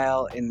graphic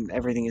style and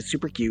everything is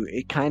super cute.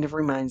 It kind of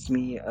reminds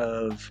me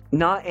of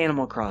not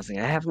Animal Crossing.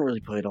 I haven't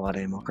really played a lot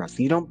of Animal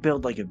Crossing. You don't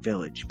build like a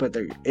village, but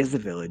there is a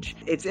village.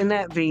 It's in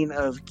that vein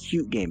of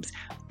cute games.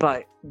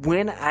 But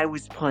when I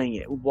was playing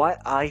it,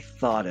 what I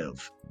thought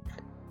of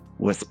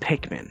was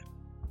Pikmin.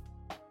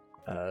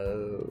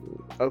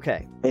 Oh,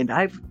 okay. And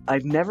I've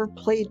never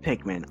played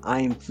Pikmin.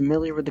 I am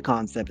familiar with the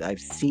concept. I've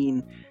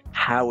seen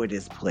how it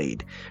is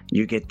played.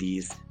 You get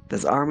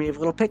this army of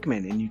little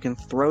Pikmin, and you can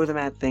throw them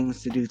at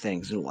things to do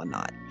things and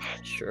whatnot.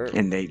 Sure.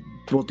 And they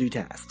will do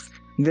tasks.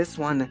 This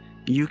one,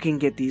 you can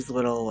get these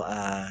little,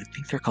 I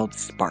think they're called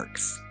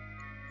sparks,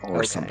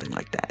 or something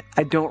like that.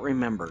 I don't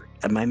remember.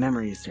 My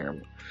memory is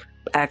terrible.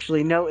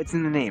 Actually, no, it's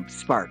in the name.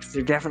 Sparks.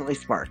 They're definitely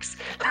sparks.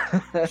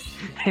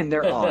 And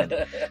they're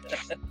odd.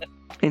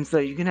 And so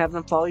you can have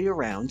them follow you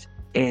around,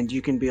 and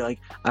you can be like,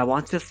 I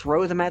want to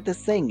throw them at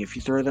this thing. If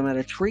you throw them at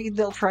a tree,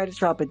 they'll try to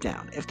chop it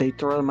down. If they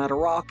throw them at a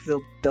rock,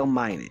 they'll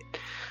mine it.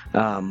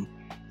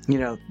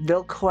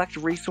 They'll collect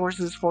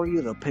resources for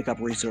you. They'll pick up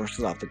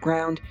resources off the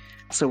ground.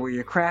 So where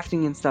your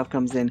crafting and stuff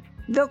comes in,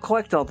 they'll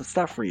collect all the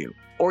stuff for you.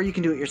 Or you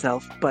can do it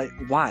yourself, but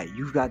why?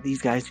 You've got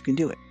these guys who can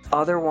do it.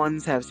 Other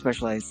ones have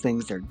specialized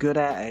things they're good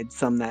at. I had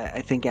some that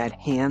I think had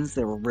hands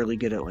that were really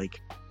good at,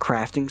 like,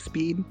 crafting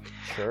speed.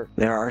 Sure.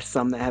 There are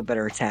some that have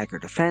better attack or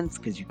defense,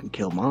 because you can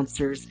kill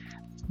monsters.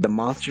 The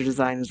monster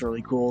design is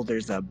really cool.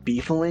 There's a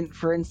beefalent,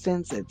 for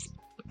instance. It's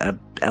an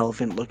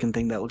elephant-looking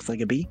thing that looks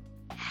like a bee.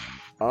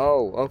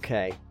 Oh,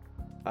 okay.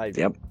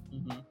 Yep.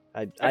 Mm-hmm.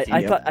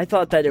 I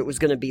thought that it was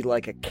going to be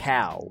like a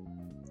cow.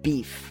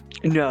 Beef.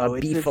 No,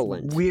 it's this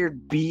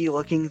weird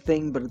bee-looking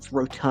thing, but it's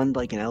rotund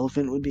like an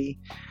elephant would be.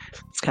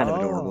 It's kind of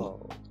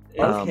adorable.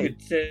 Okay.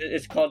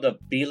 It's called the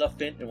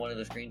Beelafint in one of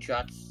the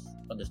screenshots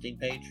on the Steam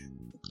page.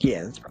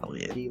 Yeah, that's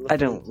probably it. I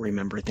don't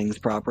remember things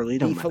properly.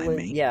 Don't mind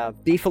me. Yeah,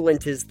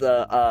 beefalent is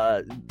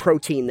the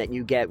protein that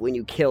you get when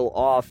you kill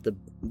off the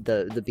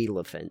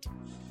beelafint.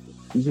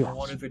 Yeah. I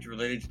wonder if it's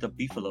related to the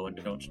beefalo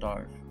and Don't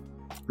Starve.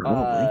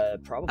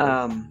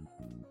 Probably.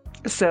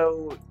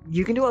 So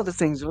you can do all those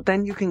things, but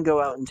then you can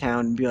go out in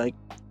town and be like,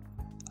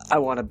 I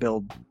want to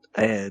build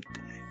a,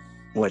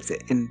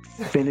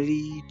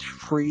 Infinity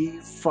Tree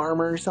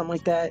Farmer or something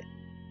like that.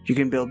 You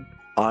can build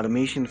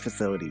automation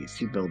facilities.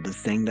 You build this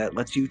thing that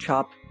lets you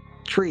chop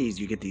trees.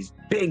 You get these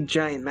big,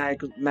 giant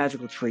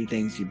magical tree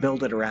things. You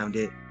build it around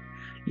it.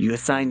 You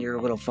assign your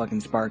little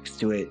fucking sparks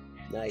to it,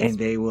 Nice. and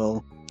they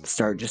will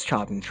start just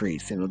chopping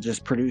trees. It'll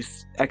just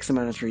produce X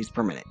amount of trees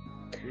per minute.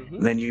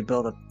 Mm-hmm. Then you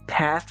build a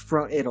path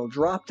it'll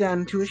drop down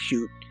into a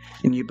chute,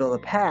 and you build a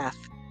path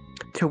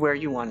to where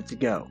you want it to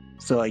go.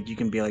 So, like, you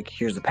can be like,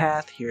 here's a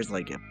path, here's,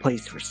 like, a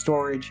place for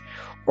storage,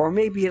 or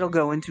maybe it'll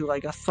go into,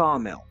 like, a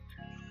sawmill.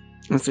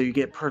 And so you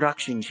get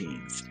production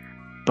chains.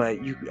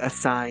 But you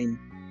assign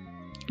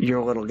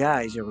your little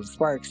guys, your little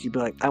sparks, you'd be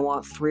like, I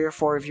want 3 or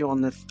 4 of you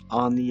on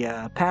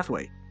the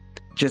pathway.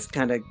 Just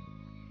kind of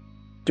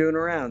doing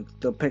around.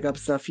 They'll pick up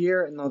stuff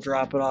here, and they'll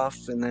drop it off,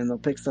 and then they'll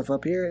pick stuff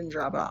up here and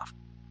drop it off.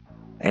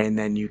 And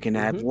then you can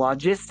add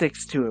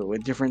logistics to it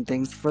with different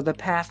things for the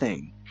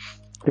pathing.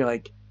 You're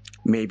like,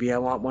 maybe I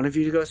want one of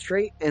you to go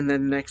straight, and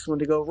then the next one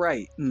to go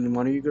right. And then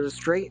one of you go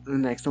straight, and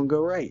the next one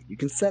go right. You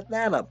can set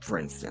that up, for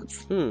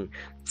instance.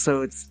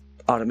 So it's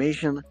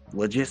automation,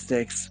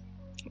 logistics,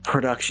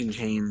 production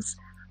chains,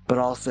 but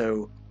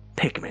also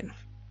Pikmin.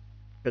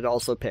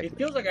 It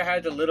feels like I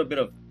had a little bit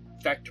of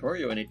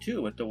Factorio in it,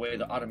 too, with the way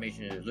the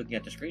automation is looking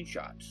at the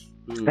screenshots.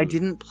 I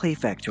didn't play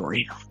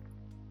Factorio.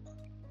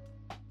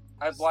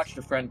 I've watched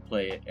a friend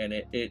play it, and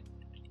it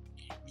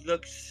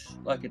looks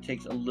like it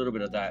takes a little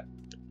bit of that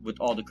with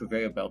all the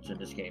conveyor belts in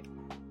this game.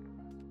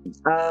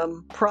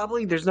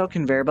 Probably there's no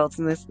conveyor belts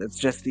in this. It's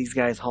just these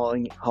guys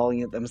hauling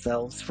it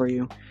themselves for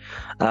you.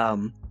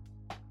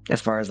 As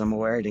far as I'm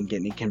aware, I didn't get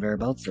any conveyor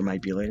belts. There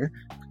might be later,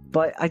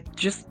 but I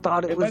just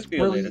thought it was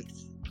really.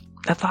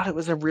 I thought it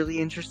was a really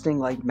interesting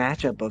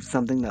matchup of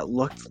something that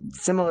looked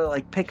similar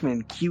like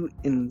Pikmin, cute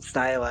and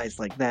stylized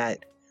like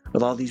that,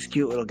 with all these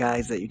cute little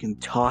guys that you can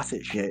toss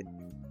at shit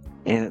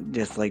and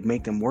just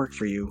make them work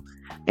for you,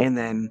 and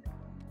then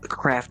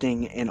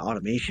crafting and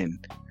automation.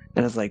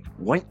 And I was like,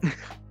 what?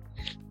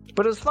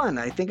 But it was fun.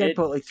 I think I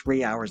put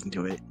 3 hours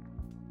into it.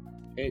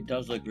 It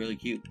does look really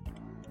cute.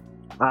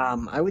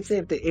 I would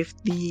say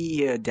if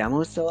the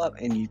demo is still up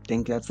and you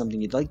think that's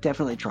something you'd like,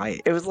 definitely try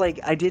it. It was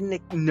I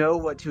didn't know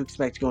what to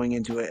expect going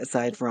into it,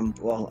 aside from,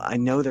 well, I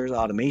know there's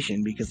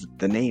automation because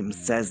the name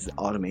says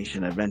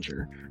automation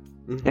adventure.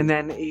 Mm-hmm. And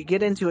then you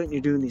get into it and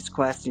you're doing these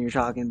quests and you're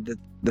talking,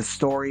 the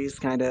story's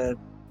kind of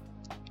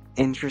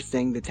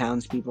interesting, the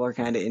townspeople are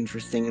kind of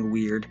interesting and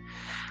weird,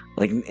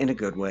 in a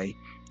good way.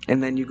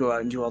 And then you go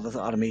out and do all this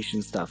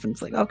automation stuff, and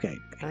it's okay.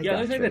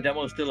 I think the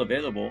demo is still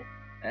available.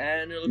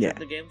 And it looks Yeah. like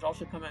the game's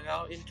also coming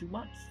out in 2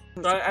 months.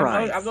 So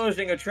Surprise. I'm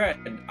noticing a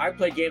trend. I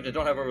play games that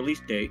don't have a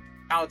release date.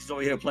 Alex is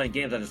over here playing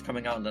games that is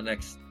coming out in the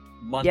next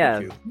month Yeah.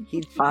 or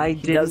two. I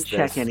he didn't does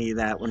check this. any of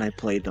that when I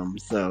played them,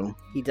 so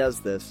He does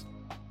this.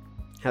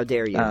 How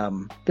dare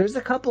you? there's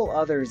a couple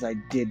others I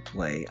did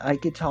play. I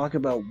could talk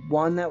about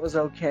one that was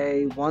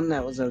okay,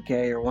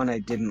 or one I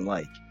didn't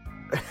like.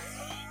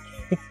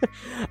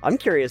 I'm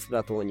curious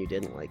about the one you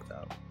didn't like,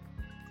 though.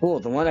 Cool,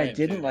 the one I I am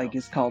didn't too, like though.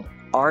 is called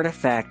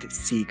Artifact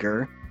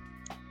Seeker.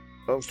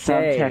 Okay.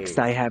 Subtext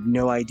I have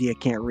no idea,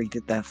 can't read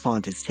it, that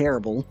font is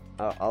terrible.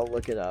 I'll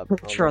look it up.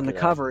 Picture on the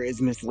cover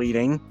is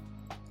misleading.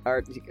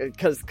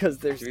 Because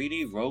there's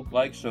 3D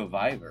roguelike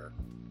survivor.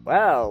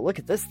 wow, look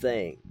at this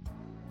thing.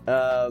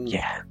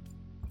 Yeah.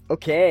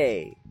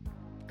 Okay.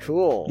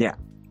 Cool.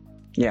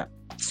 Yeah.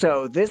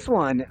 So this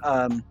one,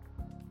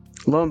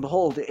 lo and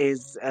behold,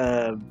 is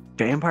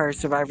Vampire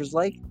Survivors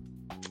like.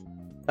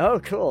 Oh,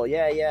 cool.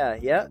 Yeah.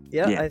 Yeah.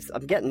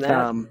 I'm getting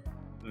that.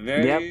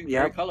 Very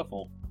Yep.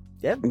 colorful.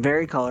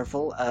 Very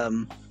colorful.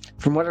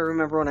 From what I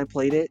remember when I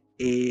played it,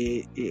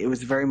 it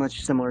was very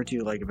much similar to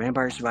like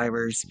Vampire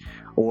Survivors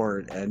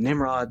or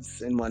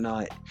Nimrods and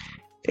whatnot.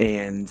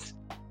 And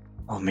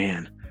oh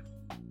man,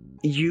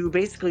 you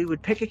basically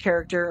would pick a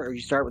character, or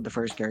you start with the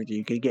first character.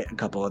 You could get a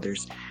couple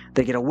others.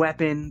 They get a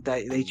weapon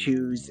that they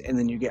choose, and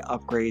then you get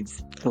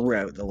upgrades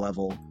throughout the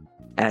level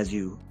as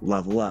you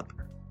level up.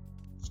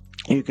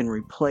 You can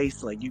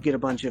replace, like, you get a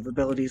bunch of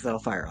abilities that'll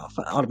fire off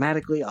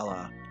automatically, a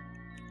la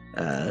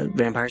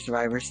Vampire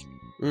Survivors.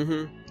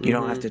 Mm-hmm. You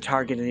don't have to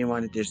target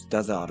anyone, it just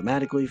does it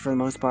automatically for the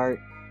most part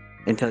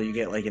until you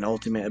get like an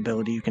ultimate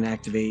ability you can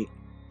activate.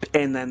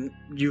 And then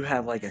you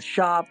have like a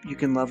shop, you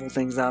can level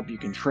things up, you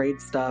can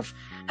trade stuff.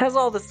 Has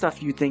all the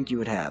stuff you think you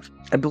would have.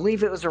 I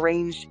believe it was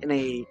arranged in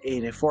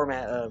a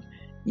format of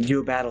you do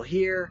a battle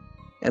here,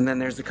 and then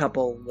there's a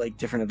couple like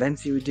different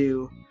events you would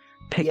do,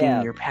 picking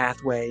Yeah. your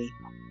pathway.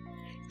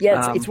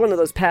 Yeah, it's one of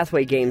those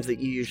pathway games that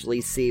you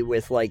usually see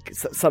with like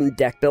some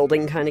deck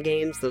building kind of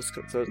games. Those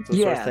sort of things.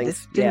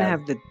 This didn't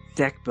have the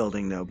deck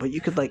building though, but you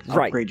could like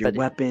Right, upgrade your but-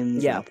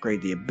 weapons, yeah.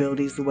 upgrade the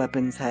abilities the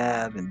weapons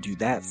have, and do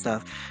that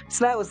stuff.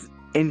 So that was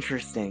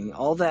interesting.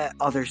 All that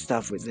other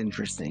stuff was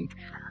interesting.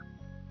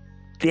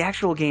 The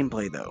actual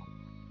gameplay though,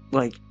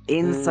 like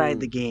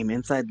inside the game,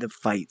 inside the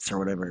fights or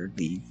whatever,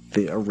 the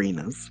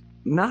arenas,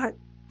 not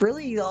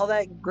really all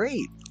that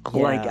great.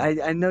 Yeah. Like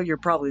I know you're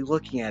probably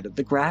looking at it.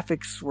 The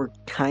graphics were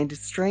kind of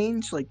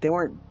strange. Like they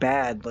weren't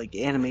bad. Like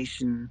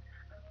animation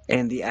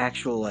and the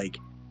actual like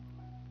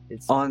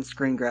It's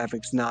on-screen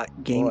graphics, not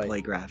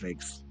gameplay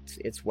graphics,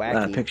 it's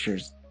wacky.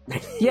 pictures.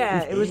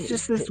 Yeah, it was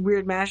just this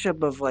weird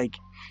mashup of like,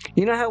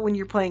 you know how when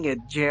you're playing a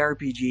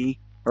JRPG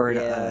or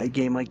Yeah. a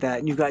game like that,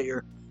 and you got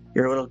your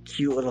little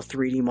cute little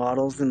 3D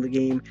models in the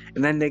game,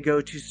 and then they go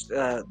to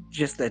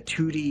just a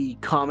 2D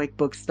comic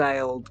book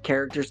style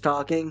characters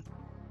talking.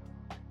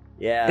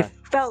 Yeah. It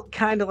felt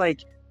kind of like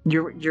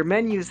your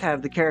menus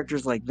have the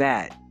characters like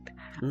that,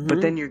 Mhm.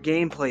 but then your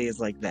gameplay is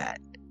like that.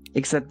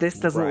 Except this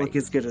doesn't Right. look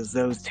as good as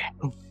those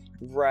two.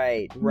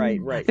 Right.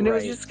 And it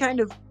was just kind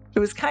of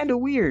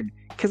weird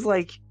because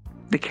like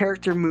the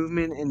character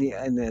movement and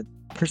the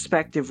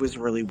perspective was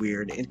really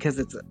weird because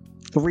it's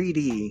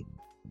 3D,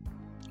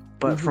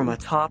 but from a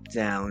top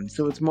down,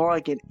 so it's more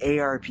like an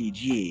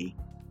ARPG,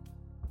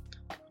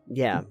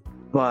 yeah.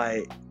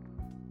 but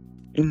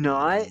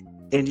not.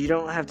 And you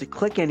don't have to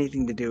click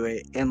anything to do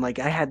it. And like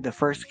I had the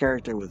first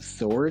character with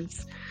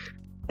swords,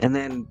 and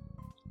then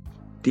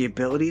the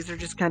abilities are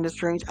just kind of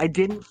strange. I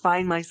didn't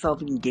find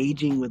myself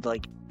engaging with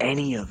like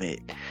any of it.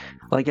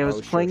 Like I was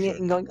Sure, playing it sure.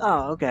 and going,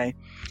 oh, okay.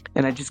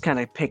 And I just kind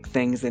of pick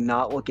things and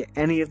not look at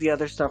any of the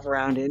other stuff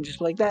around it and just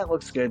be like, that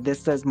looks good.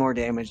 This does more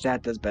damage.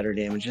 That does better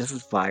damage. This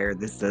is fire.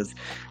 This does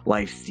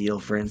life steal,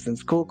 for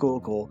instance.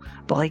 Cool.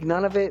 But like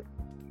none of it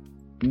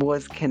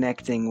was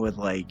connecting with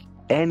like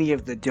any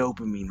of the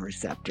dopamine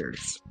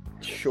receptors.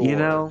 Sure. You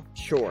know?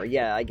 Sure.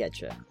 Yeah, I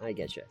get you.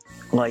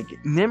 Like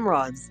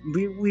Nimrods,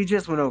 we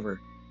just went over.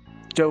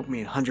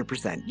 Dopamine,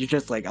 100%. You're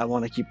just like, I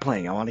want to keep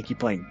playing.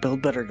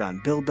 Build better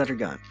gun.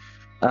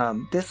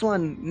 This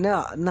one,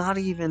 not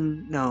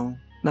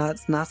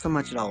so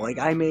much at all. Like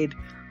I made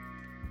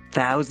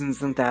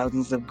thousands and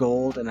thousands of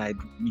gold, and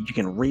you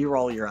can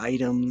re-roll your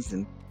items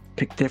and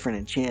pick different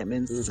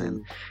enchantments, Mhm.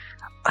 and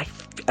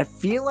I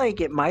feel like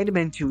it might have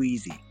been too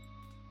easy.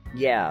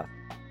 Yeah.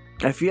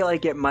 I feel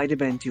like it might have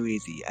been too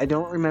easy. I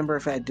don't remember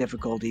if I had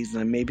difficulties,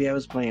 and maybe I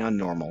was playing on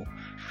normal.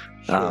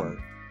 Sure.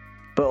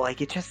 But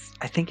like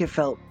I think it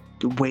felt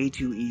way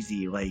too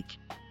easy. Like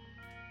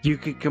you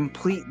could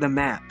complete the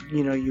map.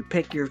 You know, you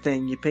pick your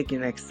thing, you pick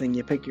your next thing,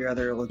 you pick your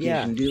other location,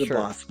 Yeah, do the sure.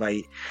 boss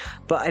fight.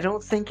 But I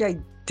don't think I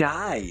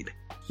died.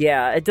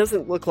 Yeah, it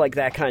doesn't look like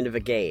that kind of a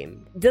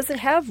game. Does it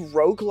have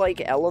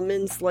roguelike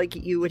elements like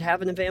you would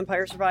have in a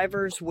Vampire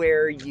Survivors,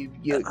 where you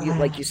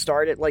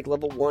start at like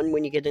level 1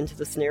 when you get into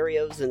the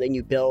scenarios, and then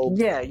you build?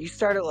 Yeah, you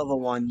start at level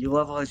 1, you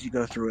level as you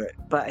go through it.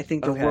 But I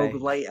think the Okay.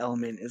 roguelite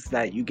element is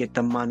that you get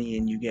the money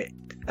and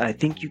I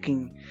think you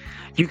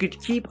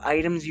could keep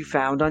items you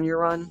found on your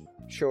run.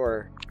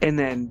 Sure. and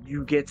then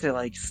you get to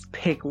like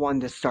pick one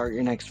to start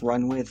your next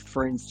run with,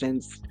 for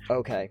instance.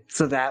 Okay.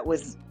 So that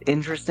was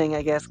interesting,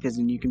 I guess, because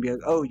then you can be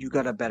like, oh, you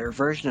got a better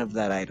version of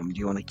that item. Do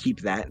you want to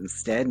keep that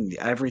instead? And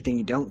everything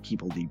you don't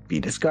keep will be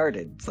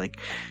discarded. It's like,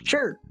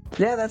 sure,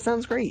 yeah, that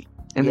sounds great.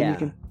 And then you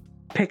can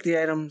pick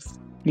the items,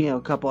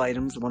 a couple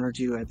items, one or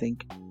two, I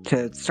think,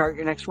 to start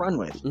your next run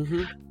with.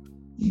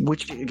 Mm-hmm.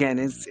 Which, again,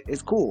 is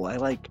cool. I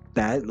like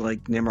that.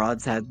 Like,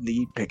 Nimrod's had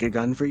the pick a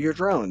gun for your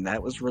drone.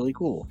 That was really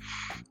cool.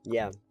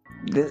 Yeah.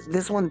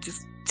 This one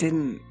just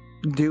didn't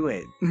do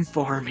it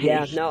for me.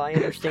 Yeah, no, I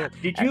understand.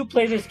 Did you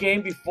play this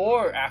game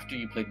before or after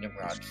you played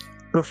Nimrod?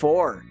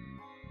 Before.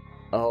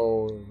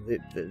 Oh,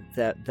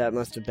 that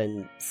must have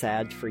been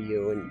sad for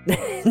you,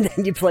 and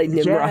then you played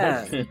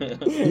Nimrod.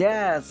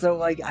 Yeah, so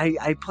like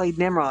I played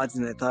Nimrods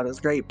and I thought it was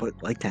great, but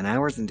like 10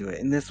 hours into it.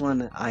 And this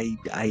one, I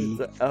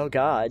oh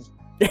god.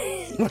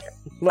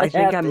 I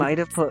think I might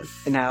have put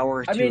an hour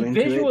or two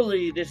into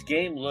visually, this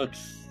game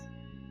looks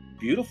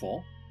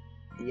beautiful.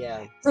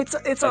 Yeah,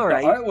 it's all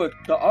right.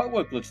 The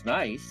artwork looks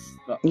nice.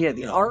 Yeah,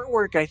 the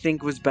artwork I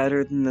think was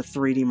better than the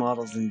 3D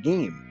models in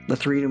game. The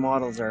 3D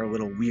models are a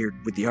little weird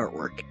with the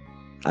artwork,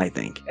 I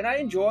think. And I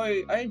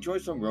enjoy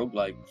some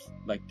roguelikes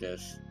like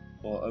this,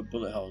 or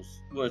bullet hells,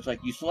 where it's like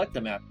you select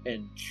the map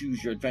and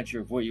choose your adventure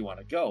of where you want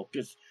to go.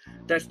 Because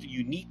that's the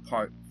unique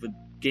part for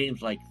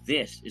games like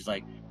this, is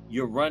like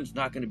your run's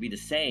not going to be the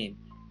same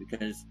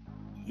because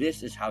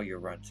this is how your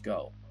runs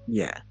go.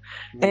 Yeah.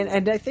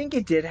 And I think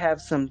it did have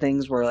some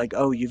things where like,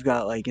 oh, you've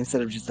got like,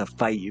 instead of just a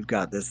fight, you've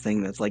got this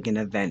thing that's like an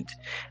event,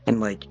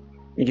 and like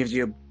it gives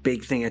you a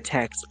big thing of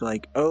text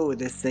like, oh,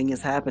 this thing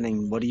is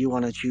happening, what do you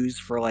want to choose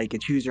for, like a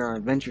choose your own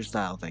adventure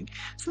style thing.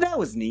 So that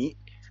was neat.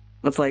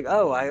 It's like,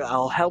 oh,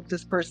 I'll help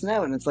this person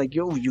out, and it's like,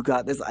 yo, you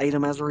got this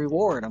item as a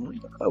reward. I'm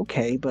like,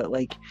 okay, but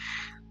like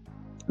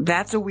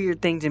that's a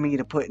weird thing to me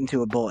to put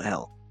into a bullet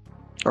hell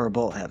or a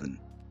bullet heaven.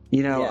 A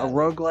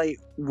roguelite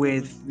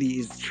with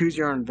these choose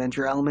your own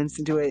adventure elements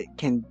into it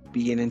can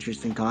be an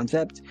interesting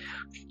concept.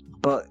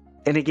 But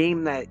in a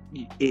game that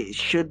it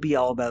should be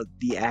all about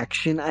the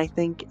action, I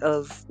think,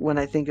 of when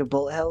I think of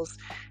bullet hells,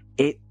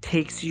 it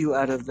takes you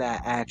out of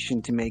that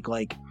action to make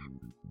like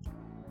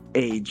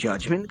a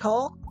judgment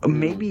call.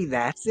 Maybe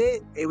that's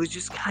it. It was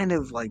just kind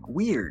of like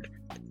weird.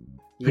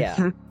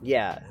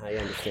 Yeah, I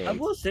understand. I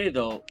will say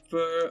though,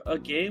 for a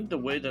game the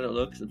way that it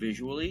looks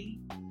visually,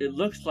 it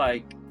looks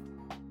like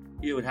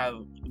it would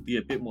be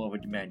a bit more of a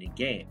demanding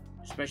game,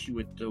 especially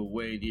with the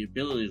way the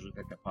abilities look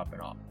like they're popping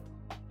off.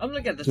 I'm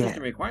looking at the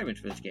system requirements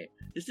for this game.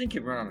 This thing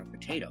can run on a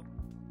potato.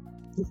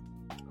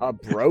 A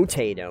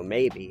brotato,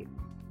 maybe.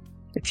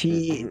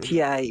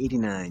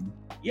 TI-89.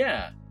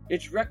 Yeah,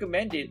 its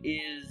recommended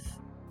is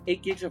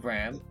 8 gigs of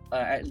RAM,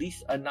 at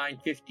least a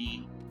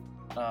 950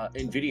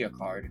 NVIDIA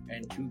card,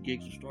 and 2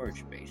 gigs of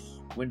storage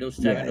space. Windows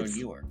 7 or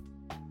newer.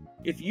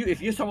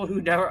 If you're someone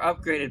who never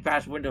upgraded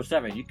past Windows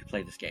 7, you can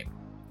play this game.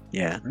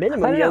 Yeah.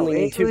 Minimum, you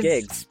only need 2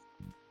 gigs.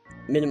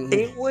 Minimum.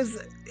 It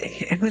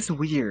was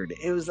weird.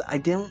 I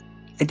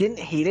didn't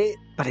hate it,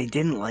 but I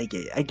didn't like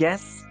it. I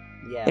guess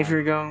if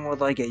you're going with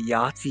like a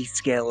Yahtzee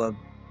scale of,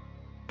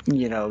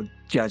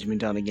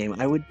 judgment on a game,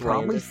 I would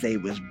probably say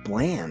it was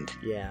bland.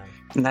 Yeah.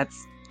 And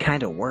that's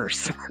kind of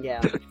worse.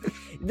 Yeah.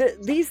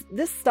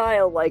 This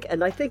style,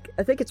 and I think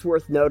it's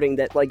worth noting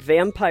that like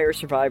Vampire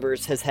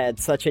Survivors has had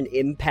such an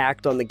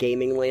impact on the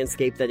gaming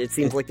landscape that it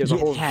seems like there's a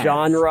whole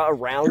genre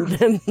around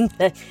them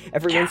that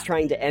everyone's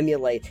trying to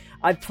emulate.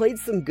 I've played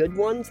some good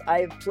ones.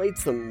 I've played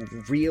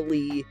some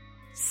really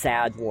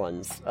sad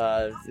ones,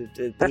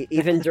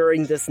 even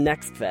during this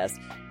Next Fest.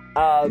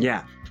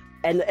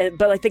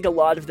 But I think a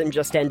lot of them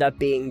just end up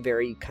being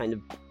very kind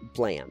of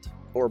bland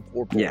or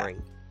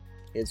boring.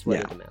 Is what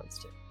it amounts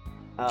to.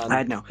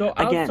 I know. So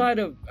outside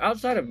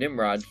of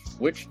Nimrod,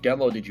 which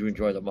demo did you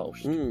enjoy the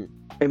most?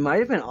 It might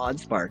have been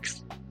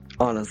Oddsparks,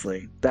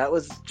 honestly. That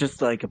was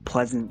just like a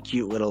pleasant,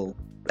 cute little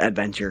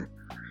adventure.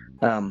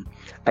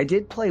 I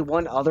did play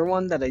one other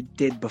one that I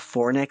did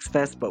before Next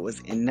Fest, but was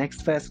in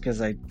Next Fest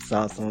because I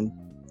saw someone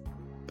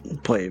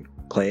play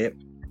it.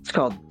 It's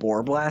called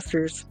Boar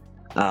Blasters.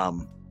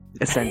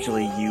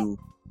 Essentially, you.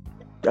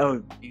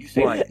 Oh, you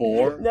say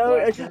boar? No,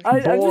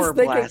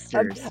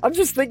 I'm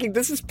just thinking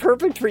this is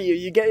perfect for you.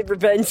 You get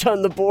revenge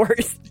on the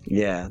boars.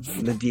 Yeah,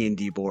 the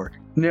D&D boar.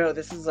 No,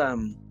 this is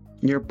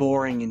you're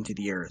boring into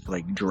the earth,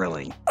 like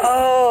drilling.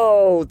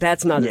 Oh,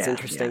 that's not as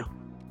interesting.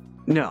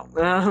 Yeah.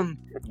 No.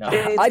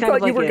 I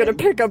thought you were going to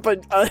pick up a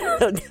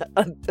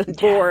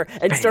boar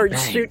and start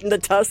shooting the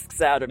tusks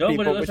out of people. No,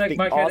 but it looks like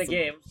my awesome. kind of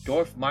game.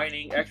 Dwarf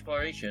mining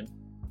exploration.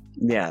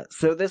 Yeah,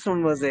 so this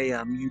one was a,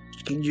 you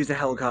can use a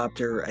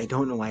helicopter. I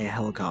don't know why a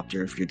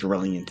helicopter if you're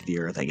drilling into the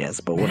earth, I guess,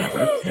 but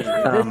whatever.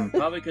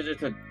 Probably because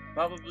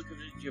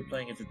you're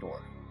playing as a dwarf.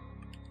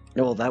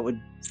 Well, that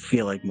would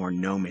feel like more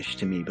gnomish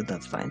to me, but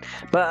that's fine.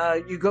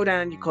 But you go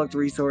down, you collect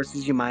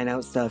resources, you mine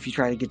out stuff, you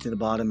try to get to the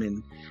bottom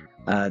and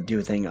do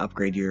a thing,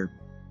 upgrade your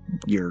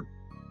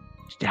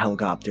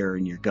helicopter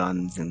and your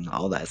guns and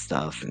all that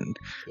stuff. And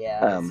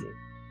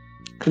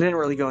I didn't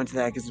really go into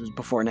that because it was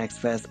before Next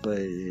Fest, but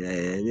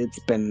it's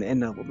been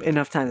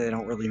enough time that I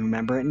don't really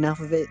remember enough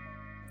of it.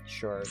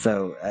 Sure.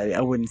 So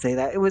I wouldn't say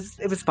that. It was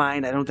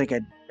fine. I don't think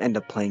I'd end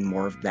up playing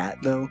more of that,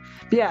 though.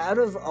 But yeah, out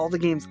of all the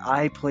games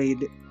I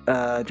played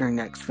during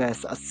Next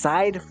Fest,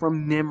 aside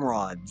from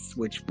Nimrods,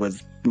 which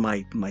was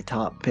my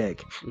top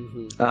pick,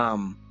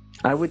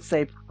 I would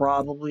say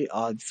probably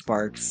Odd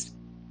Sparks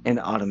and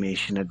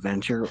Automation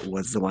Adventure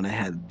was the one I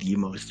had the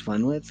most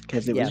fun with,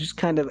 because it was just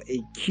kind of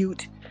a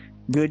cute,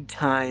 good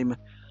time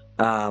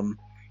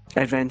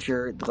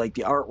adventure. Like,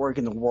 the artwork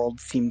and the world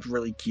seemed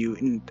really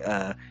cute, and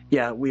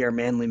we are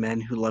manly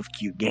men who love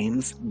cute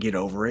games. Get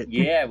over it.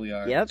 Yeah, we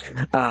are. Yep.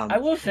 I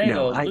will say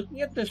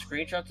looking at the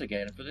screenshots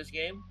again for this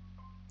game,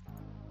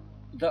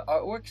 the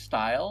artwork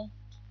style,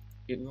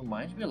 it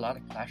reminds me a lot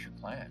of Clash of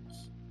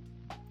Clans.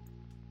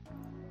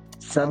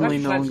 Suddenly,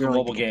 Clash no of Clans is longer a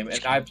mobile game,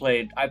 and I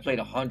played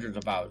hundreds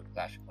of hours of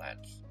Clash of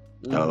Clans.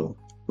 Oh,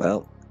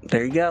 well,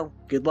 there you go.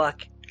 Good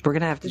luck. We're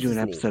gonna have to This do is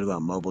an neat. episode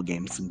about mobile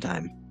games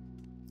sometime.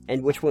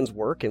 And which ones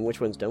work and which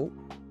ones don't?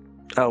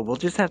 Oh, we'll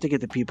just have to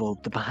get the people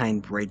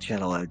behind Raid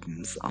Shadow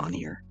Legends on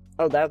here.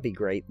 Oh, that would be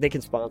great. They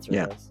can sponsor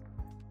Yeah. us.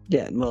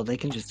 Yeah, well, they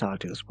can just talk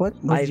to us. What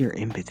was your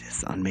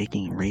impetus on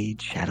making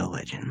Raid Shadow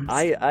Legends?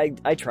 I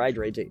tried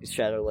Raid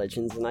Shadow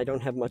Legends, and I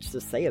don't have much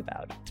to say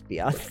about it, to be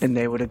honest. And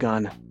they would have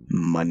gone,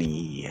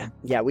 money.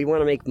 Yeah, we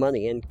want to make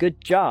money, and good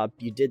job,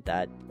 you did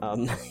that.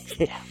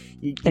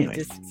 You Anyway.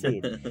 just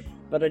succeed.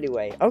 But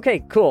anyway, okay,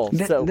 cool.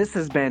 So This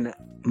has been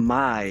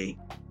my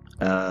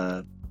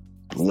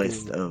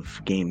list of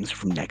games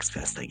from Next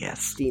Fest, I guess.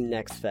 Steam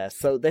Next Fest.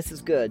 So this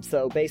is good.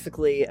 So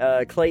basically,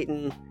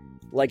 Clayton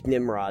liked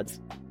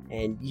Nimrods,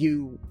 and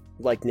you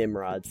like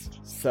Nimrods.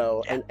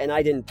 So and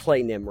I didn't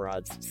play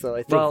Nimrods. So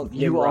I think Well,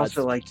 you Nimrods,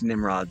 also liked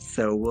Nimrods,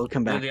 so we'll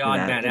come You're back the to odd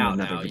that man in out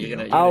another now. video.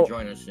 You're I'll-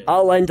 gonna join us soon.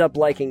 I'll end up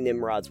liking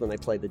Nimrods when I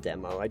play the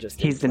demo. I just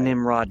He's the didn't play it.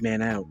 Nimrod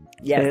man out.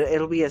 Yeah,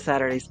 It'll be a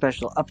Saturday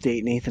special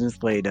update. Nathan has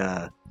played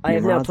I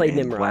have now Nimrods, played and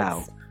Nimrods.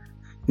 Wow.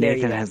 There you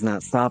Nathan go. has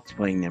not stopped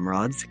playing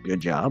Nimrods.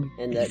 Good job.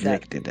 And He's that-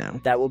 nicked it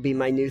down. That will be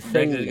my new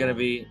thing. Next is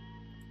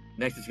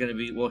now. gonna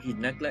be. Well, he's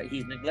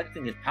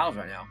neglecting his pals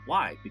right now.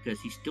 Why?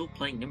 Because he's still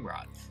playing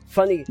Nimrods.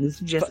 Funny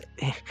This is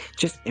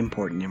just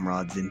import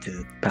Nimrods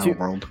into Battle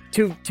World.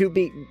 to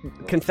be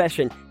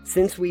confession.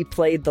 Since we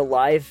played the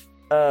live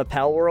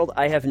Pal World,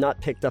 I have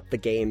not picked up the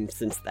game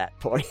since that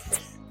point.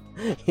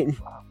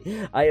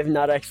 I have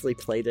not actually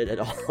played it at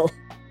all.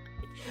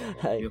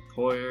 Your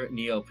poor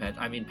Neopets.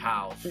 I mean,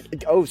 pals.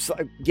 Oh, so,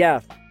 yeah.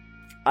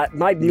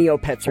 My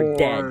Neopets are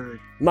dead. Or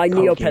My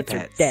Neopets are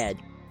Pets. dead.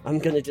 I'm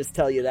gonna just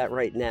tell you that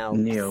right now.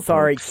 Neopokes.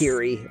 Sorry,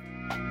 Kiri.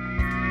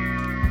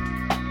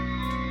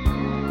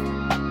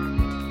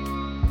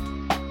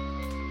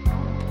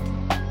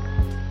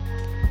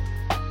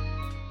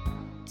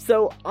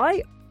 So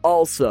I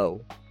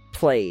also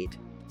played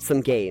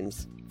some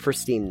games for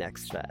Steam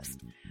Next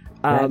Fest.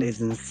 That is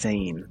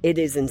insane. It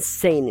is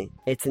insane.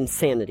 It's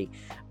insanity.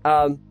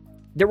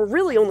 There were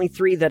really only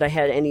 3 that I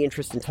had any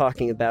interest in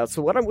talking about,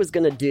 so what I was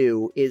going to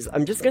do is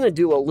I'm just going to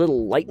do a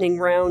little lightning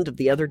round of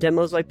the other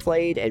demos I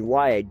played and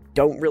why I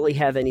don't really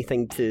have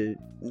anything to...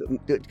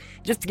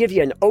 Just to give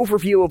you an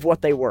overview of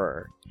what they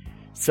were.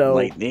 So,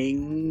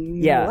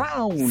 Lightning yeah.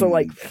 round. so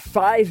like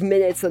 5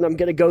 minutes and I'm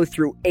going to go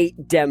through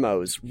 8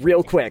 demos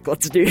real quick.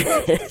 Let's do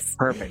this.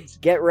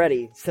 Perfect. Get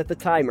ready. Set the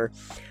timer.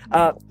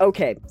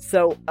 Okay,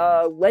 so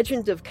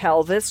Legend of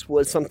Calvis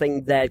was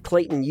something that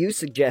Clayton, you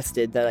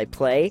suggested that I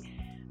play.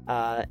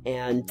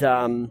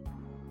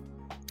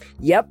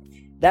 Yep,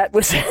 that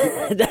was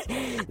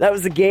that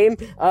was a game.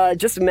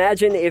 Just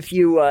imagine if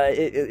you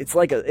it's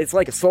like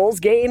a Souls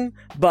game,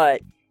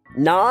 but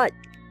not.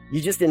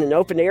 You're just in an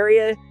open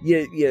area.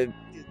 You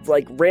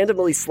like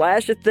randomly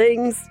slash at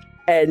things,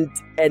 and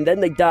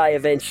then they die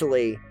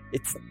eventually.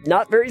 It's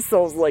not very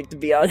Souls-like, to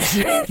be honest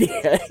with you.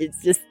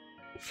 It's just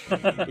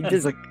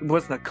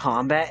Was the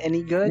combat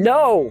any good?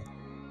 no.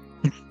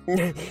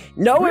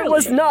 No, it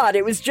was Really? not.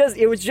 It was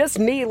just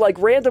me like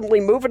randomly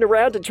moving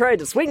around and trying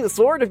to swing the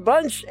sword a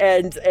bunch,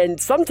 and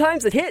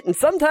sometimes it hit and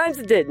sometimes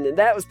it didn't, and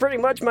that was pretty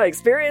much my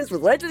experience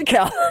with Legend of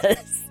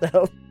Calvis.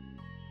 So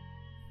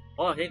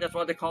Well, I think that's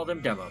why they call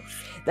them demos.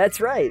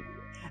 that's right.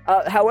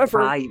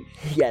 However, I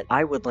yeah,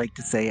 would like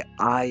to say,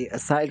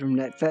 aside from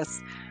NetFest,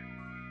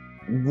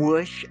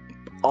 wish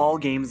all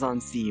games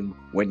on Steam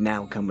would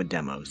now come with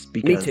demos.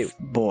 Because, too.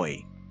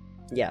 boy,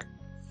 Yeah.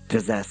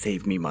 does that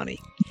save me money.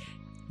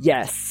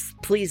 yes,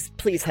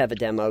 please have a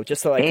demo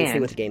just so I can see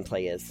And- what the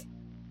gameplay is.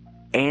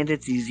 And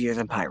it's easier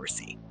than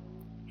piracy.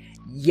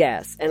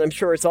 Yes, and I'm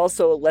sure it's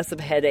also less of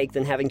a headache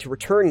than having to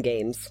return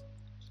games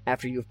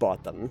after you've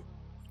bought them.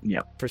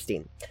 Yep. For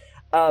Steam.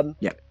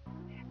 Yep.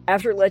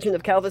 After Legend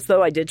of Calvis,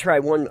 though, I did try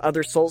one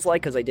other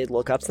Souls-like, because I did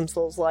look up some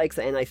Souls-likes,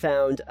 and I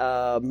found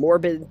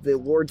Morbid the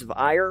Lords of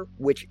Ire,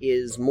 which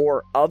is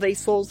more of a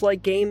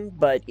Souls-like game,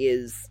 but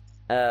is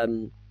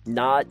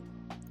not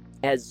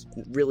as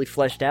really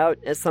fleshed out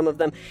as some of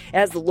them. It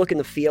has the look and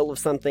the feel of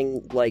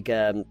something like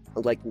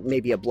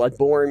maybe a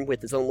Bloodborne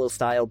with its own little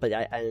style, but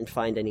I didn't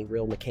find any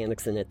real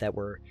mechanics in it that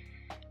were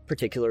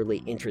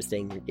particularly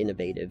interesting or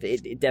innovative.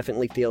 It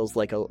definitely feels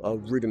like a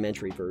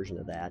rudimentary version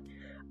of that.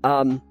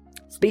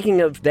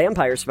 Speaking of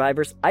Vampire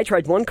Survivors, I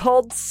tried one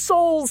called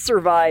Soul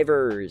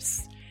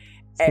Survivors.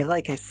 I feel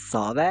like I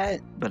saw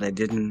that, but I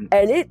didn't.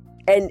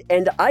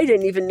 And I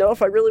didn't even know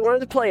if I really wanted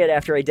to play it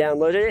after I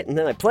downloaded it, and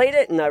then I played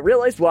it, and I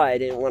realized why I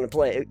didn't want to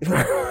play it.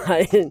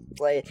 I didn't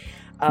play it.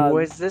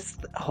 Was this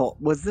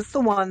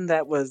the one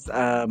that was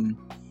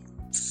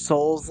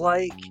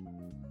Souls-like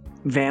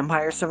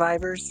Vampire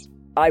Survivors?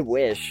 I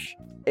wish.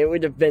 It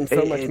would have been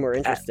so much more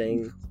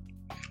interesting.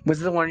 Was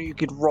it the one where you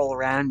could roll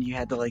around and you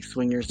had to like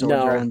swing your sword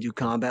around and do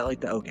combat like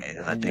that? Okay,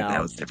 I think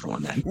that was a different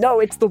one then. No,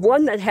 it's the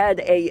one that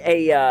had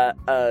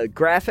a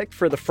graphic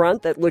for the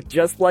front that looked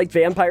just like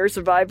Vampire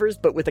Survivors,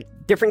 but with a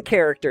different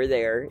character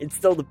there. It's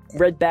still the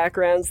red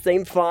background,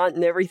 same font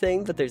and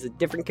everything, but there's a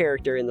different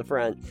character in the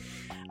front.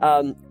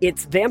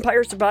 It's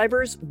Vampire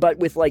Survivors, but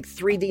with like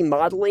 3D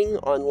modeling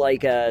on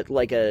like a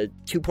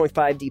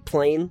 2.5D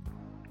plane,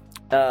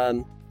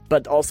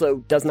 but also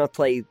does not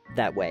play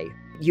that way.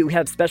 You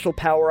have special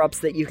power-ups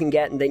that you can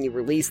get, and then you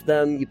release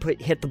them. You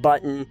hit the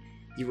button,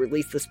 you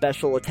release the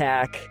special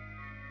attack.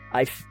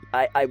 I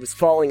was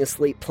falling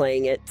asleep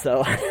playing it,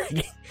 so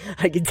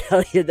I can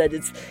tell you that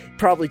it's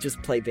probably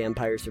just play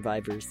Vampire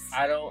Survivors.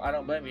 I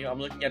don't blame you. I'm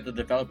looking at the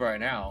developer right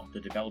now.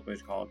 The developer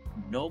is called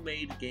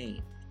Nomade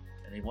Games,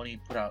 and they've only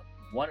put out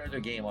one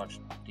other game on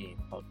Steam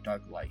called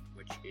Dark Light,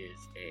 which is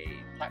a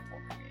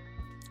platformer game.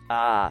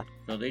 Ah.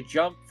 So they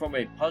jumped from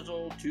a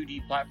puzzle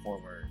 2D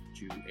platformer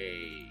to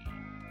a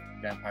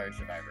Vampire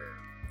Survivor.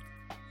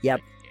 Yep.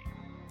 Game.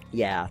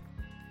 Yeah.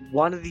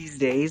 One of these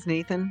days,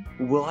 Nathan,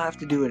 we'll have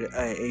to do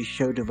a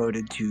show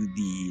devoted to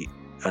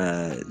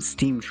the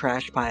Steam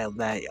trash pile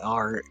that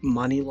are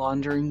money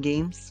laundering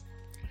games.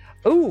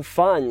 Ooh,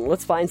 fun.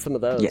 Let's find some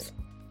of those. Yeah.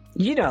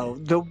 You know,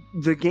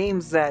 the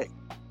games that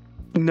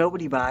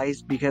nobody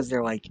buys because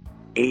they're like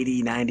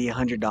 $80, $90,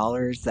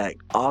 $100 that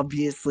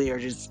obviously are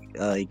just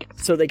like...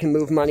 So they can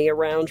move money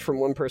around from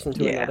one person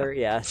to another?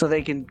 Yeah. So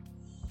they can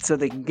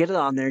get it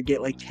on there,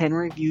 get like 10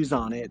 reviews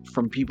on it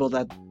from people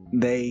that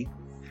they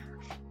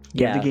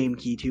give the game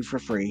key to for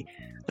free,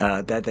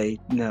 that they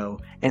know,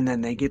 and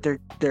then they get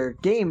their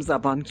games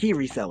up on key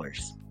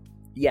resellers.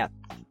 Yeah.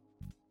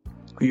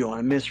 You want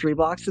a mystery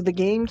box with the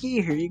game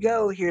key? Here you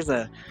go. Here's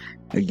a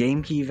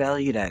game key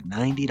valued at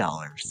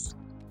 $90.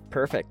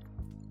 Perfect.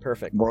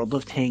 World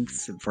of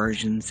Tanks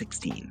version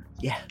 16.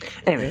 Yeah.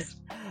 Anyways.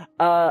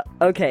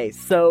 Okay,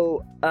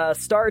 so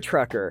Star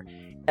Trucker.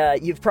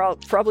 You've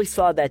probably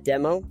saw that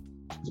demo.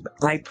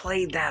 I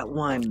played that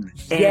one,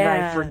 and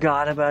I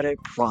forgot about it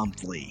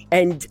promptly.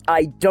 And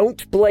I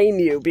don't blame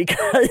you because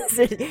What's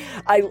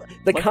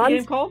the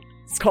game called?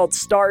 It's called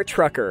Star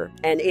Trucker,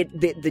 and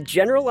the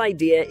general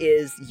idea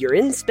is you're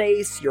in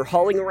space, you're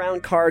hauling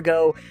around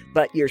cargo,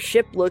 but your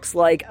ship looks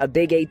like a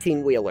big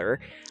 18-wheeler.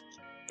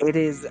 It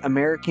is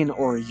American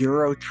or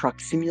Euro Truck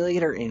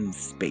Simulator in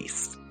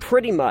space.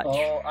 Pretty much.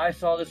 Oh, I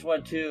saw this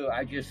one too.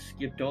 I just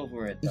skipped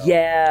over it, though.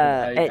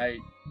 Yeah,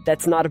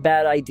 that's not a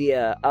bad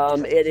idea.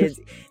 It is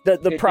the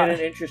it didn't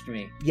interest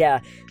me. Yeah,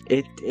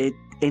 it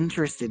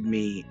interested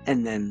me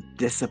and then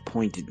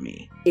disappointed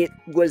me. It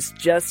was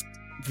just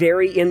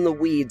very in the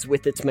weeds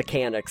with its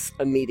mechanics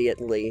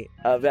immediately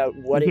about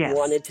what it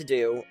wanted to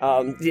do.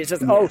 It's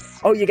just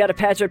oh, you got to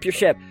patch up your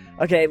ship.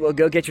 Okay, well,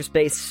 go get your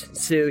space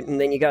suit,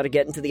 and then you got to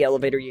get into the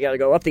elevator. You got to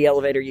go up the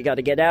elevator. You got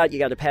to get out. You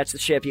got to patch the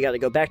ship. You got to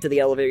go back to the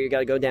elevator. You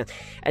got to go down.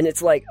 And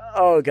it's like,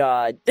 oh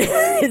god,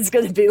 it's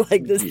going to be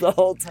like this the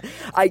whole time.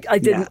 I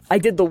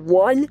did the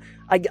one.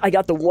 I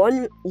got the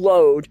one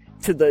load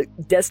to the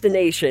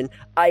destination.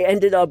 I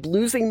ended up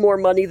losing more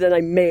money than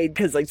I made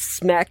because I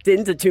smacked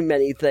into too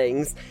many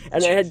things,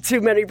 and I had too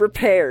many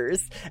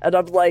repairs. And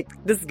I'm like,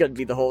 this is going to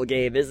be the whole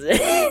game, isn't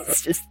it?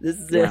 It's just this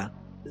is it.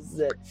 This is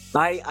it.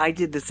 I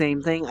did the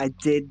same thing. I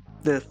did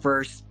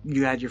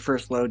you had your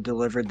first load,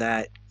 delivered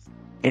that,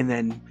 and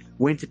then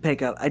went to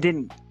pick up. I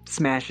didn't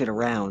smash it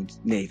around,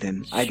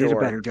 Nathan. Sure. I did a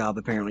better job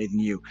apparently than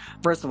you.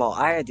 First of all,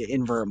 I had to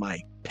invert my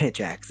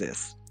pitch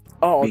axis.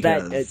 Oh,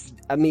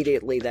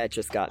 immediately that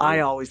just got me. I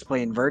always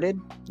play inverted.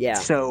 Yeah.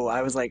 So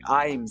I was like,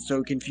 I am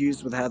so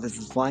confused with how this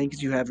is flying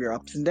because you have your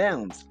ups and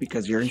downs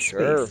because you're in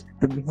space.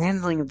 The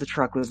handling of the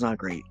truck was not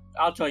great.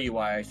 I'll tell you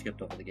why I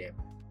skipped over the game.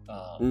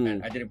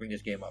 And I didn't bring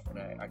this game up, and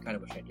I kind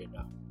of wish I did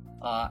now.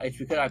 It's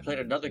because I played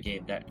another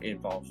game that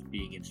involves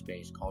being in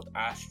space called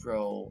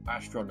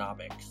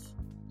Astronomics.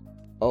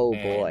 Oh,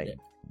 boy.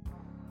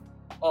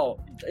 Oh,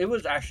 it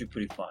was actually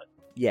pretty fun.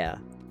 Yeah.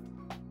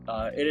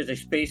 It is a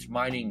space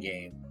mining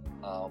game,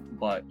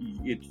 but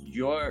it's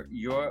your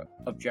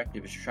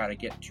objective is to try to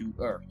get to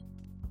Earth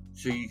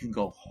so you can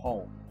go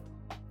home.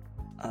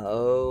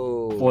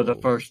 Oh. For the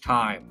first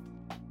time.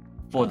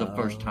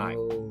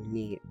 Oh,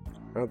 neat.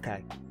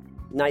 Okay.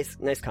 Nice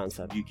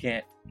concept. You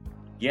can't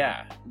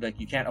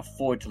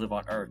afford to live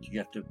on Earth. You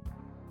have to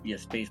be a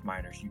space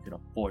miner so you can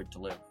afford to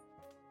live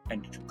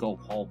and to go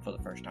home for the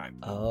first time.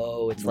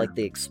 Oh, it's like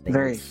The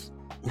Expanse.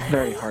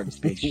 Very hard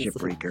space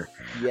shipbreaker.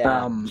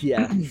 Yeah.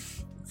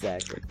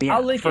 Exactly. But yeah,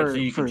 I'll link it so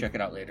you can check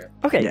it out later.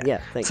 Okay, Yeah.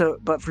 yeah, thanks. So,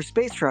 but for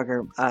Space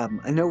Trucker,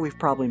 I know we've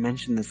probably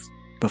mentioned this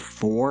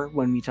before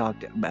when we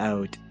talked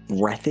about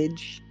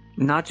Wreckage.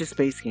 Not just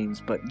space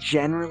games, but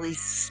generally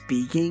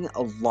speaking,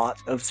 a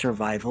lot of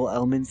survival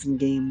elements in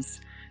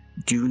games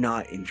do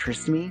not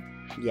interest me.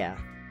 Yeah.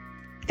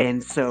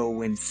 And so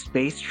when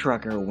Space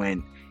Trucker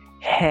went,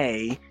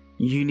 hey,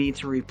 you need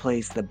to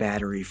replace the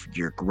battery for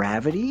your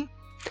gravity,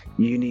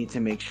 you need to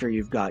make sure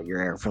you've got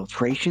your air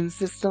filtration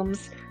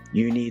systems,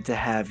 you need to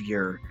have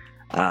your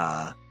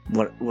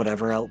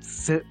whatever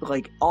else,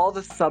 like all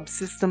the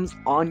subsystems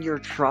on your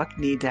truck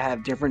need to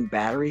have different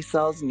battery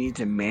cells, you need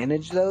to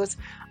manage those.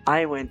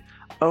 I went,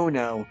 oh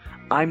no,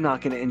 I'm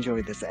not going to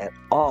enjoy this at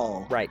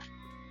all. Right.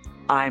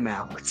 I'm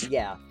out.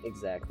 Yeah,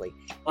 exactly.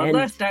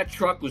 Unless that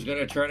truck was going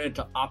to turn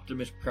into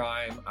Optimus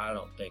Prime, I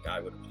don't think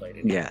I would have played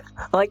it. Yeah.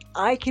 Like,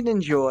 I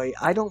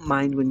don't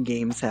mind when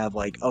games have,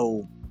 like,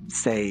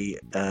 say,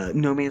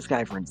 No Man's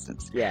Sky, for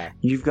instance. Yeah.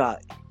 You've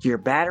got your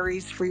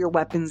batteries for your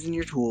weapons and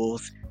your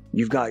tools,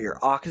 you've got your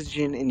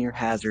oxygen and your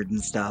hazard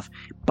and stuff,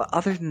 but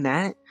other than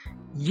that,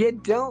 you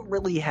don't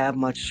really have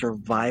much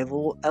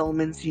survival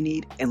elements you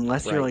need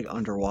unless you're, like,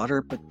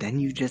 underwater, but then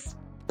you just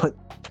put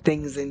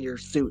things in your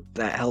suit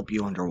that help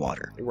you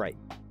underwater. Right.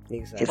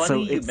 Exactly. It's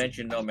funny you it's-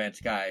 mentioned No Man's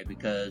Sky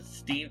because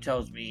Steam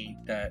tells me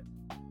that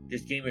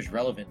this game is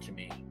relevant to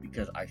me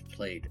because I've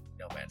played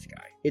No Man's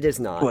Sky. It is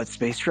not. What,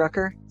 Space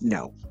Trucker?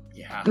 No.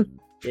 Yeah.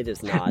 It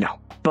is not. No.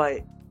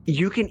 But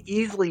you can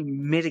easily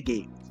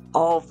mitigate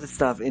all of the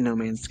stuff in No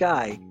Man's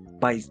Sky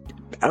by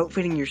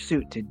outfitting your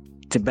suit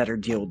to better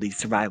deal with these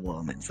survival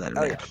elements that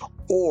are there. Yeah.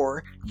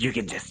 Or you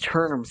can just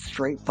turn them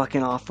straight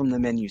fucking off from the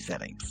menu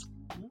settings.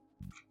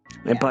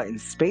 Yeah. But in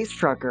Space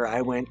Trucker,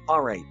 I went,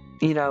 alright,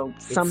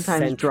 sometimes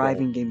central.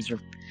 driving games are...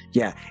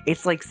 Yeah,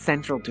 it's like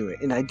central to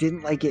it. And I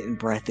didn't like it in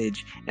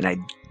Breathage, and I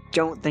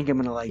don't think I'm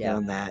going to like it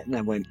on that. And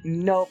I went,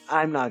 nope,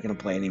 I'm not going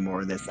to play any more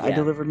of this. I Yeah.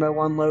 delivered my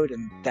one load,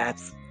 and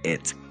that's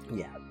it.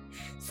 Yeah.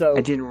 So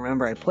I didn't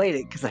remember I played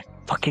it because I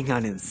fucking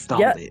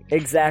uninstalled it.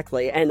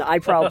 exactly. And I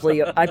probably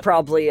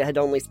had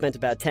only spent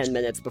about 10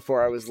 minutes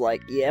before I was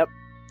like, yep,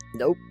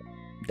 nope,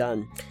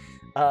 done.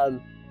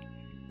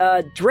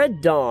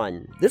 Dread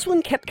Dawn. This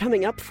one kept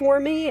coming up for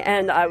me,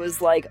 and I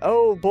was like,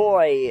 oh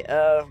boy,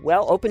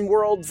 open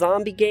world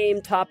zombie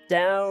game, top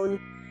down.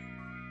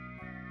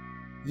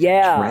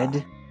 Yeah.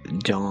 Dread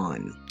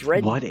Dawn.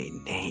 What a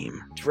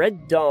name.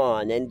 Dread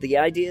Dawn, and the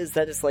idea is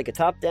that it's like a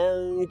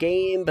top-down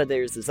game, but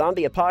there's a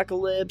zombie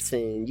apocalypse,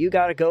 and you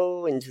gotta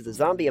go into the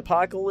zombie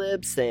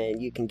apocalypse,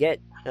 and you can get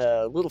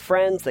little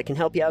friends that can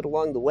help you out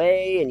along the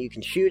way, and you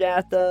can shoot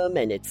at them,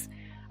 and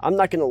I'm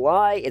not gonna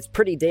lie, it's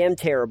pretty damn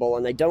terrible,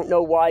 and I don't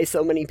know why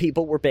so many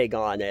people were big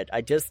on it.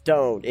 I just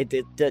don't. It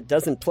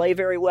doesn't play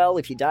very well.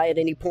 If you die at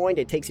any point,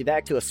 it takes you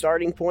back to a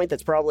starting point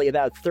that's probably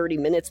about 30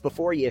 minutes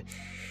before you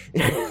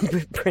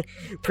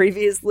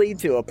previously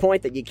to a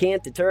point that you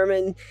can't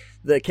determine.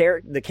 The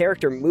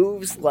character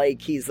moves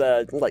like he's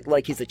a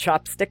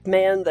chopstick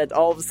man that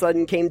all of a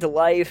sudden came to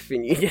life,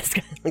 and you just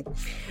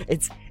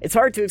it's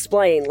hard to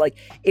explain. Like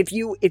if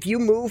you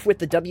move with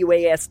the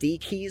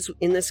WASD keys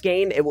in this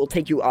game, it will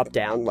take you up,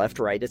 down, left,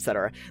 right,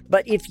 etc.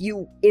 But if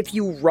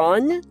you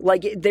run,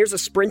 like there's a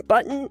sprint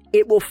button,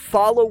 it will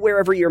follow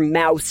wherever your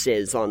mouse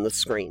is on the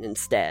screen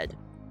instead.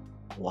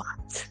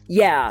 What?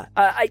 Yeah,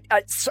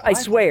 I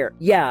swear.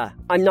 Yeah,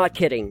 I'm not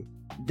kidding.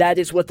 That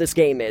is what this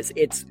game is.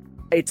 It's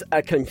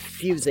a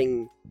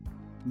confusing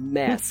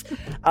mess.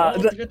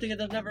 It's a good thing it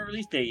doesn't have a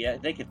release date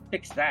yet. They can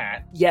fix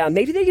that. Yeah,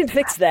 maybe they can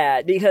fix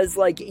that because,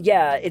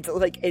 it's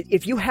like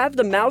if you have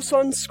the mouse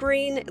on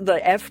screen, the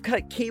F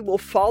key will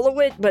follow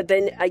it. But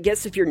then I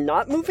guess if you're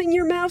not moving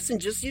your mouse and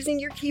just using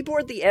your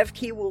keyboard, the F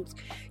key will.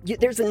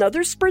 There's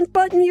another sprint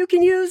button you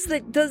can use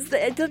that does the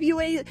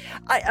WA.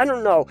 I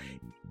don't know.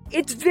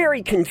 It's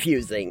very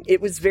confusing.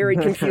 It was very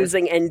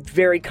confusing and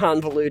very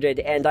convoluted,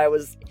 and I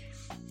was.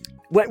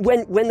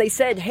 When they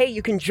said, hey,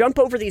 you can jump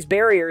over these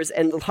barriers,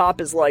 and the hop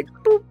is like,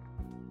 boop.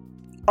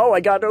 Oh,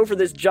 I got over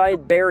this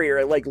giant barrier,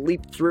 I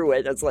leaped through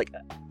it. It's like,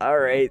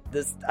 alright,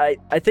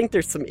 I think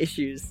there's some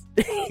issues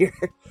here.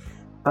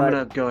 I'm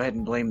gonna go ahead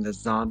and blame the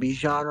zombie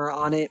genre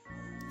on it.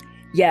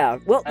 Yeah,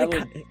 well,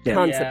 Yeah.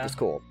 concept is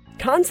cool.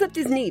 Concept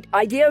is neat.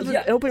 Idea of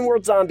an open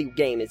world zombie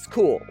game is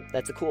cool.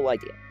 That's a cool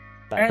idea.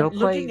 And Go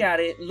looking play at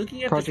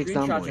the Project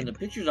screenshots Zomboid. and the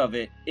pictures of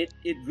it,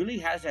 it really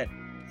has that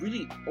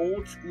really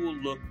old school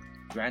look,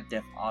 Grand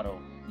Theft Auto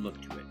look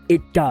to it.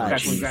 It Back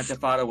does. when Grand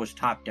Theft Auto was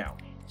top down.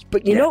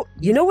 But you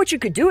know what you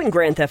could do in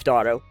Grand Theft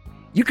Auto?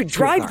 You could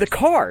drive the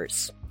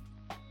cars.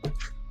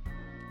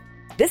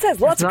 This has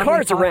lots of Zombie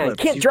cars around.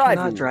 apocalypse. Can't You drive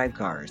cannot them. drive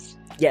cars.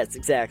 Yes,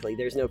 exactly.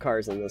 There's no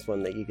cars in this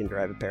one that you can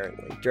drive,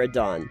 apparently. Dread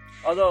Dawn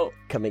Although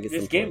coming at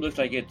this some game point. looks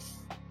like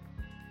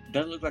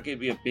doesn't look like it'd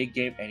be a big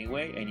game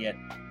anyway, and yet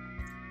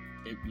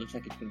it looks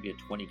like it's going to be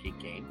a 20 gig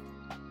game.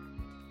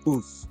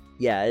 Oof.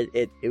 Yeah,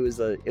 it was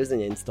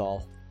an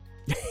install.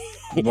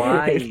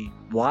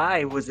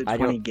 Why was it I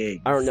 20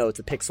 gigs? I don't know. It's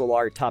a pixel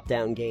art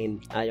top-down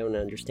game. I don't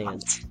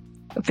understand.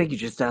 I think you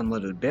just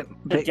downloaded The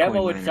Bitcoin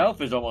demo Miner.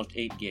 itself is almost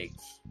 8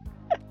 gigs.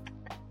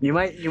 You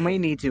may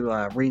need to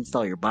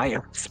reinstall your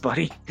BIOS,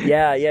 buddy.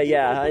 Yeah.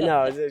 I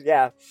know.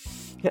 Yeah.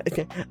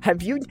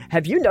 Have you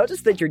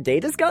noticed that your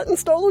data's gotten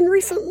stolen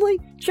recently?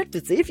 Check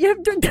to see if you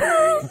have done.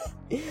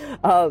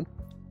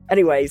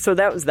 Anyway, so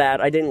that was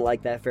that. I didn't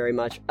like that very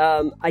much.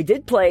 I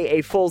did play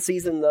a full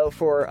season though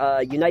for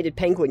United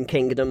Penguin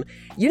Kingdom.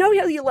 You know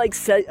how you like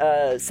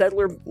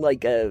settler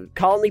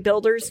colony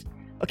builders?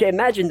 Okay,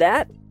 imagine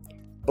that,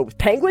 but with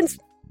penguins.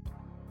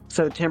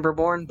 So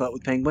Timberborn, but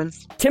with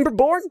penguins.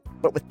 Timberborn,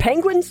 but with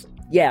penguins.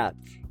 Yeah.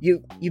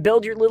 You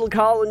build your little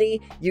colony.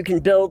 You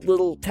can build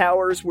little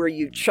towers where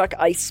you chuck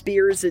ice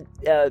spears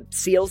at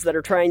seals that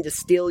are trying to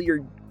steal your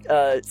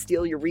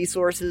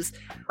resources.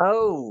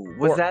 Oh,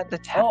 that the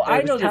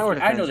I know tower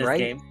this. defense, I know this right?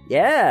 game.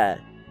 Yeah.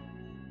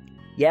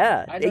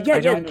 I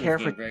don't care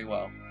for very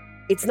well.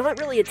 It's not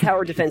really a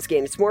tower defense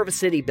game. It's more of a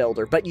city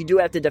builder, but you do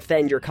have to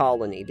defend your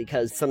colony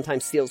because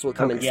sometimes seals will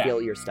come and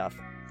steal your stuff.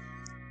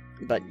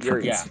 But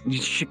you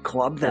should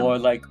club them. Or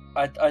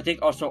I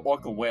think also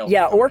orca whales.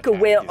 Yeah, orca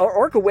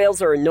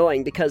whales are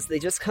annoying because they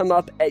just come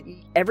up at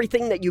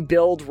everything that you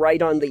build right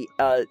on the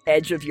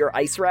edge of your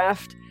ice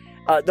raft.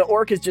 The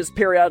orcas just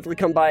periodically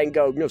come by and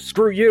go, no,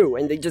 screw you,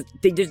 and they just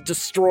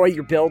destroy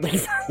your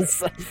buildings.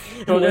 So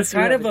there's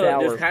kind of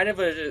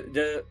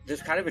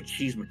a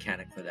cheese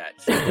mechanic for that.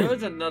 So there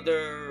was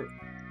another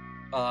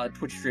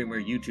Twitch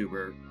streamer,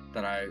 YouTuber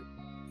that I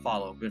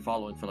been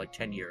following for like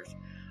 10 years,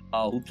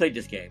 who played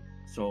this game.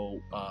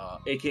 So,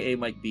 aka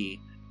Mike B,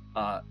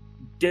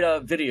 did a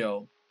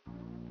video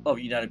of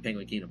United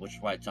Penguin Kingdom, which is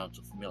why it sounds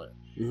so familiar.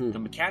 Mm-hmm. The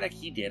mechanic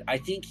he did, I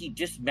think he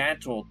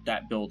dismantled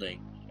that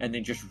building and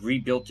then just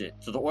rebuilt it.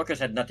 So the orcas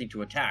had nothing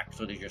to attack,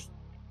 so they just...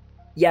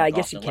 Yeah, I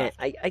guess you can.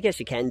 I guess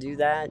you can do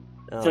that.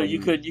 So you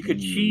could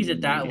cheese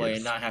it that way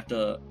and not have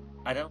to...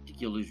 I don't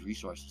think you'll lose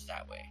resources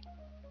that way.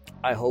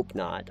 I hope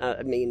not.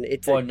 I mean,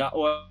 it's not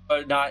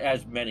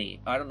as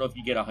many. I don't know if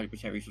you get 100%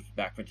 resources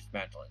back for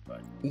dismantling,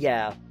 but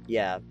yeah.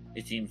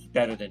 It seems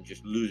better than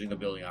just losing the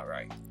building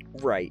outright.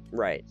 Right.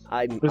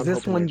 Was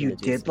this one you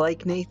did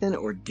like, Nathan,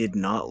 or did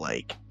not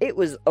like? It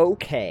was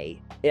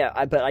okay.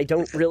 Yeah, but I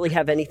don't really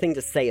have anything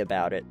to say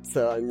about it,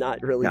 so I'm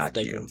not really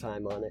spending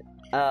time on it.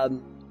 I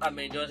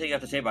mean, the only thing you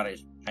have to say about it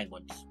is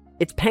penguins.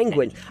 It's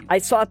penguin. I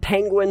saw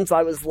penguins.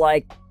 I was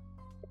like,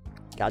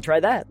 gotta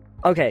try that.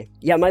 Okay,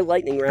 yeah, my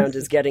lightning round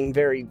is getting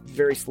very,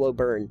 very slow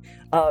burn.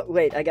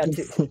 Wait, I got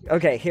to...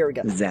 Okay, here we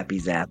go.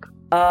 Zappy zap.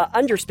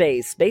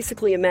 Underspace.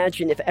 Basically,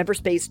 imagine if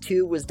Everspace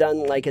 2 was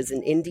done, like, as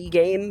an indie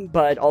game,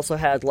 but also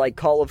had, like,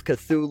 Call of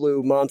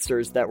Cthulhu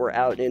monsters that were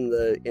out in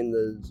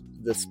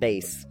the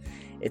space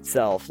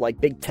itself,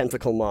 like big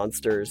tentacle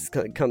monsters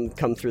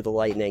come through the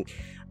lightning.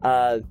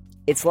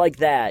 It's like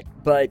that,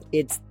 but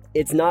it's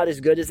not as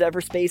good as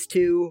Everspace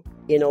 2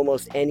 in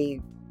almost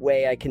any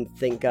way I can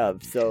think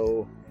of,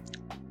 so...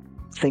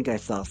 I think I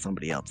saw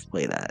somebody else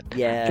play that.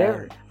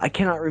 Yeah. I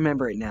cannot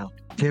remember it now.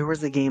 There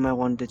was a game I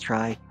wanted to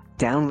try,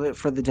 downloaded it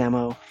for the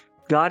demo,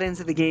 got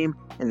into the game,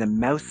 and the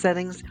mouse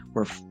settings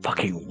were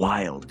fucking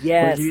wild.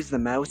 Yes. You use the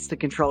mouse to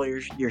control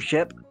your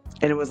ship,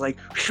 and it was like,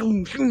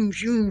 shoom, shoom,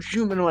 shoom,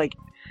 shoom, and like,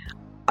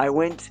 I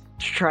went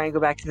to try and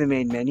go back to the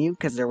main menu,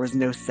 because there was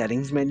no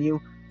settings menu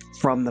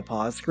from the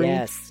pause screen.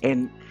 Yes.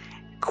 And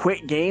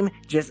quit game,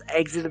 just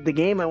exited the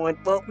game. I went,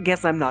 well,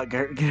 guess I'm not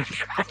gonna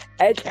try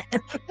that again.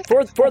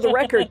 For the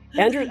record,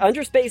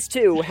 Underspace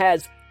 2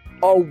 has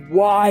a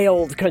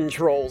wild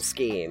control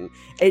scheme.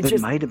 It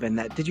might have been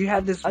that. Did you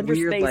have this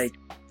weird, like,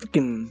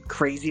 fucking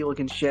crazy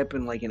looking ship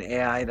and like an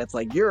AI that's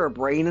like, you're a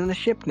brain in a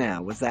ship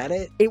now? Was that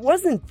it? It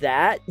wasn't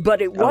that,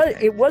 but it was.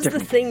 Okay. It was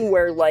Different the thing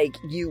where like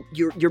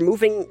you're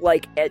moving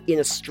like in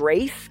a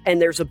strafe,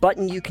 and there's a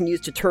button you can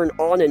use to turn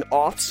on and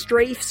off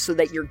strafe, so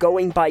that you're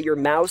going by your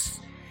mouse.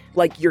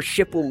 Like, your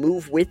ship will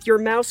move with your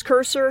mouse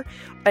cursor,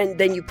 and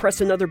then you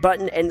press another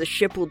button, and the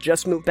ship will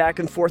just move back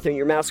and forth, and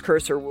your mouse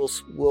cursor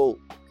will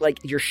like,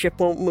 your ship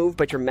won't move,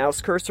 but your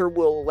mouse cursor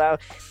will allow...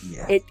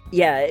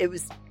 Yeah.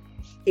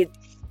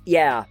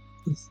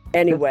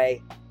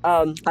 Anyway.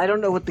 I don't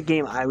know what the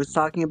game I was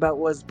talking about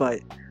was, but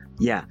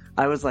yeah,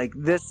 I was like,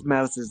 this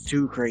mouse is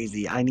too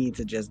crazy. I need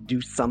to just do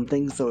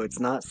something so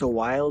it's not so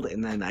wild,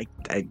 and then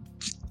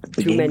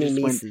Too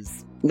many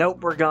Mises.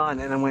 Nope, we're gone.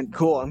 And I went,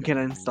 cool, I'm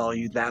gonna install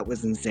you. That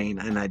was insane,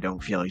 and I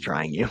don't feel like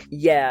trying you.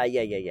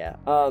 Yeah.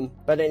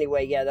 But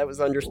anyway, yeah, that was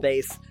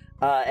Underspace.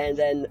 And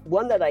then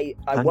one that I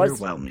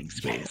was... Underwhelming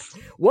space.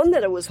 One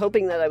that I was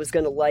hoping that I was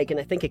going to like, and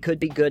I think it could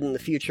be good in the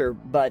future,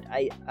 but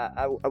I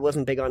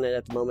wasn't big on it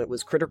at the moment,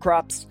 was Critter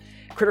Crops.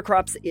 Critter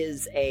Crops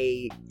is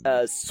a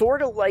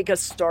sort of like a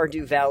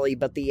Stardew Valley,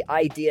 but the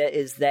idea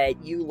is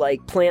that you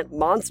like plant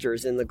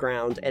monsters in the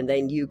ground, and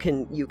then you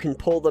can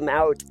pull them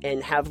out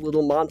and have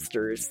little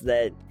monsters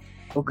that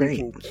you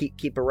can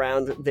keep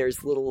around.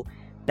 There's little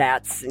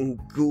bats and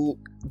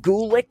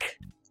ghoulic.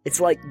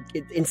 It's like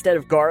instead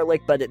of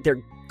garlic, but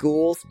they're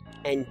ghouls,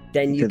 and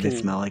then you can... Did they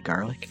smell like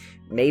garlic?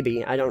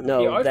 Maybe, I don't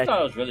know. The art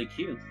style is really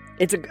cute.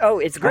 It's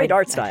a great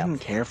art style. I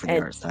didn't care for the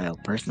art style,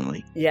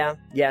 personally. Yeah.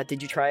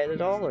 Did you try it at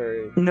all,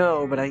 or?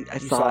 No, but I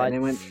saw it and I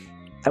went,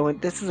 I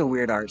went, this is a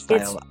weird art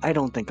style. I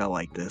don't think I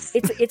like this.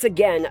 It's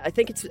again, I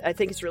think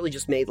it's really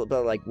just made by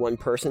like one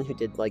person who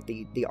did like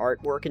the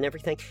artwork and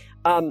everything.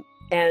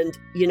 And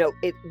you know,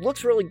 it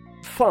looks really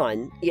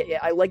fun.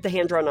 I like the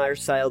hand-drawn art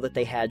style that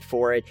they had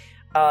for it.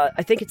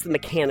 I think it's the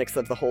mechanics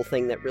of the whole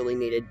thing that really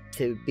needed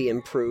to be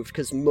improved,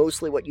 because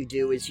mostly what you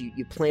do is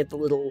you plant the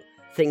little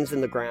things in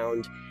the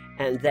ground,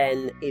 and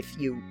then if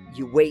you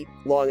wait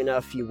long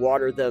enough, you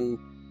water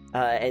them,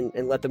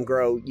 and let them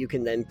grow, you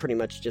can then pretty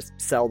much just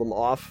sell them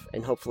off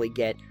and hopefully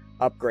get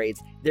upgrades.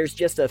 There's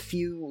just a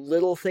few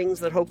little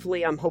things that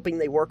hopefully I'm hoping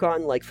they work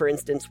on, like for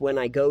instance, when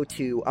I go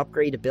to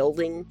upgrade a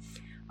building,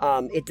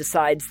 it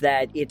decides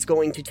that it's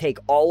going to take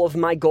all of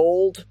my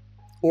gold,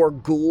 or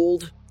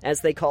gould,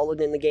 as they call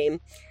it in the game,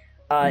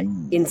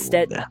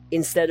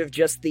 instead of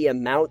just the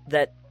amount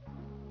that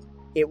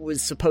it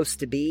was supposed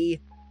to be.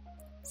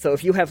 So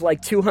if you have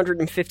like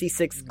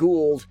 256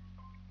 gould,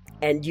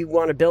 and you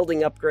want a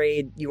building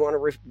upgrade, you want to,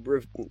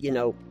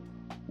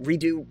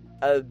 redo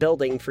a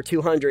building for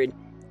 200,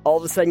 all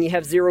of a sudden you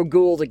have 0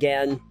 gould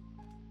again.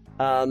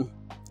 And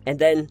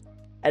then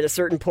at a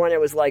certain point I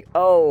was like,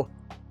 oh,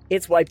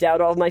 it's wiped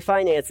out all of my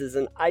finances,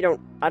 and I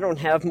don't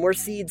have more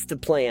seeds to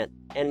plant,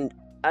 and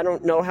I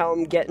don't know how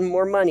I'm getting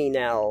more money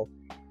now.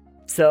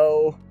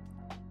 So,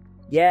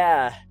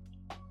 yeah,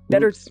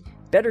 better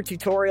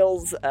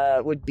tutorials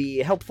would be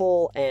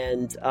helpful,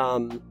 and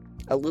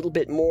a little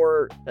bit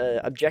more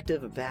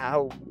objective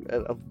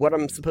of what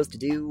I'm supposed to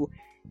do,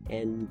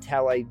 and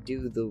how I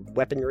do the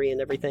weaponry and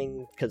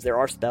everything, because there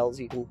are spells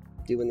you can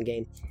do in the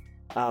game.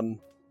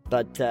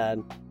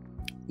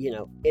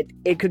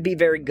 It could be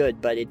very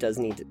good, but it does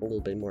need a little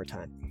bit more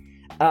time.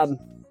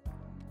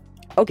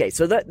 Okay,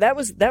 so that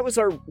was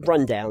our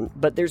rundown,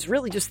 but there's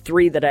really just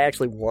 3 that I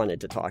actually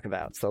wanted to talk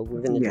about, so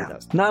we're going to do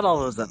those. Not all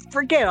those other.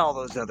 Forget all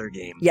those other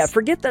games. Yeah,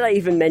 forget that I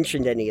even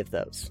mentioned any of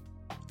those.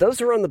 Those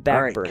are on the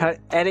back burner.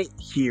 Edit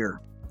here.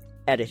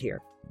 Edit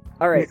here.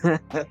 All right.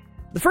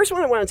 The first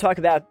one I want to talk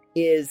about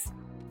is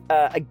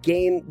a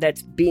game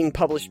that's being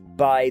published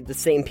by the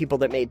same people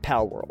that made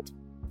Palworld.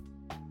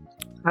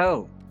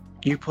 Oh,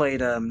 you played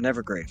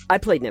Nevergrave. I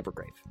played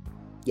Nevergrave.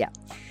 Yeah.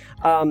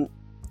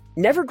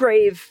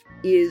 Nevergrave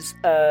is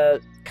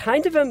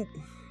kind of a...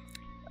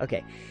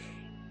 Okay.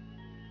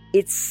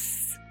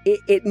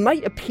 It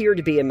might appear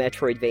to be a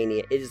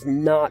Metroidvania. It is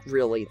not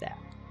really that.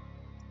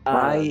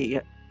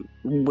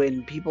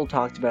 When people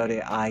talked about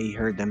it, I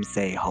heard them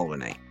say Hollow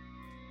Knight.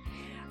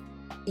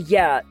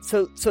 Yeah,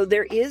 so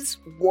there is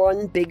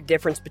one big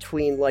difference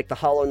between like the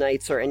Hollow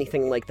Knights or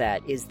anything like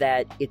that, is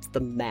that it's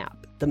the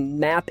map. The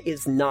map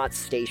is not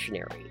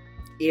stationary.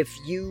 If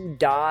you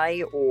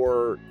die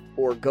or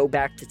go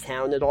back to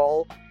town at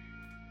all,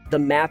 the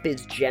map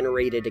is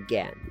generated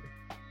again.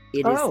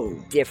 It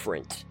is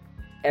different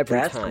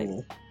every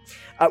time.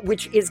 Cool.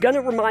 Which is going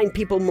to remind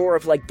people more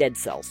of like Dead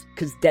Cells,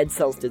 because Dead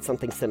Cells did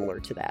something similar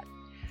to that.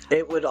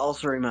 It would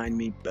also remind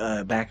me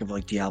back of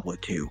like Diablo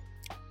 2.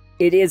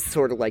 It is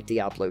sort of like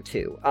Diablo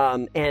 2.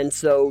 And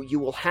so you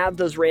will have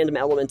those random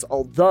elements,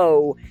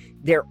 although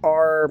there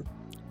are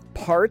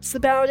parts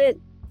about it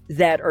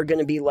that are going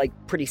to be like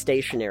pretty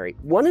stationary.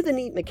 One of the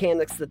neat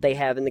mechanics that they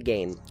have in the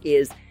game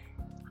is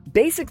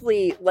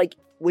basically like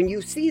when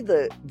you see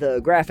the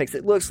graphics,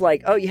 it looks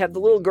like, oh, you have the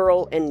little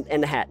girl and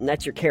the hat, and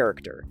that's your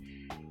character.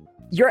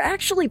 You're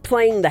actually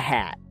playing the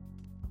hat.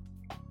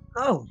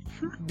 Oh.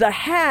 The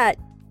hat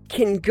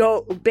can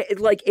go,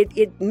 like,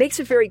 it makes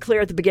it very clear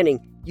at the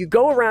beginning. You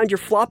go around, you're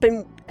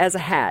flopping as a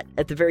hat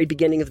at the very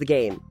beginning of the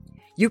game.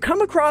 You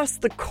come across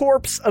the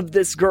corpse of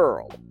this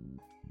girl.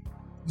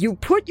 You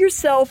put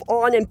yourself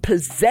on and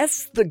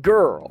possess the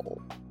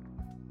girl,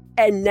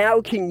 and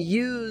now can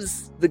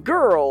use the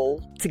girl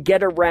to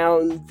get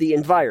around the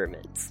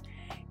environment.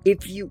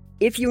 If you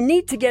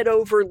need to get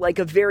over, like,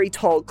 a very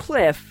tall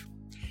cliff,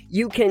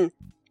 you can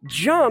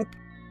jump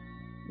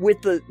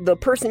with the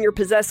person you're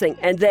possessing,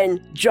 and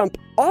then jump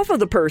off of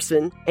the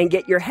person and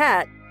get your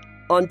hat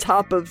on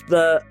top of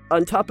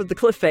the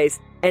cliff face,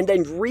 and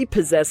then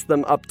repossess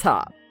them up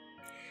top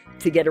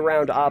to get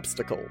around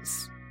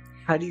obstacles.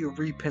 How do you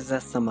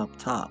repossess them up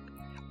top?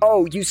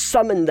 Oh, you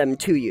summon them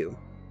to you.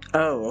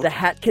 Oh. Okay. The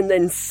hat can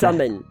then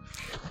summon.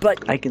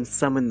 But I can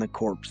summon the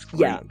corpse. Great.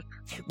 Yeah.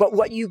 But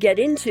what you get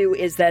into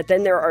is that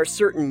then there are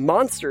certain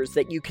monsters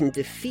that you can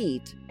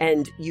defeat,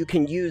 and you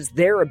can use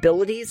their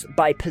abilities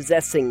by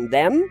possessing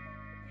them,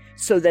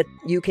 so that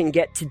you can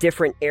get to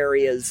different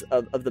areas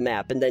of the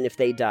map, and then if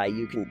they die,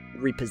 you can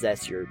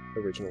repossess your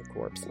original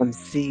corpse. I'm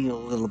seeing a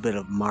little bit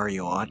of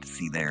Mario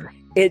Odyssey there.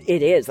 It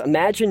is.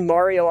 Imagine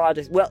Mario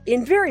Odyssey, well,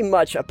 in very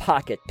much a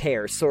pocket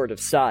pair sort of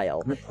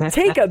style.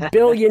 Take a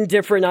billion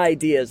different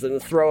ideas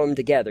and throw them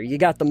together. You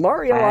got the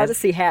Mario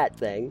Odyssey hat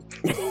thing.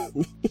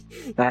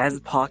 As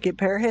Pocket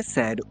Pair has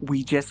said,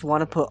 we just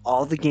want to put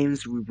all the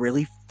games we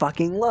really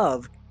fucking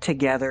love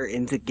together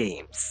into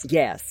games.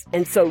 Yes,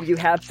 and so you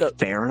have the...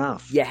 Fair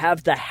enough. You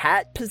have the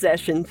hat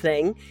possession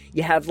thing.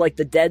 You have, like,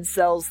 the Dead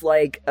Cells,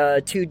 like,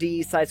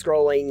 2D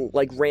side-scrolling,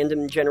 like,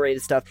 random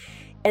generated stuff.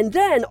 And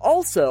then,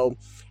 also,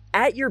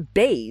 at your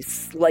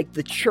base, like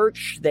the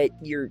church that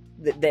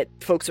that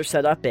folks are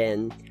set up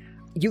in,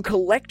 you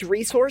collect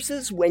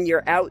resources when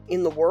you're out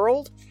in the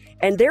world,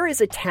 and there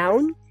is a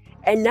town,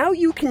 and now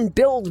you can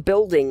build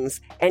buildings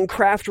and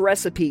craft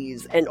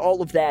recipes and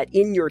all of that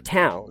in your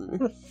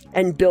town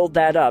and build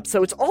that up.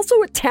 So it's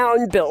also a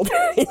town builder.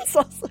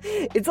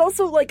 It's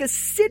also like a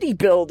city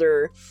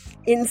builder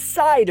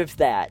inside of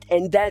that,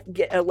 and that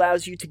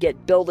allows you to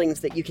get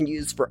buildings that you can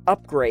use for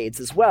upgrades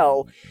as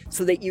well,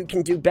 so that you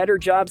can do better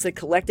jobs at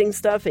collecting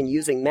stuff and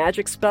using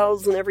magic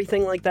spells and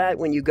everything like that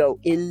when you go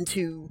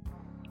into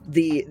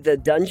the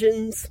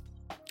dungeons,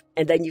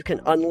 and then you can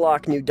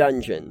unlock new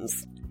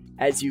dungeons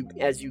as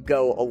you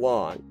go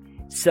along.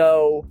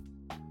 So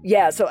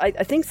yeah, so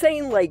I think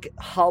saying like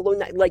Hollow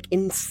Knight, like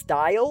in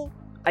style,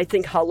 I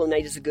think Hollow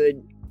Knight is a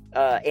good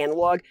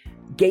analog.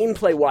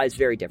 Gameplay wise,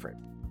 very different.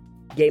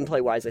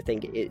 Gameplay-wise, I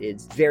think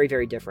it's very,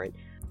 very different.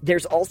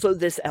 There's also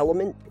this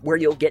element where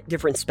you'll get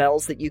different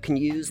spells that you can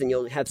use, and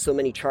you'll have so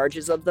many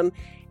charges of them,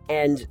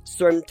 and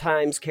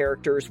sometimes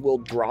characters will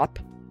drop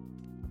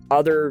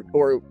other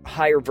or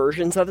higher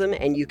versions of them,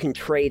 and you can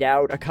trade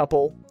out a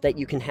couple that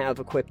you can have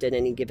equipped at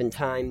any given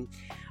time.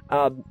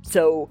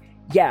 So,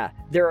 yeah,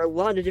 there are a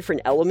lot of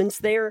different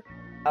elements there.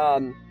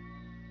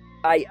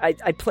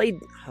 I played,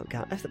 oh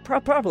god, I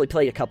probably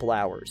played a couple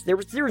hours. There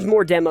was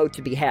more demo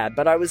to be had,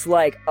 but I was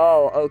like,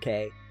 oh,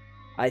 okay,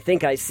 I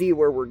think I see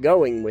where we're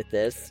going with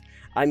this.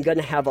 I'm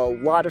gonna have a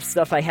lot of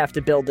stuff I have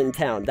to build in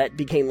town. That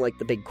became like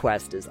the big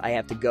quest, is I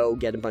have to go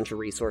get a bunch of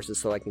resources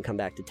so I can come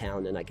back to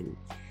town, and I can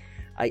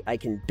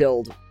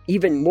build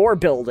even more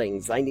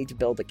buildings. I need to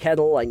build a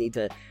kettle, I need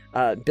to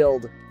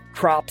build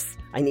crops,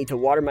 I need to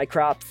water my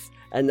crops,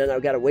 and then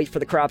I've got to wait for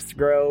the crops to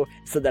grow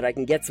so that I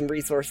can get some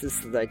resources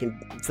so that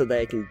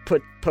I can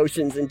put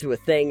potions into a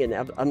thing. And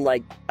I'm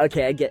like,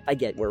 okay, I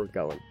get where we're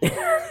going.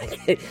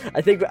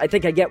 I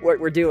think I get what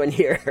we're doing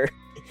here.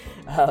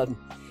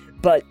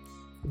 But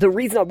the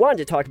reason I wanted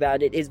to talk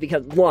about it is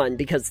because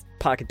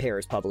Pocket Pair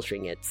is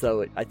publishing it,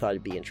 so I thought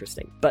it'd be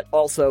interesting. But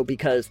also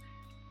because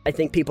I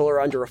think people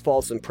are under a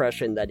false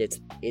impression that it's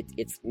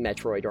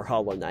Metroid or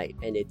Hollow Knight,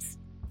 and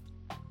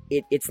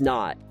it's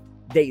not.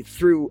 They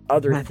threw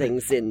other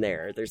things in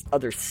there. There's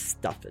other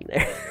stuff in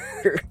there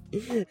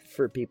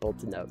for people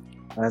to know,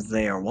 as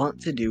they are wont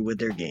to do with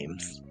their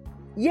games.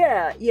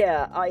 Yeah.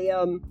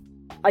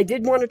 I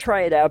did want to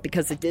try it out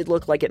because it did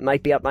look like it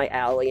might be up my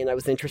alley, and I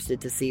was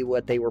interested to see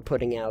what they were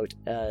putting out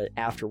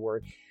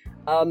afterward.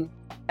 I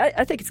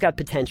think it's got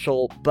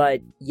potential,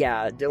 but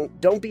yeah,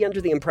 don't be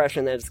under the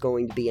impression that it's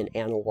going to be an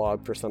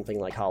analog for something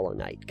like Hollow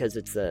Knight, because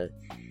it's a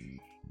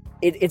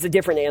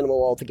different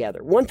animal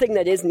altogether. One thing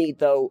that is neat,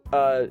 though,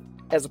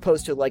 as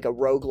opposed to like a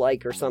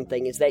roguelike or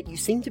something, is that you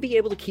seem to be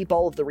able to keep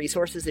all of the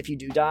resources if you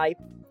do die.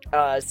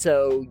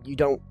 So you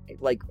don't,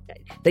 like,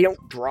 they don't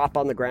drop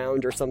on the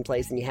ground or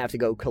someplace and you have to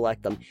go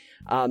collect them.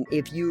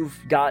 If you've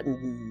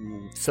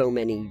gotten so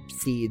many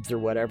seeds or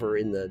whatever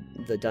in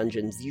the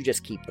dungeons, you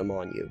just keep them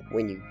on you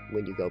when you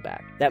go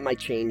back. That might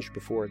change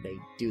before they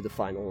do the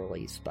final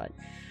release, but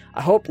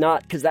I hope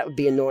not, because that would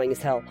be annoying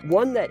as hell.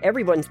 One that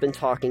everyone's been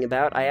talking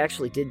about, I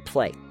actually did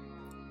play,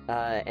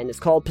 and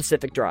it's called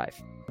Pacific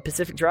Drive.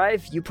 Pacific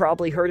Drive, you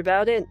probably heard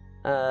about it.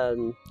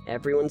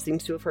 Everyone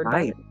seems to have heard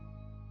about it.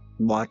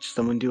 Watched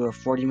someone do a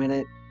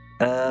 40-minute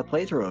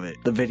playthrough of it.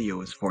 The video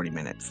was 40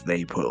 minutes.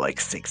 They put like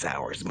 6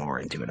 hours more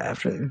into it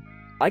after.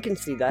 I can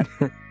see that.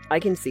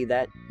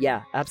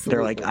 Yeah, absolutely.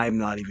 They're like, I'm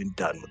not even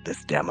done with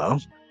this demo.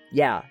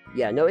 Yeah.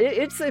 No,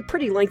 it's a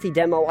pretty lengthy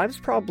demo. I was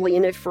probably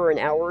in it for an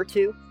hour or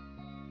two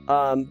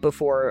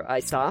before I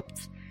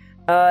stopped.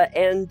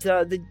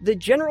 The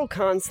general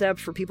concept,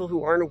 for people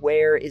who aren't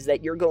aware, is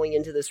that you're going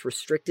into this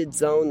restricted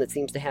zone that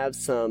seems to have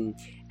some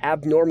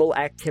abnormal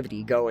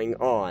activity going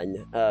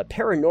on.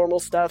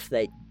 Paranormal stuff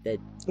that It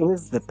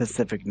is the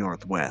Pacific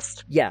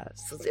Northwest. Yeah,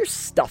 so there's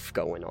stuff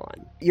going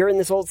on. You're in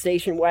this old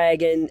station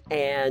wagon,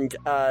 and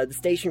the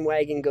station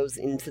wagon goes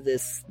into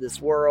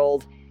this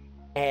world,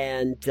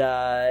 and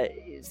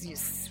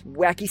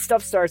wacky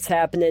stuff starts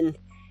happening.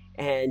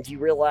 And you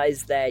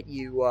realize that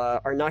you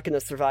are not going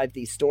to survive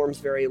these storms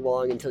very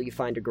long until you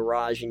find a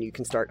garage and you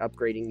can start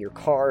upgrading your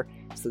car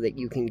so that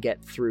you can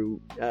get through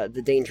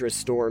the dangerous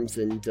storms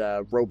and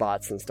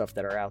robots and stuff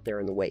that are out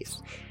there in the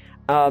waste.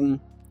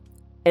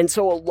 And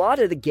so a lot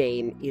of the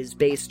game is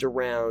based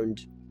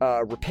around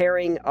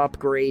repairing,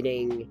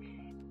 upgrading,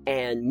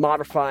 and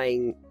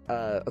modifying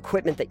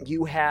equipment that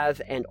you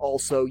have, and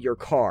also your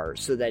car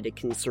so that it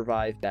can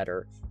survive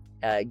better.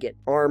 Get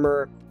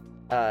armor,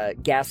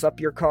 gas up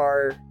your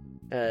car,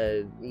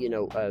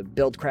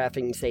 build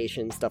crafting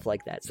stations, stuff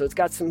like that. So it's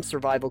got some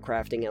survival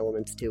crafting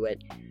elements to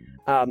it.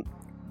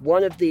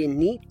 One of the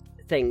neat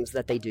things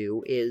that they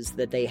do is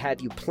that they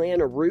have you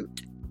plan a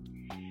route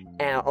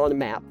on a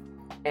map,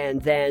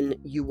 and then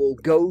you will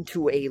go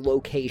to a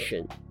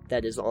location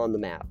that is on the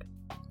map,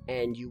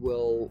 and you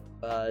will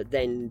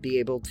then be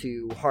able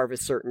to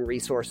harvest certain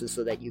resources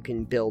so that you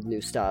can build new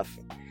stuff,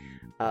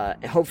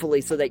 hopefully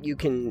so that you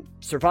can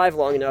survive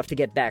long enough to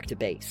get back to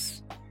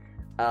base.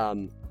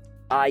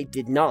 I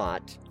did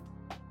not,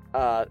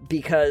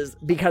 because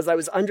I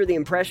was under the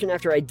impression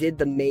after I did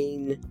the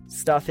main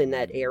stuff in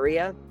that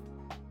area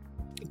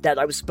that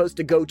I was supposed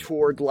to go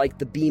toward, like,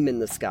 the beam in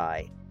the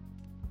sky.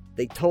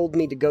 They told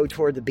me to go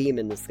toward the beam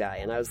in the sky,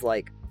 and I was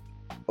like,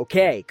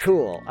 okay,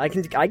 cool. I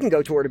can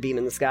go toward a beam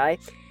in the sky.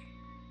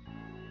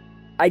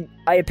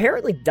 I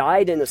apparently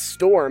died in a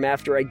storm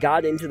after I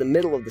got into the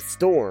middle of the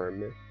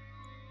storm.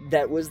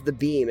 That was the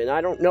beam, and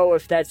I don't know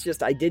if that's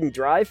just I didn't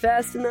drive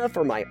fast enough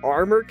or my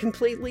armor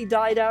completely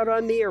died out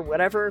on me or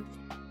whatever.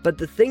 But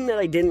the thing that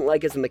I didn't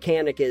like as a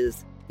mechanic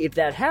is, if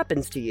that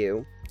happens to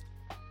you,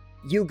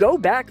 you go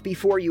back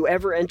before you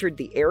ever entered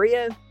the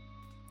area,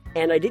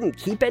 and I didn't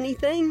keep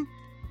anything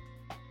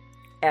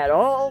at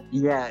all.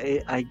 Yeah,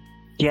 I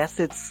guess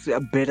it's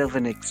a bit of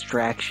an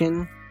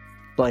extraction,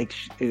 like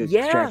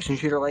extraction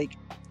shooter, like.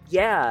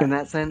 Yeah. In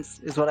that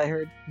sense, is what I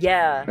heard.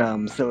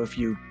 Yeah. So if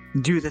you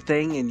do the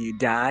thing and you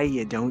die,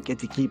 you don't get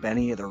to keep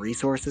any of the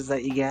resources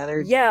that you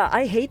gathered. Yeah,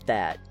 I hate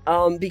that.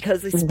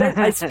 Because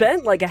I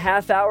spent like a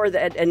half hour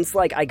and it's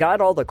like I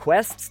got all the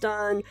quests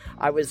done.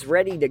 I was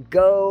ready to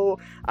go.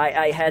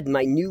 I had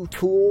my new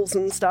tools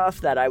and stuff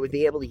that I would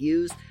be able to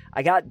use.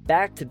 I got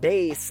back to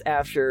base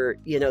after,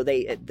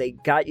 they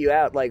got you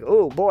out like,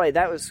 oh boy,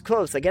 that was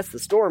close. I guess the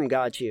storm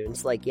got you. And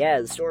it's like, yeah,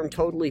 the storm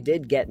totally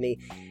did get me.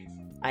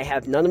 I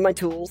have none of my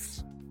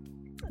tools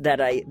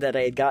that I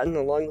had gotten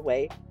along the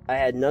way. I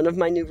had none of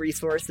my new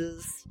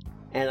resources,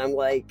 and I'm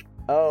like,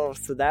 oh,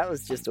 so that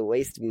was just a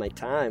waste of my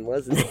time,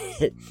 wasn't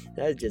it?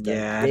 That was just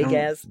a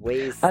big-ass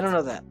waste. I don't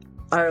know that.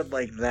 I don't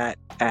like that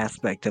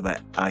aspect of it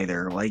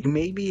either. Like,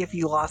 maybe if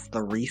you lost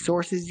the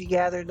resources you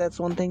gathered, that's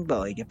one thing, but,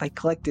 like, if I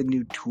collected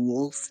new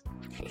tools...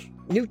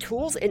 New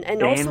tools? And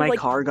also, my like,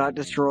 car got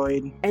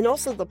destroyed. And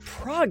also the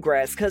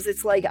progress, because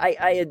it's like,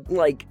 I had,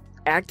 like...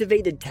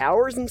 activated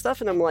towers and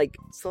stuff, and I'm like,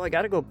 so I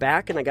gotta go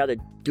back and I gotta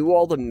do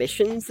all the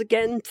missions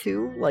again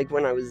too, like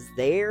when I was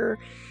there.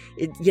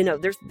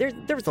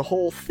 There was a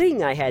whole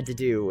thing I had to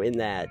do in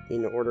that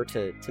in order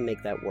to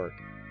make that work,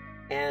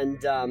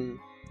 and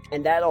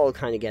that all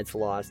kind of gets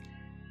lost.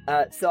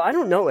 So I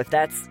don't know if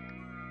that's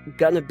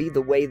gonna be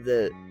the way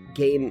the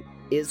game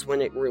is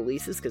when it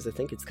releases, because I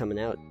think it's coming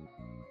out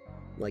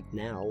like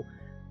now.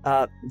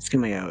 It's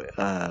coming out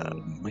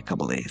a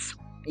couple days.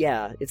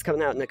 Yeah, it's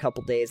coming out in a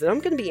couple days, and I'm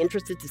going to be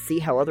interested to see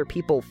how other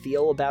people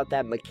feel about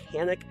that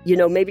mechanic.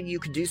 Maybe you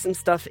could do some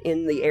stuff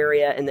in the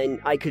area, and then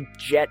I could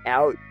jet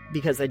out,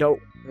 because I don't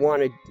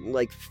want to,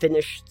 like,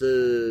 finish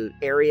the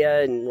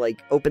area and,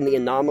 like, open the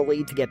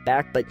anomaly to get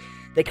back, but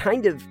they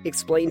kind of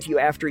explain to you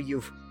after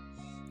you've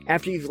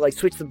like,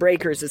 switched the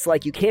breakers, it's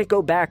like, you can't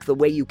go back the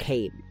way you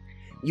came.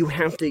 You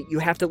have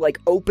to, like,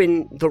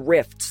 open the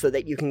rift so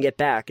that you can get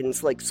back, and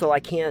it's like, so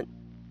I can't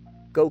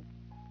go,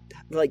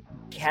 like,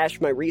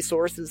 cache my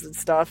resources and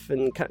stuff,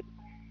 and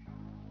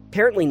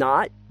apparently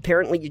not.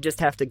 Apparently you just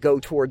have to go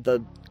toward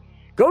the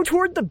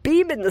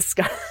beam in the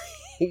sky,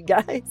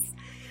 guys.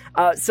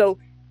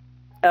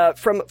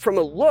 From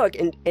a look,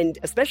 and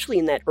especially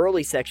in that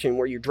early section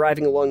where you're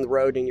driving along the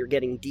road and you're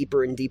getting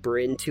deeper and deeper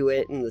into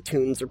it, and the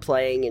tunes are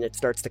playing and it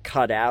starts to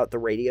cut out, the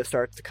radio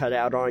starts to cut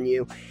out on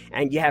you,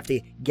 and you have to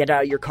get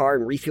out of your car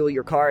and refuel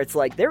your car. It's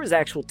like, there is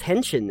actual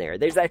tension there.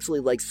 There's actually,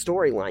 like,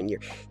 storyline.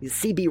 Your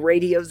CB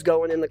radio's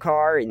going in the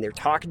car, and they're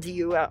talking to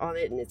you on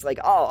it, and it's like,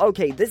 oh,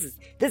 okay, this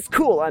is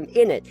cool, I'm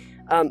in it.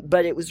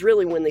 But it was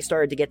really when they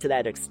started to get to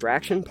that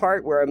extraction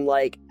part where I'm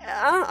like,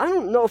 I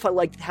don't know if I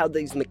liked how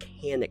these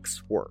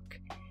mechanics work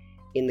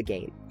in the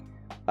game.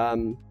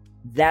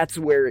 That's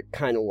where it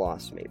kind of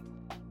lost me.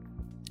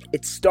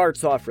 It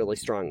starts off really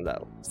strong,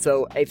 though.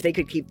 So if they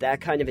could keep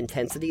that kind of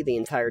intensity the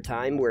entire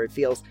time, where it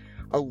feels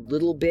a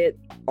little bit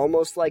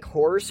almost like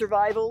horror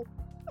survival,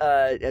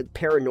 a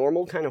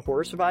paranormal kind of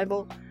horror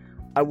survival,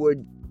 I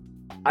would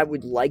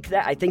like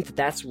that. I think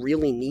that's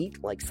really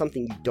neat, like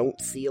something you don't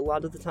see a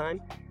lot of the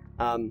time.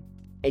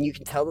 And you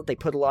can tell that they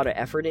put a lot of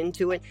effort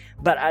into it,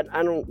 but I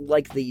don't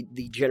like the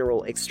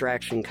general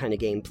extraction kind of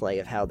gameplay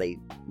of how they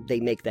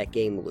make that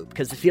game loop,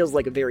 because it feels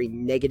like a very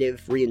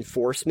negative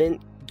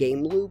reinforcement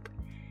game loop,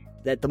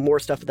 that the more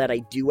stuff that I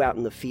do out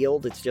in the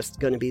field, it's just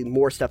going to be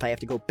more stuff I have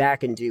to go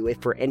back and do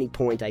if for any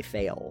point I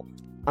fail.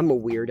 I'm a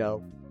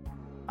weirdo.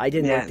 I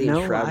didn't like the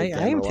Enshrouded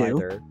demo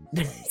either.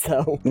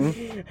 So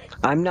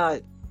I'm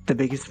not the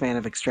biggest fan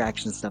of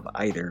extraction stuff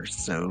either,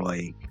 so,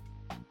 like,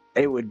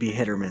 it would be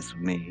hit or miss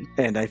with me.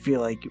 And I feel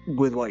like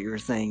with what you were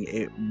saying,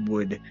 it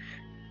would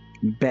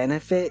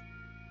benefit,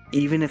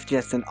 even if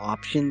just an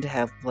option to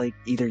have, like,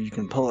 either you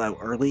can pull out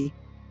early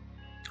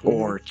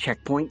or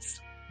checkpoints,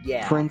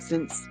 for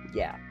instance.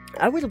 Yeah.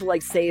 I would have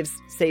liked save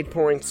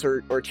points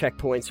or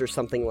checkpoints or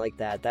something like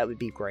that. That would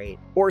be great.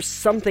 Or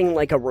something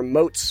like a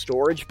remote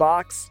storage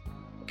box,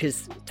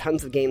 because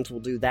tons of games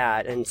will do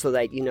that, and so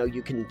that,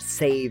 you can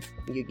save,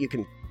 you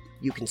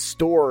can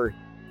store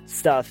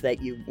stuff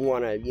that you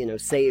want to,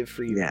 save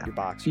for your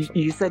box.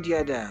 You said you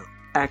had to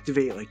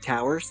activate, like,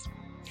 towers?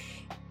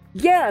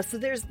 Yeah, so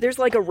there's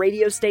like a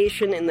radio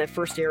station in the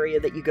first area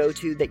that you go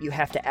to that you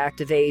have to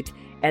activate,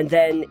 and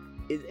then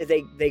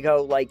they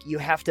go, like, you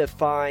have to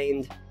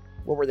find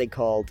what were they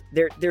called?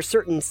 There's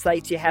certain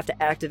sites you have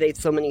to activate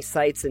so many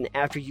sites, and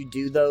after you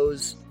do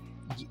those,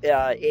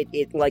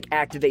 it like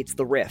activates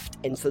the rift.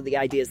 And so the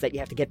idea is that you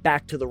have to get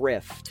back to the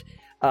rift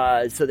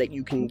so that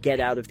you can get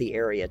out of the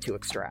area to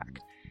extract.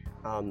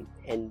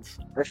 And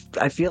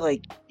I feel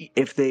like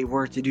if they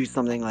were to do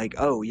something like,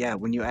 oh yeah,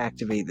 when you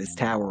activate this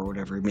tower or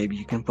whatever, maybe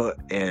you can put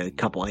a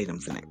couple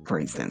items in it, for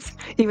instance.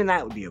 Even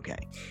that would be okay.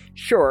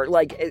 Sure,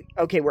 like,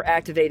 okay, we're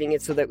activating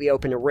it so that we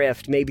open a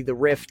rift. Maybe the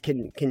rift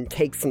can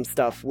take some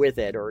stuff with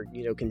it, or,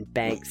 you know, can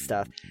bank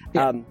stuff.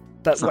 Yeah,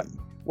 but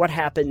what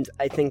happened,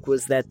 I think,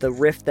 was that the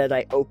rift that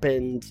I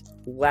opened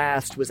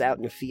last was out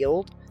in a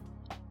field,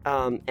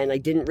 and I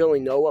didn't really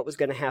know what was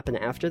going to happen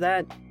after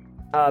that.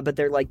 But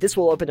they're like, this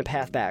will open a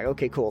path back.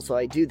 Okay, cool. So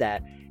I do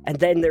that. And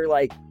then they're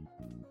like,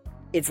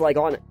 it's like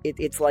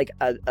it's like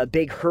a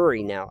big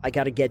hurry now. I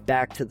gotta get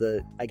back.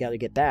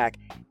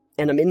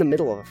 And I'm in the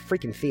middle of a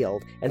freaking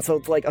field. And so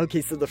it's like, okay,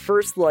 so the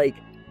first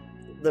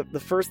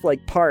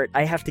part,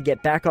 I have to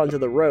get back onto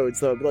the road.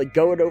 So I'm like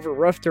going over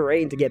rough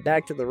terrain to get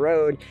back to the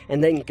road,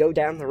 and then go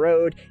down the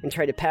road and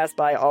try to pass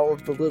by all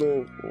of the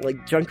little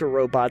like junker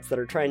robots that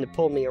are trying to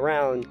pull me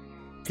around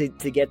to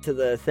get to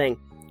the thing.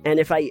 And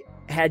if I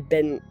had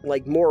been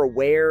like more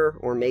aware,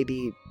 or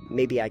maybe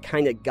I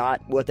kind of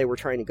got what they were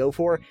trying to go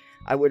for,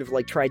 I would have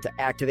like tried to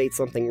activate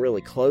something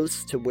really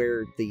close to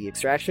where the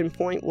extraction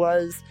point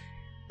was,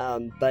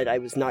 but I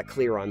was not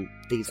clear on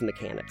these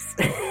mechanics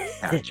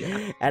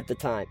Gotcha. at the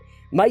time.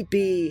 Might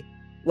be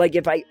like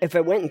if I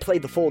went and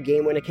played the full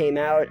game when it came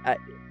out,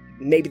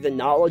 maybe the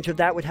knowledge of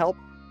that would help.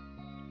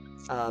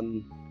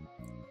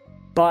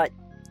 But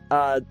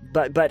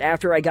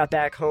after I got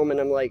back home and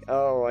I'm like,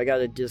 oh, I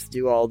gotta just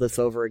do all this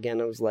over again,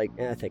 I was like,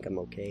 I think I'm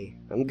okay.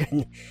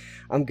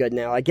 I'm good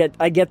now. I get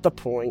the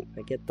point.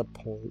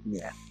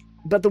 Yeah.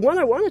 But the one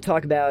I want to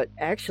talk about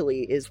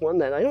actually is one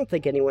that I don't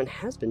think anyone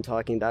has been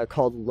talking about,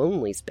 called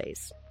Lonely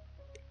Space.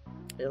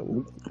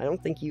 I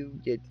don't think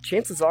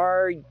chances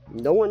are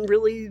no one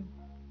really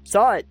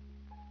saw it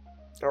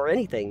or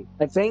anything.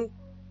 I think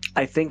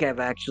I've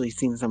actually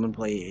seen someone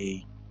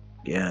play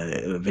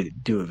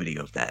do a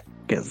video of that,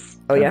 because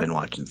I've been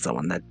watching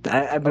someone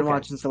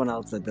watching someone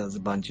else that does a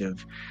bunch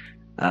of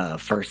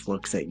first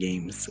looks at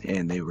games,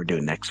 and they were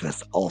doing Next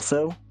Fest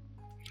also.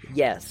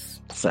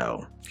 Yes.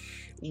 So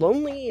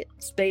Lonely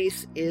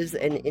Space is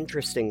an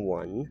interesting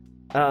one,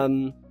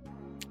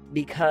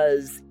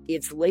 because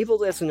it's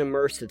labeled as an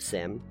immersive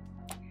sim.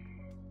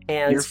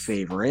 And your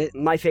favorite?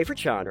 My favorite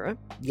genre,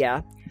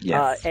 yeah.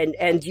 Yes.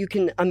 And you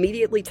can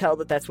immediately tell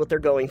that that's what they're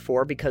going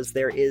for, because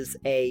there is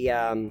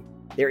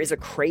a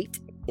crate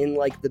in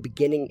like the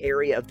beginning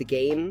area of the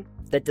game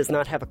that does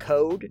not have a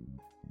code,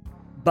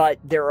 but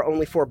there are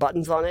only 4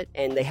 buttons on it,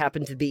 and they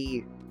happen to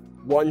be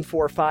 1,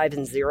 4, 5,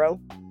 and 0.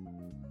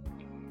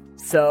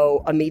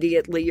 So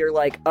immediately you're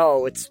like,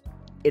 oh, it's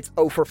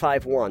 0 for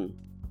 5, 1,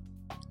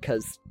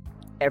 because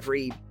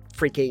every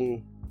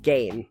freaking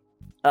game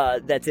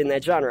that's in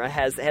that genre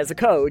has a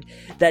code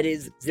that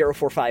is 0,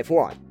 4, 5,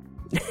 1.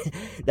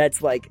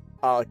 That's like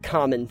a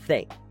common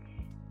thing.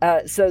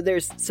 So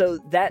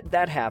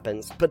that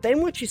happens, but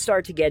then once you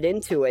start to get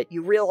into it,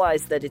 you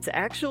realize that it's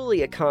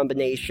actually a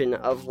combination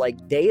of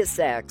like Deus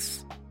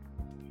Ex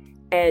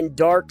and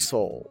Dark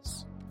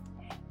Souls,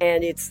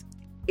 and it's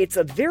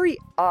a very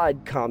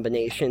odd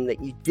combination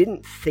that you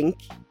didn't think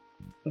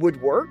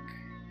would work,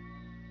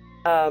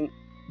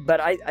 but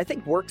I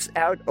think works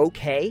out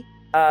okay.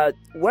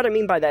 What I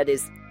mean by that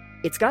is,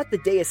 it's got the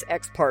Deus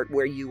Ex part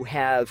where you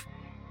have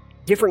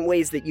different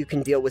ways that you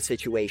can deal with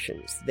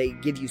situations. They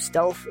give you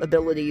stealth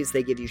abilities,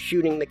 they give you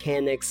shooting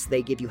mechanics,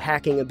 they give you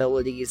hacking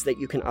abilities that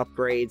you can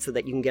upgrade so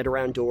that you can get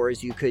around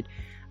doors. You could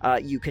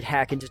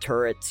hack into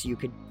turrets, you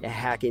could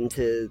hack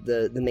into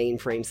the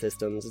mainframe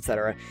systems,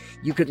 etc.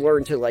 You could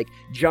learn to like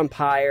jump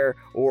higher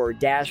or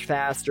dash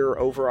faster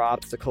over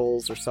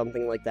obstacles or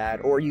something like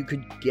that, or you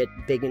could get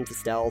big into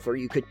stealth, or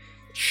you could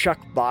chuck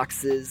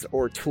boxes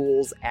or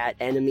tools at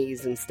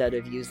enemies instead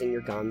of using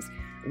your guns.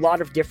 A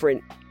lot of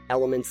different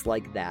elements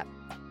like that.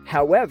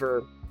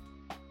 However,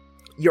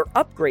 your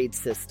upgrade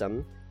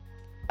system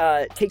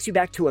takes you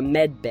back to a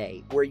med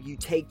bay, where you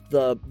take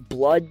the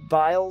blood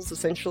vials,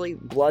 essentially,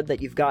 blood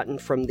that you've gotten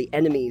from the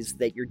enemies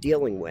that you're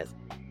dealing with,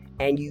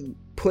 and you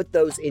put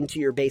those into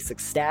your basic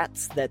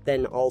stats that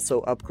then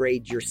also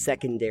upgrade your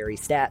secondary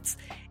stats.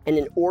 And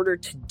in order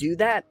to do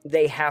that,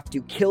 they have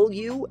to kill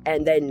you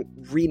and then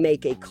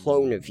remake a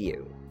clone of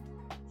you.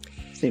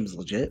 Seems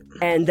legit.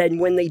 And then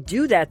when they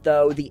do that,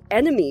 though, the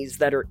enemies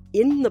that are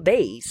in the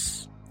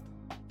base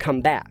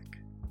come back.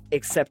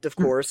 Except, of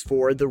course,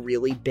 for the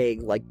really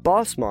big, like,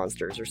 boss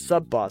monsters or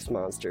sub-boss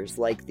monsters,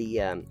 like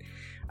the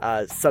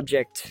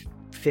Subject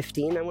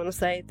 15, I want to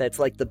say. That's,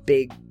 like, the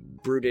big,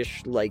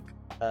 brutish, like,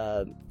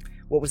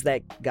 what was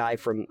that guy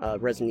from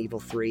Resident Evil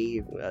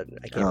 3?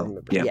 I can't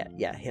remember.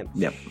 Yeah, him.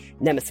 Yep.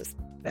 Nemesis.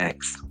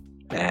 X.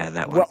 Yeah,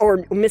 that one. Well,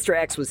 or Mr.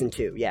 X was in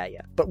 2, yeah.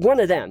 But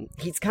one of them,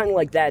 he's kind of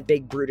like that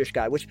big, brutish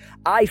guy, which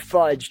I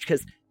fudged,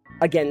 because,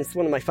 again, it's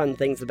one of my fun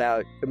things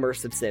about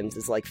immersive sims,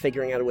 is, like,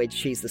 figuring out a way to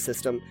cheese the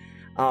system.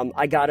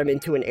 I got him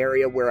into an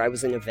area where I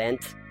was in a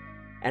vent,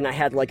 and I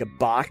had like a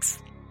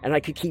box, and I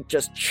could keep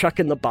just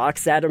chucking the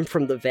box at him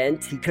from the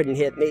vent. He couldn't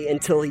hit me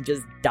until he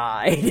just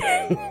died.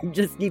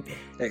 Just There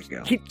you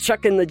go. keep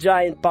chucking the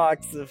giant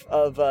box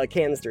of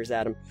canisters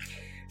at him.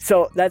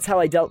 So that's how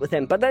I dealt with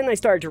him. But then I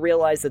started to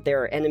realize that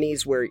there are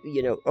enemies where,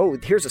 oh,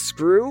 here's a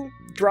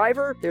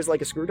screwdriver. There's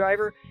like a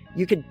screwdriver.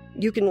 You can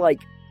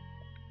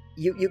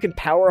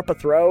power up a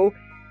throw,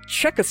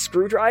 chuck a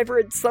screwdriver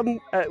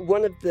at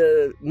one of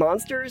the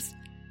monsters,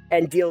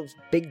 and deal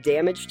big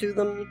damage to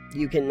them.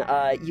 You can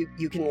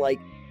like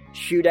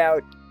shoot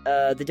out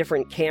the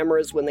different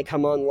cameras when they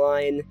come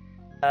online.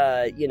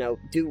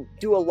 Do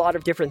a lot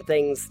of different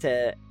things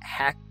to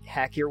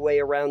hack your way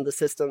around the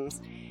systems,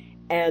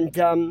 and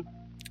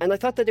I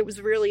thought that it was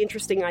a really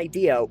interesting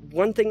idea.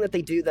 One thing that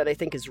they do that I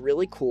think is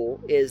really cool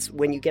is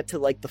when you get to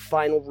like the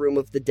final room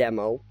of the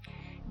demo,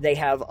 they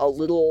have a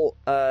little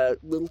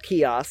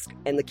kiosk,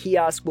 and the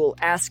kiosk will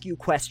ask you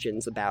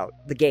questions about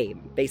the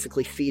game,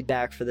 basically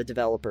feedback for the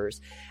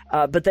developers.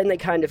 But then they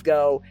kind of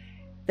go,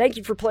 thank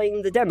you for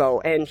playing the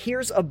demo, and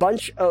here's a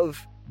bunch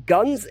of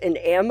guns and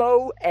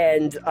ammo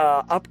and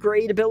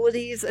upgrade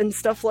abilities and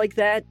stuff like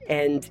that,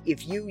 and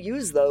if you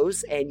use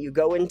those and you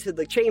go into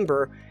the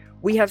chamber,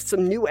 we have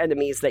some new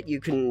enemies that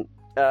you can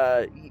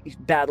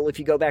battle if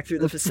you go back through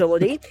the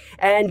facility,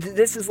 and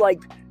this is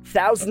like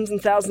thousands and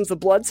thousands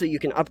of blood, so you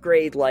can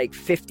upgrade like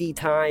 50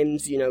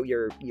 times,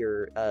 your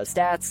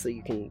stats, so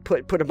you can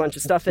put a bunch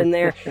of stuff in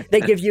there.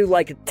 They give you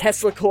like a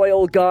Tesla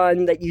coil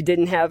gun that you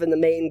didn't have in the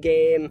main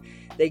game.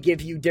 They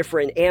give you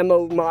different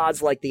ammo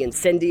mods like the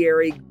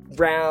incendiary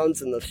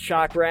rounds and the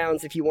shock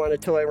rounds if you want to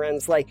toy around.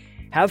 It's like,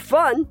 have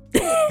fun,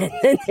 and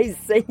then they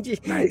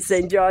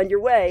send you on your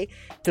way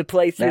to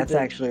play through.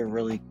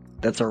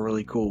 That's a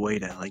really cool way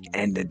to like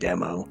end a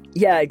demo.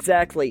 Yeah,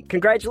 exactly.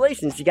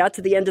 Congratulations, you got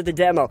to the end of the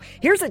demo.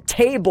 Here's a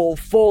table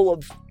full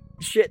of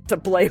shit to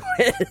play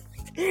with.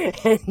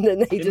 And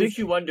then it makes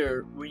you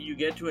wonder when you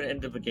get to an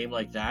end of a game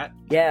like that.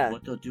 Yeah.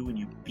 What they'll do when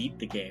you beat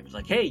the game. It's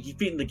like, hey, you've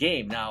beaten the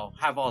game. Now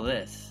have all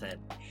this. And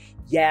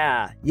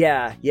Yeah.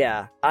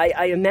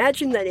 I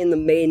imagine that in the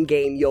main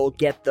game you'll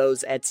get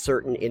those at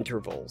certain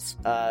intervals.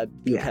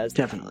 Because,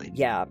 definitely.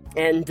 Yeah,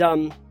 and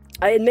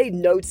I had made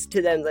notes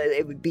to them that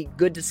it would be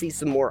good to see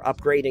some more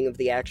upgrading of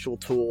the actual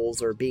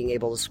tools or being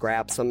able to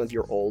scrap some of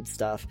your old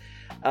stuff.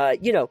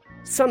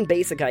 Some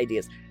basic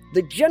ideas.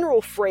 The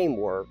general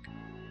framework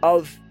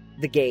of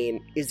the game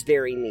is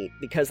very neat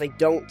because I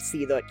don't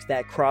see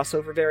that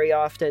crossover very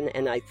often,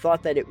 and I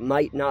thought that it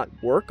might not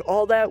work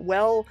all that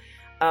well.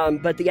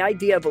 But the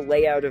idea of a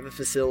layout of a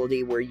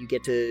facility where you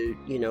get to,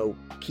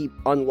 keep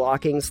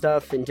unlocking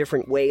stuff in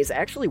different ways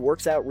actually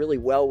works out really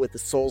well with the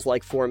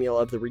Souls-like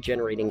formula of the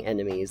regenerating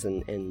enemies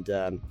and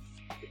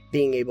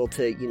being able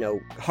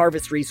to,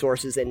 harvest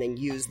resources and then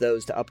use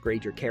those to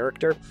upgrade your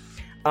character.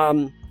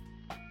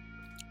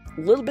 A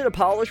little bit of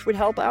polish would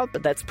help out,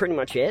 but that's pretty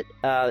much it.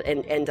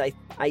 And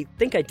I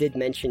think I did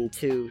mention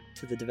to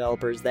the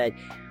developers that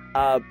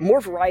more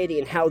variety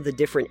in how the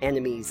different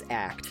enemies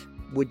act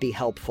would be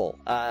helpful.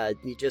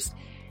 You just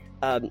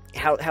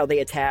how they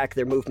attack,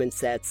 their movement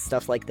sets,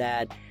 stuff like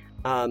that,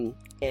 and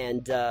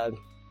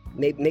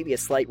maybe a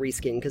slight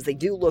reskin because they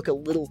do look a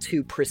little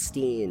too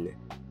pristine.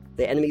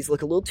 The enemies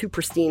look a little too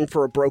pristine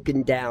for a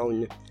broken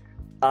down,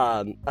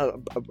 a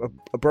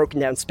broken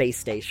down space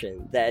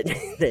station that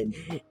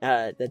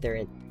they're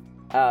in.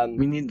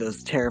 We need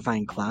those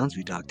terrifying clowns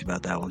we talked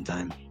about that one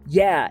time.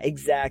 Yeah,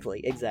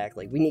 exactly.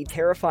 We need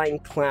terrifying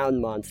clown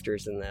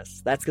monsters in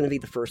this. That's going to be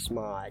the first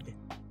mod.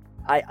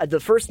 The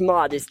first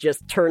mod is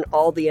just turn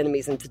all the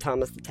enemies into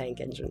Thomas the Tank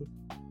Engine.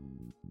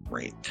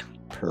 Great.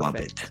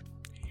 Perfect.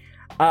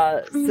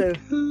 Love it.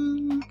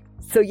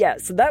 So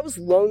that was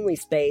Lonely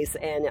Space,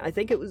 and I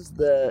think it was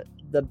the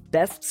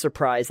best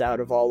surprise out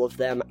of all of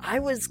them. I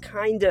was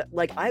kind of,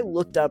 I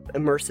looked up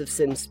Immersive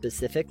Sims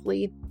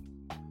specifically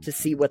to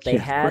see what they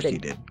had. Of course you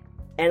did.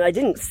 And I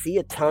didn't see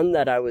a ton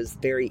that I was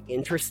very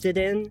interested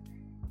in.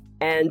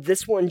 And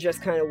this one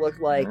just kind of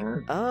looked like,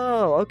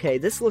 oh, okay,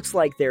 this looks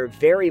like they're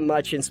very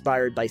much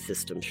inspired by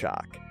System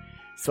Shock.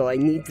 So I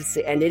need to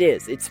see, and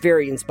it's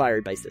very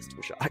inspired by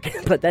System Shock,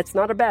 but that's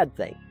not a bad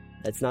thing.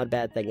 That's not a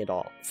bad thing at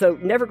all. So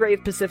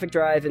Nevergrave, Pacific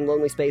Drive, and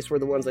Lonely Space were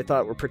the ones I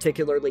thought were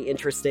particularly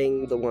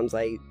interesting, the ones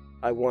I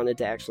wanted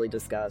to actually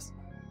discuss.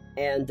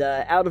 And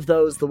out of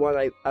those, the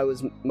one I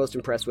was most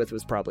impressed with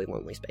was probably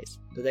Lonely Space.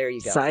 So there you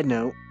go. Side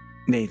note,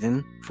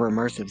 Nathan, for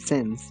Immersive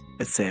Sims,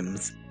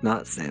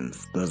 not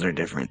Sims, those are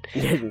different.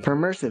 For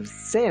Immersive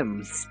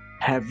Sims,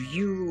 have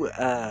you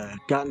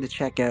gotten to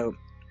check out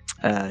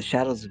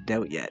Shadows of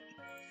Doubt yet?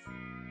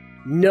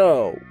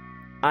 No,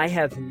 I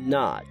have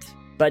not,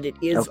 but it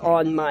is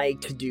on my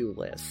to-do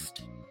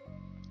list.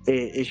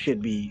 It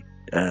should be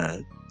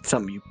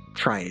something you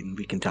try and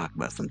we can talk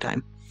about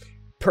sometime.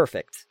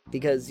 Perfect,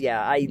 because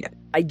I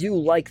do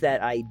like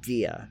that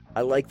idea.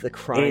 I like the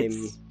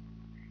crime.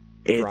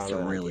 It's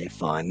drama. really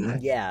fun.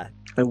 Yeah.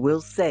 I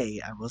will say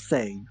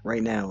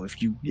right now,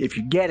 if you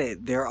get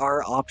it, there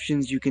are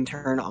options you can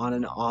turn on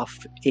and off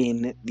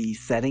in the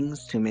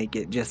settings to make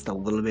it just a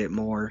little bit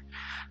more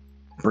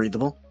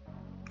breathable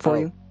for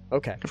you.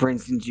 Okay. For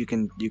instance, you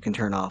can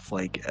turn off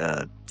like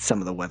some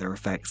of the weather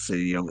effects so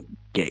you don't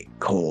get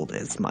cold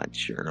as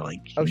much, or like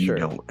you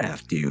don't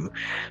have to.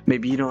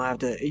 Maybe you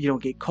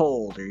don't get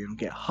cold, or you don't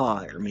get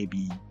hot, or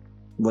maybe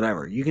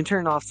whatever. You can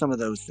turn off some of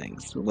those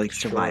things, like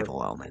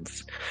survival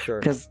elements. Sure.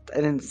 Because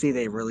I didn't see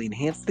they really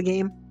enhanced the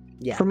game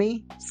for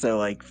me. So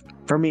like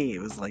for me,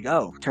 it was like,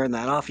 oh, turn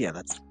that off. Yeah,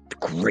 that's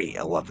great.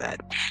 I love that.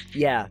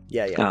 Yeah.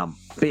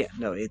 But yeah,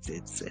 no, it's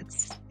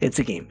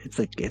a game.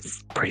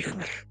 It's pretty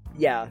fun.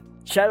 Yeah.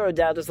 Shadow of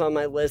Doubt is on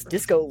my list.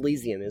 Disco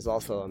Elysium is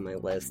also on my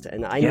list,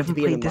 and I You need to haven't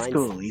be in played the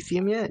Disco mindset.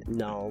 Elysium yet?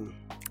 No,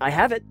 I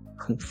haven't.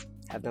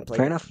 Have not played.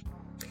 Fair it. enough.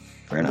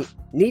 Fair enough.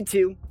 Need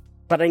to,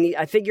 but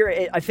I figure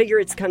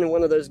it's kind of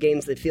one of those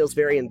games that feels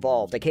very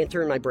involved. I can't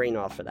turn my brain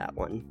off for that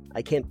one.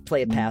 I can't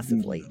play it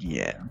passively.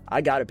 Yeah.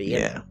 I gotta be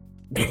in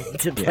it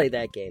to play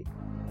that game.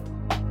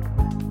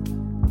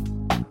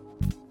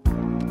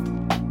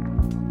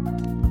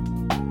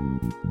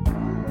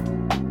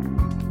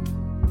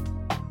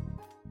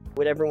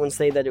 Would everyone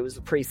say that it was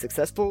a pretty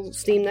successful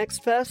Steam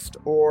Next Fest,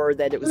 or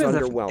that it was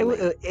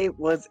underwhelming? It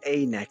was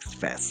a Next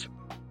Fest.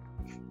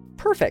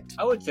 Perfect.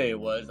 I would say it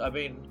was. I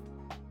mean,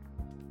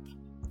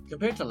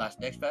 compared to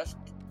last Next Fest,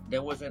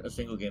 there wasn't a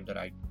single game that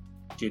I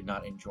did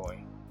not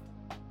enjoy.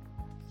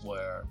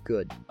 Where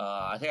Good.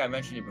 I think I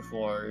mentioned it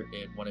before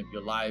in one of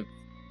your live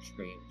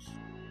streams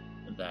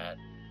that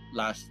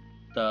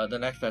the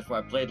Next Fest where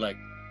I played I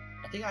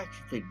think I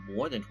actually played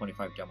more than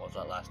 25 demos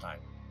that last time.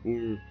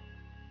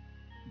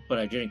 But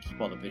I didn't keep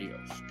all the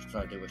videos.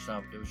 So there was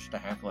just a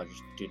handful I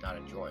just did not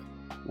enjoy.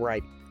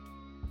 Right.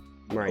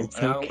 It's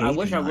And okay I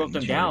wish to I not wrote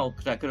them enjoy down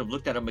because I could have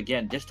looked at them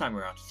again this time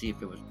around to see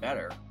if it was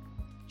better.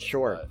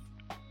 Sure.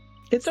 But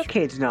It's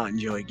okay to not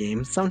enjoy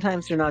games.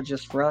 Sometimes they're not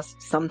just for us.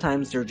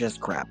 Sometimes they're just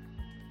crap.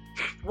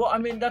 well, I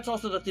mean that's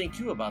also the thing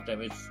too about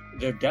them.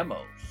 They're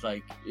demos.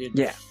 Some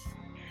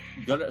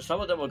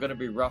of them are gonna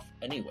be rough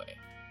anyway.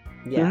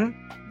 Yeah.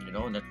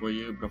 And that's where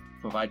you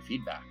provide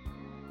feedback.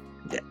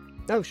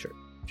 Oh, sure.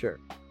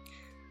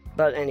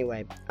 But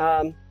anyway,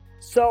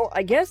 so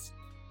I guess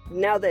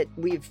now that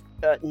we've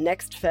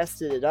Next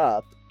Fested it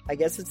up, I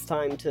guess it's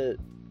time to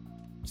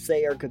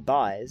say our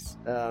goodbyes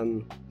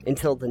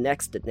until the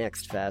next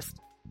Fest,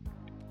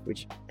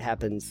 which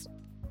happens,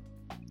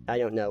 I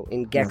don't know,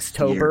 in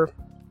Gextober.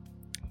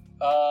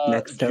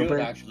 June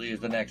actually is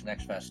the next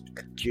Fest.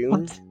 June?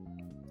 What?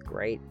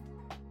 Great.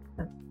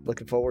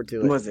 Looking forward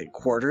to it. Was it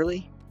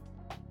quarterly?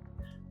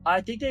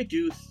 I think they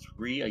do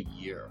 3 a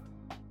year.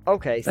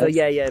 Okay, so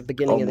That's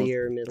beginning of the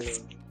year, middle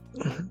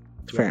of...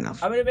 Fair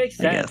enough. I mean, it makes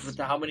I sense guess. with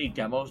how many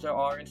demos there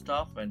are and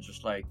stuff, and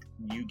just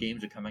new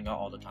games are coming out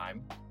all the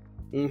time.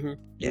 Mm-hmm.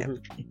 Yeah.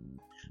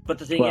 But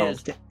the thing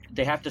is, th-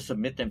 they have to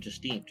submit them to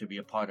Steam to be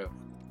a part of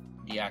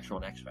the actual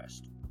Next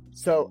Fest.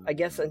 So, I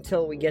guess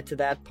until we get to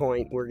that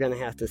point, we're gonna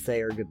have to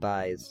say our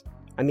goodbyes.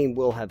 I mean,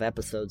 we'll have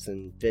episodes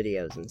and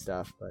videos and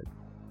stuff, but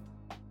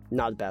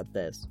not about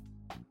this.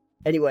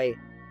 Anyway,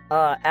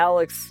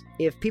 Alex,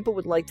 if people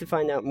would like to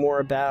find out more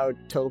about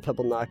Total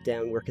Pebble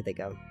Knockdown, where could they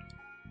go?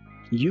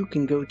 You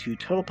can go to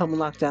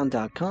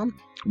TotalPebbleKnockdown.com,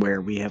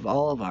 where we have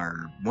all of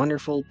our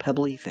wonderful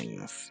pebbly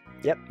things.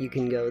 Yep, you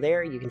can go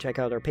there. You can check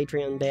out our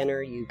Patreon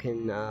banner. You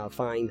can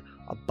find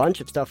a bunch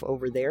of stuff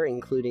over there,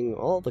 including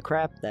all the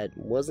crap that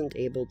wasn't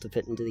able to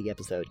fit into the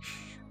episode.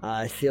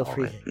 Feel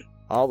free.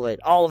 All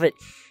of it.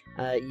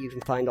 You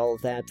can find all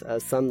of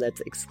that. Some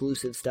that's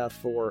exclusive stuff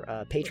for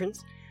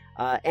patrons.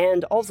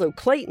 And also,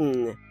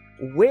 Clayton,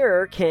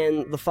 where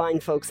can the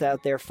fine folks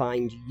out there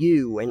find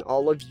you and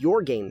all of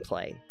your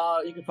gameplay?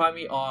 You can find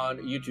me on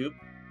YouTube.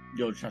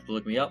 You'll just have to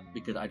look me up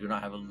because I do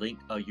not have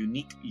a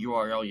unique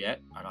URL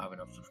yet. I don't have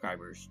enough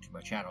subscribers to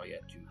my channel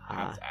yet to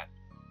have that.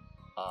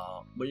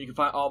 But you can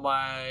find all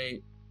my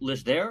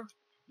list there.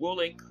 We'll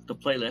link the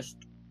playlist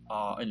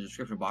in the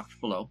description box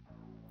below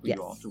for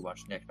you all to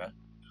watch Next Fest.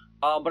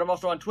 But I'm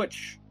also on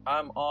Twitch.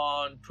 I'm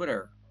on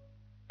Twitter.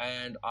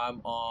 And I'm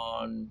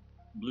on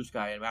Blue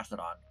Sky and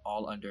Mastodon,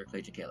 all under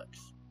Clayton Calyx.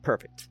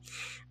 Perfect.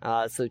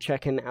 So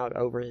check him out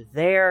over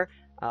there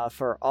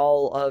for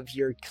all of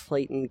your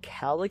Clayton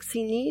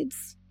Galaxy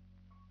needs,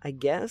 I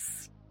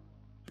guess.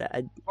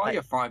 All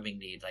your farming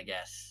needs, I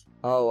guess.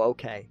 Oh,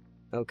 okay.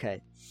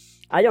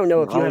 I don't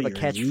know if you All have a your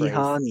catchphrase.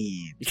 yeehaw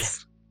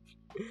needs.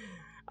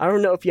 I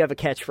don't know if you have a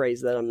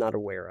catchphrase that I'm not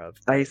aware of.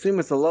 I assume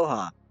it's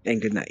aloha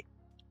and good night.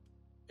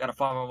 Gotta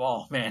farm them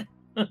all, man.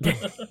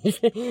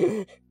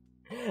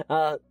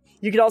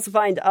 You can also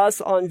find us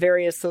on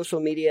various social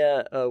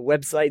media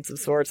websites of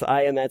sorts.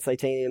 I am at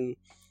Titanium.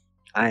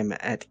 I'm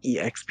at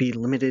EXP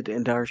Limited,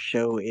 and our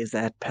show is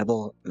at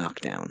Pebble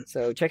Knockdown.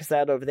 So check us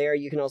out over there.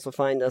 You can also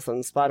find us on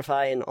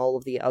Spotify and all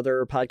of the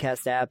other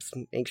podcast apps.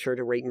 Make sure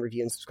to rate and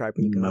review and subscribe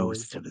when you go.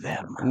 Most of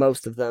them.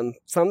 Most of them.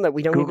 Some that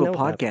we don't Google even know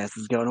about. Podcast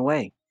is going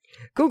away.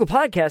 Google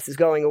Podcast is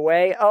going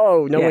away.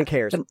 Oh, no one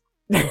cares.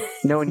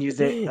 No one used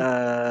it,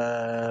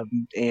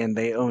 and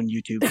they own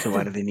YouTube, so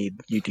why do they need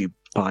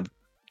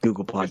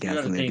Google There's Podcasts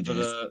another when they thing could for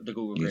just the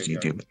Google use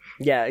Graveyard. YouTube?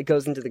 Yeah, it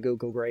goes into the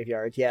Google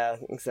graveyard. Yeah,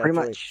 exactly.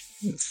 Pretty much.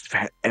 It's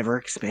ever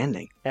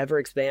expanding. Ever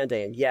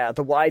expanding. Yeah,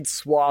 the wide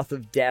swath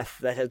of death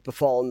that has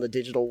befallen the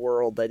digital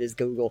world that is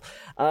Google.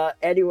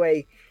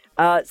 Anyway,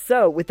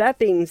 so with that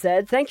being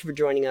said, thank you for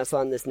joining us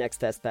on this Next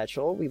Fest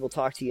special. We will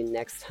talk to you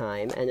next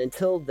time, and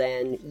until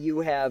then, you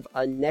have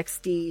a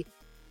nexty,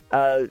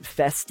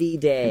 festy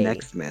day.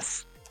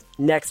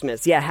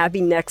 Nextmas. Yeah,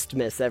 happy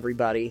Nextmas,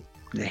 everybody.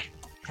 Yeah.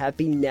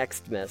 Happy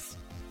Nextmas.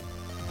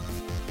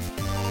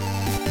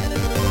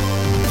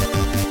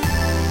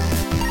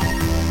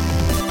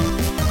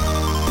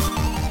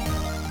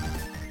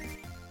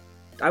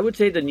 I would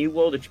say the New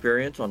World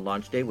experience on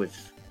launch day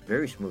was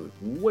very smooth,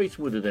 way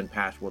smoother than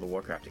past World of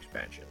Warcraft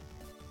expansion.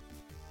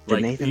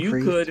 Did Nathan you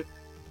freeze? could,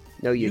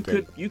 No, you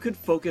could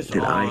focus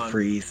Did on. I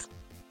freeze?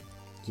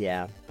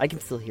 Yeah, I can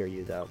still hear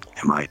you, though.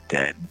 Am I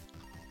dead?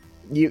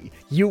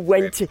 You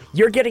went to...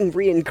 You're getting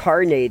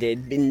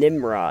reincarnated in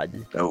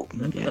Nimrod. Oh,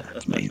 yeah,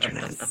 it's my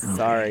internet.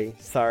 Okay.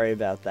 Sorry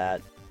about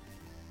that.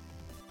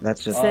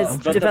 That's just... Says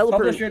But developer-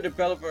 the publisher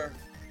developer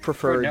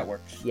Preferred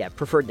networks. Yeah,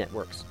 preferred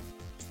networks.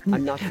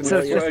 I'm not So familiar.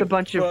 it's just a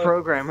bunch of Well,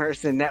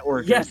 programmers and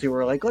networkers yeah. who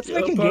were like, let's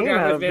make a game Programmers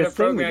out of made this a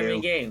thing we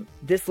programming do. game.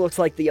 This looks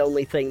like the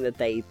only thing that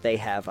they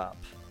have up.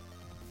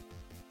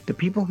 The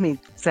people who made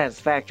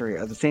Satisfactory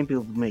are the same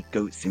people who make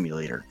Goat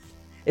Simulator.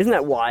 Isn't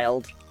that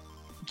wild?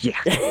 Yeah,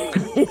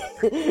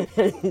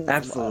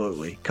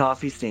 absolutely.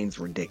 Coffee Stain's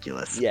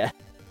ridiculous. Yeah.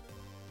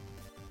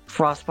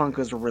 Frostpunk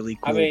was really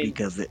cool I mean-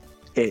 because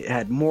it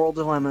had moral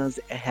dilemmas,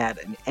 it had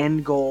an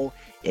end goal,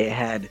 it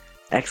had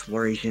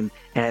exploration,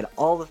 it had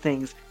all the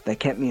things that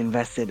kept me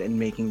invested in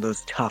making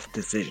those tough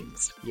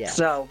decisions. Yeah.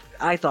 So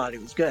I thought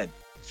it was good.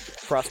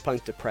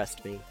 Frostpunk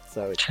depressed me,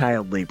 so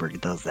Child labor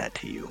does that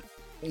to you.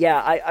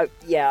 yeah,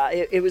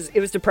 it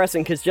was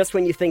depressing because just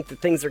when you think that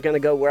things are gonna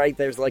go right,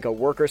 there's like a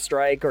worker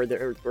strike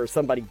or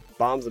somebody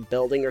bombs a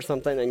building or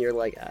something, and you're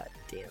like, ah,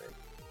 damn it,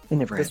 I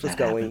never this had was that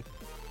going happen.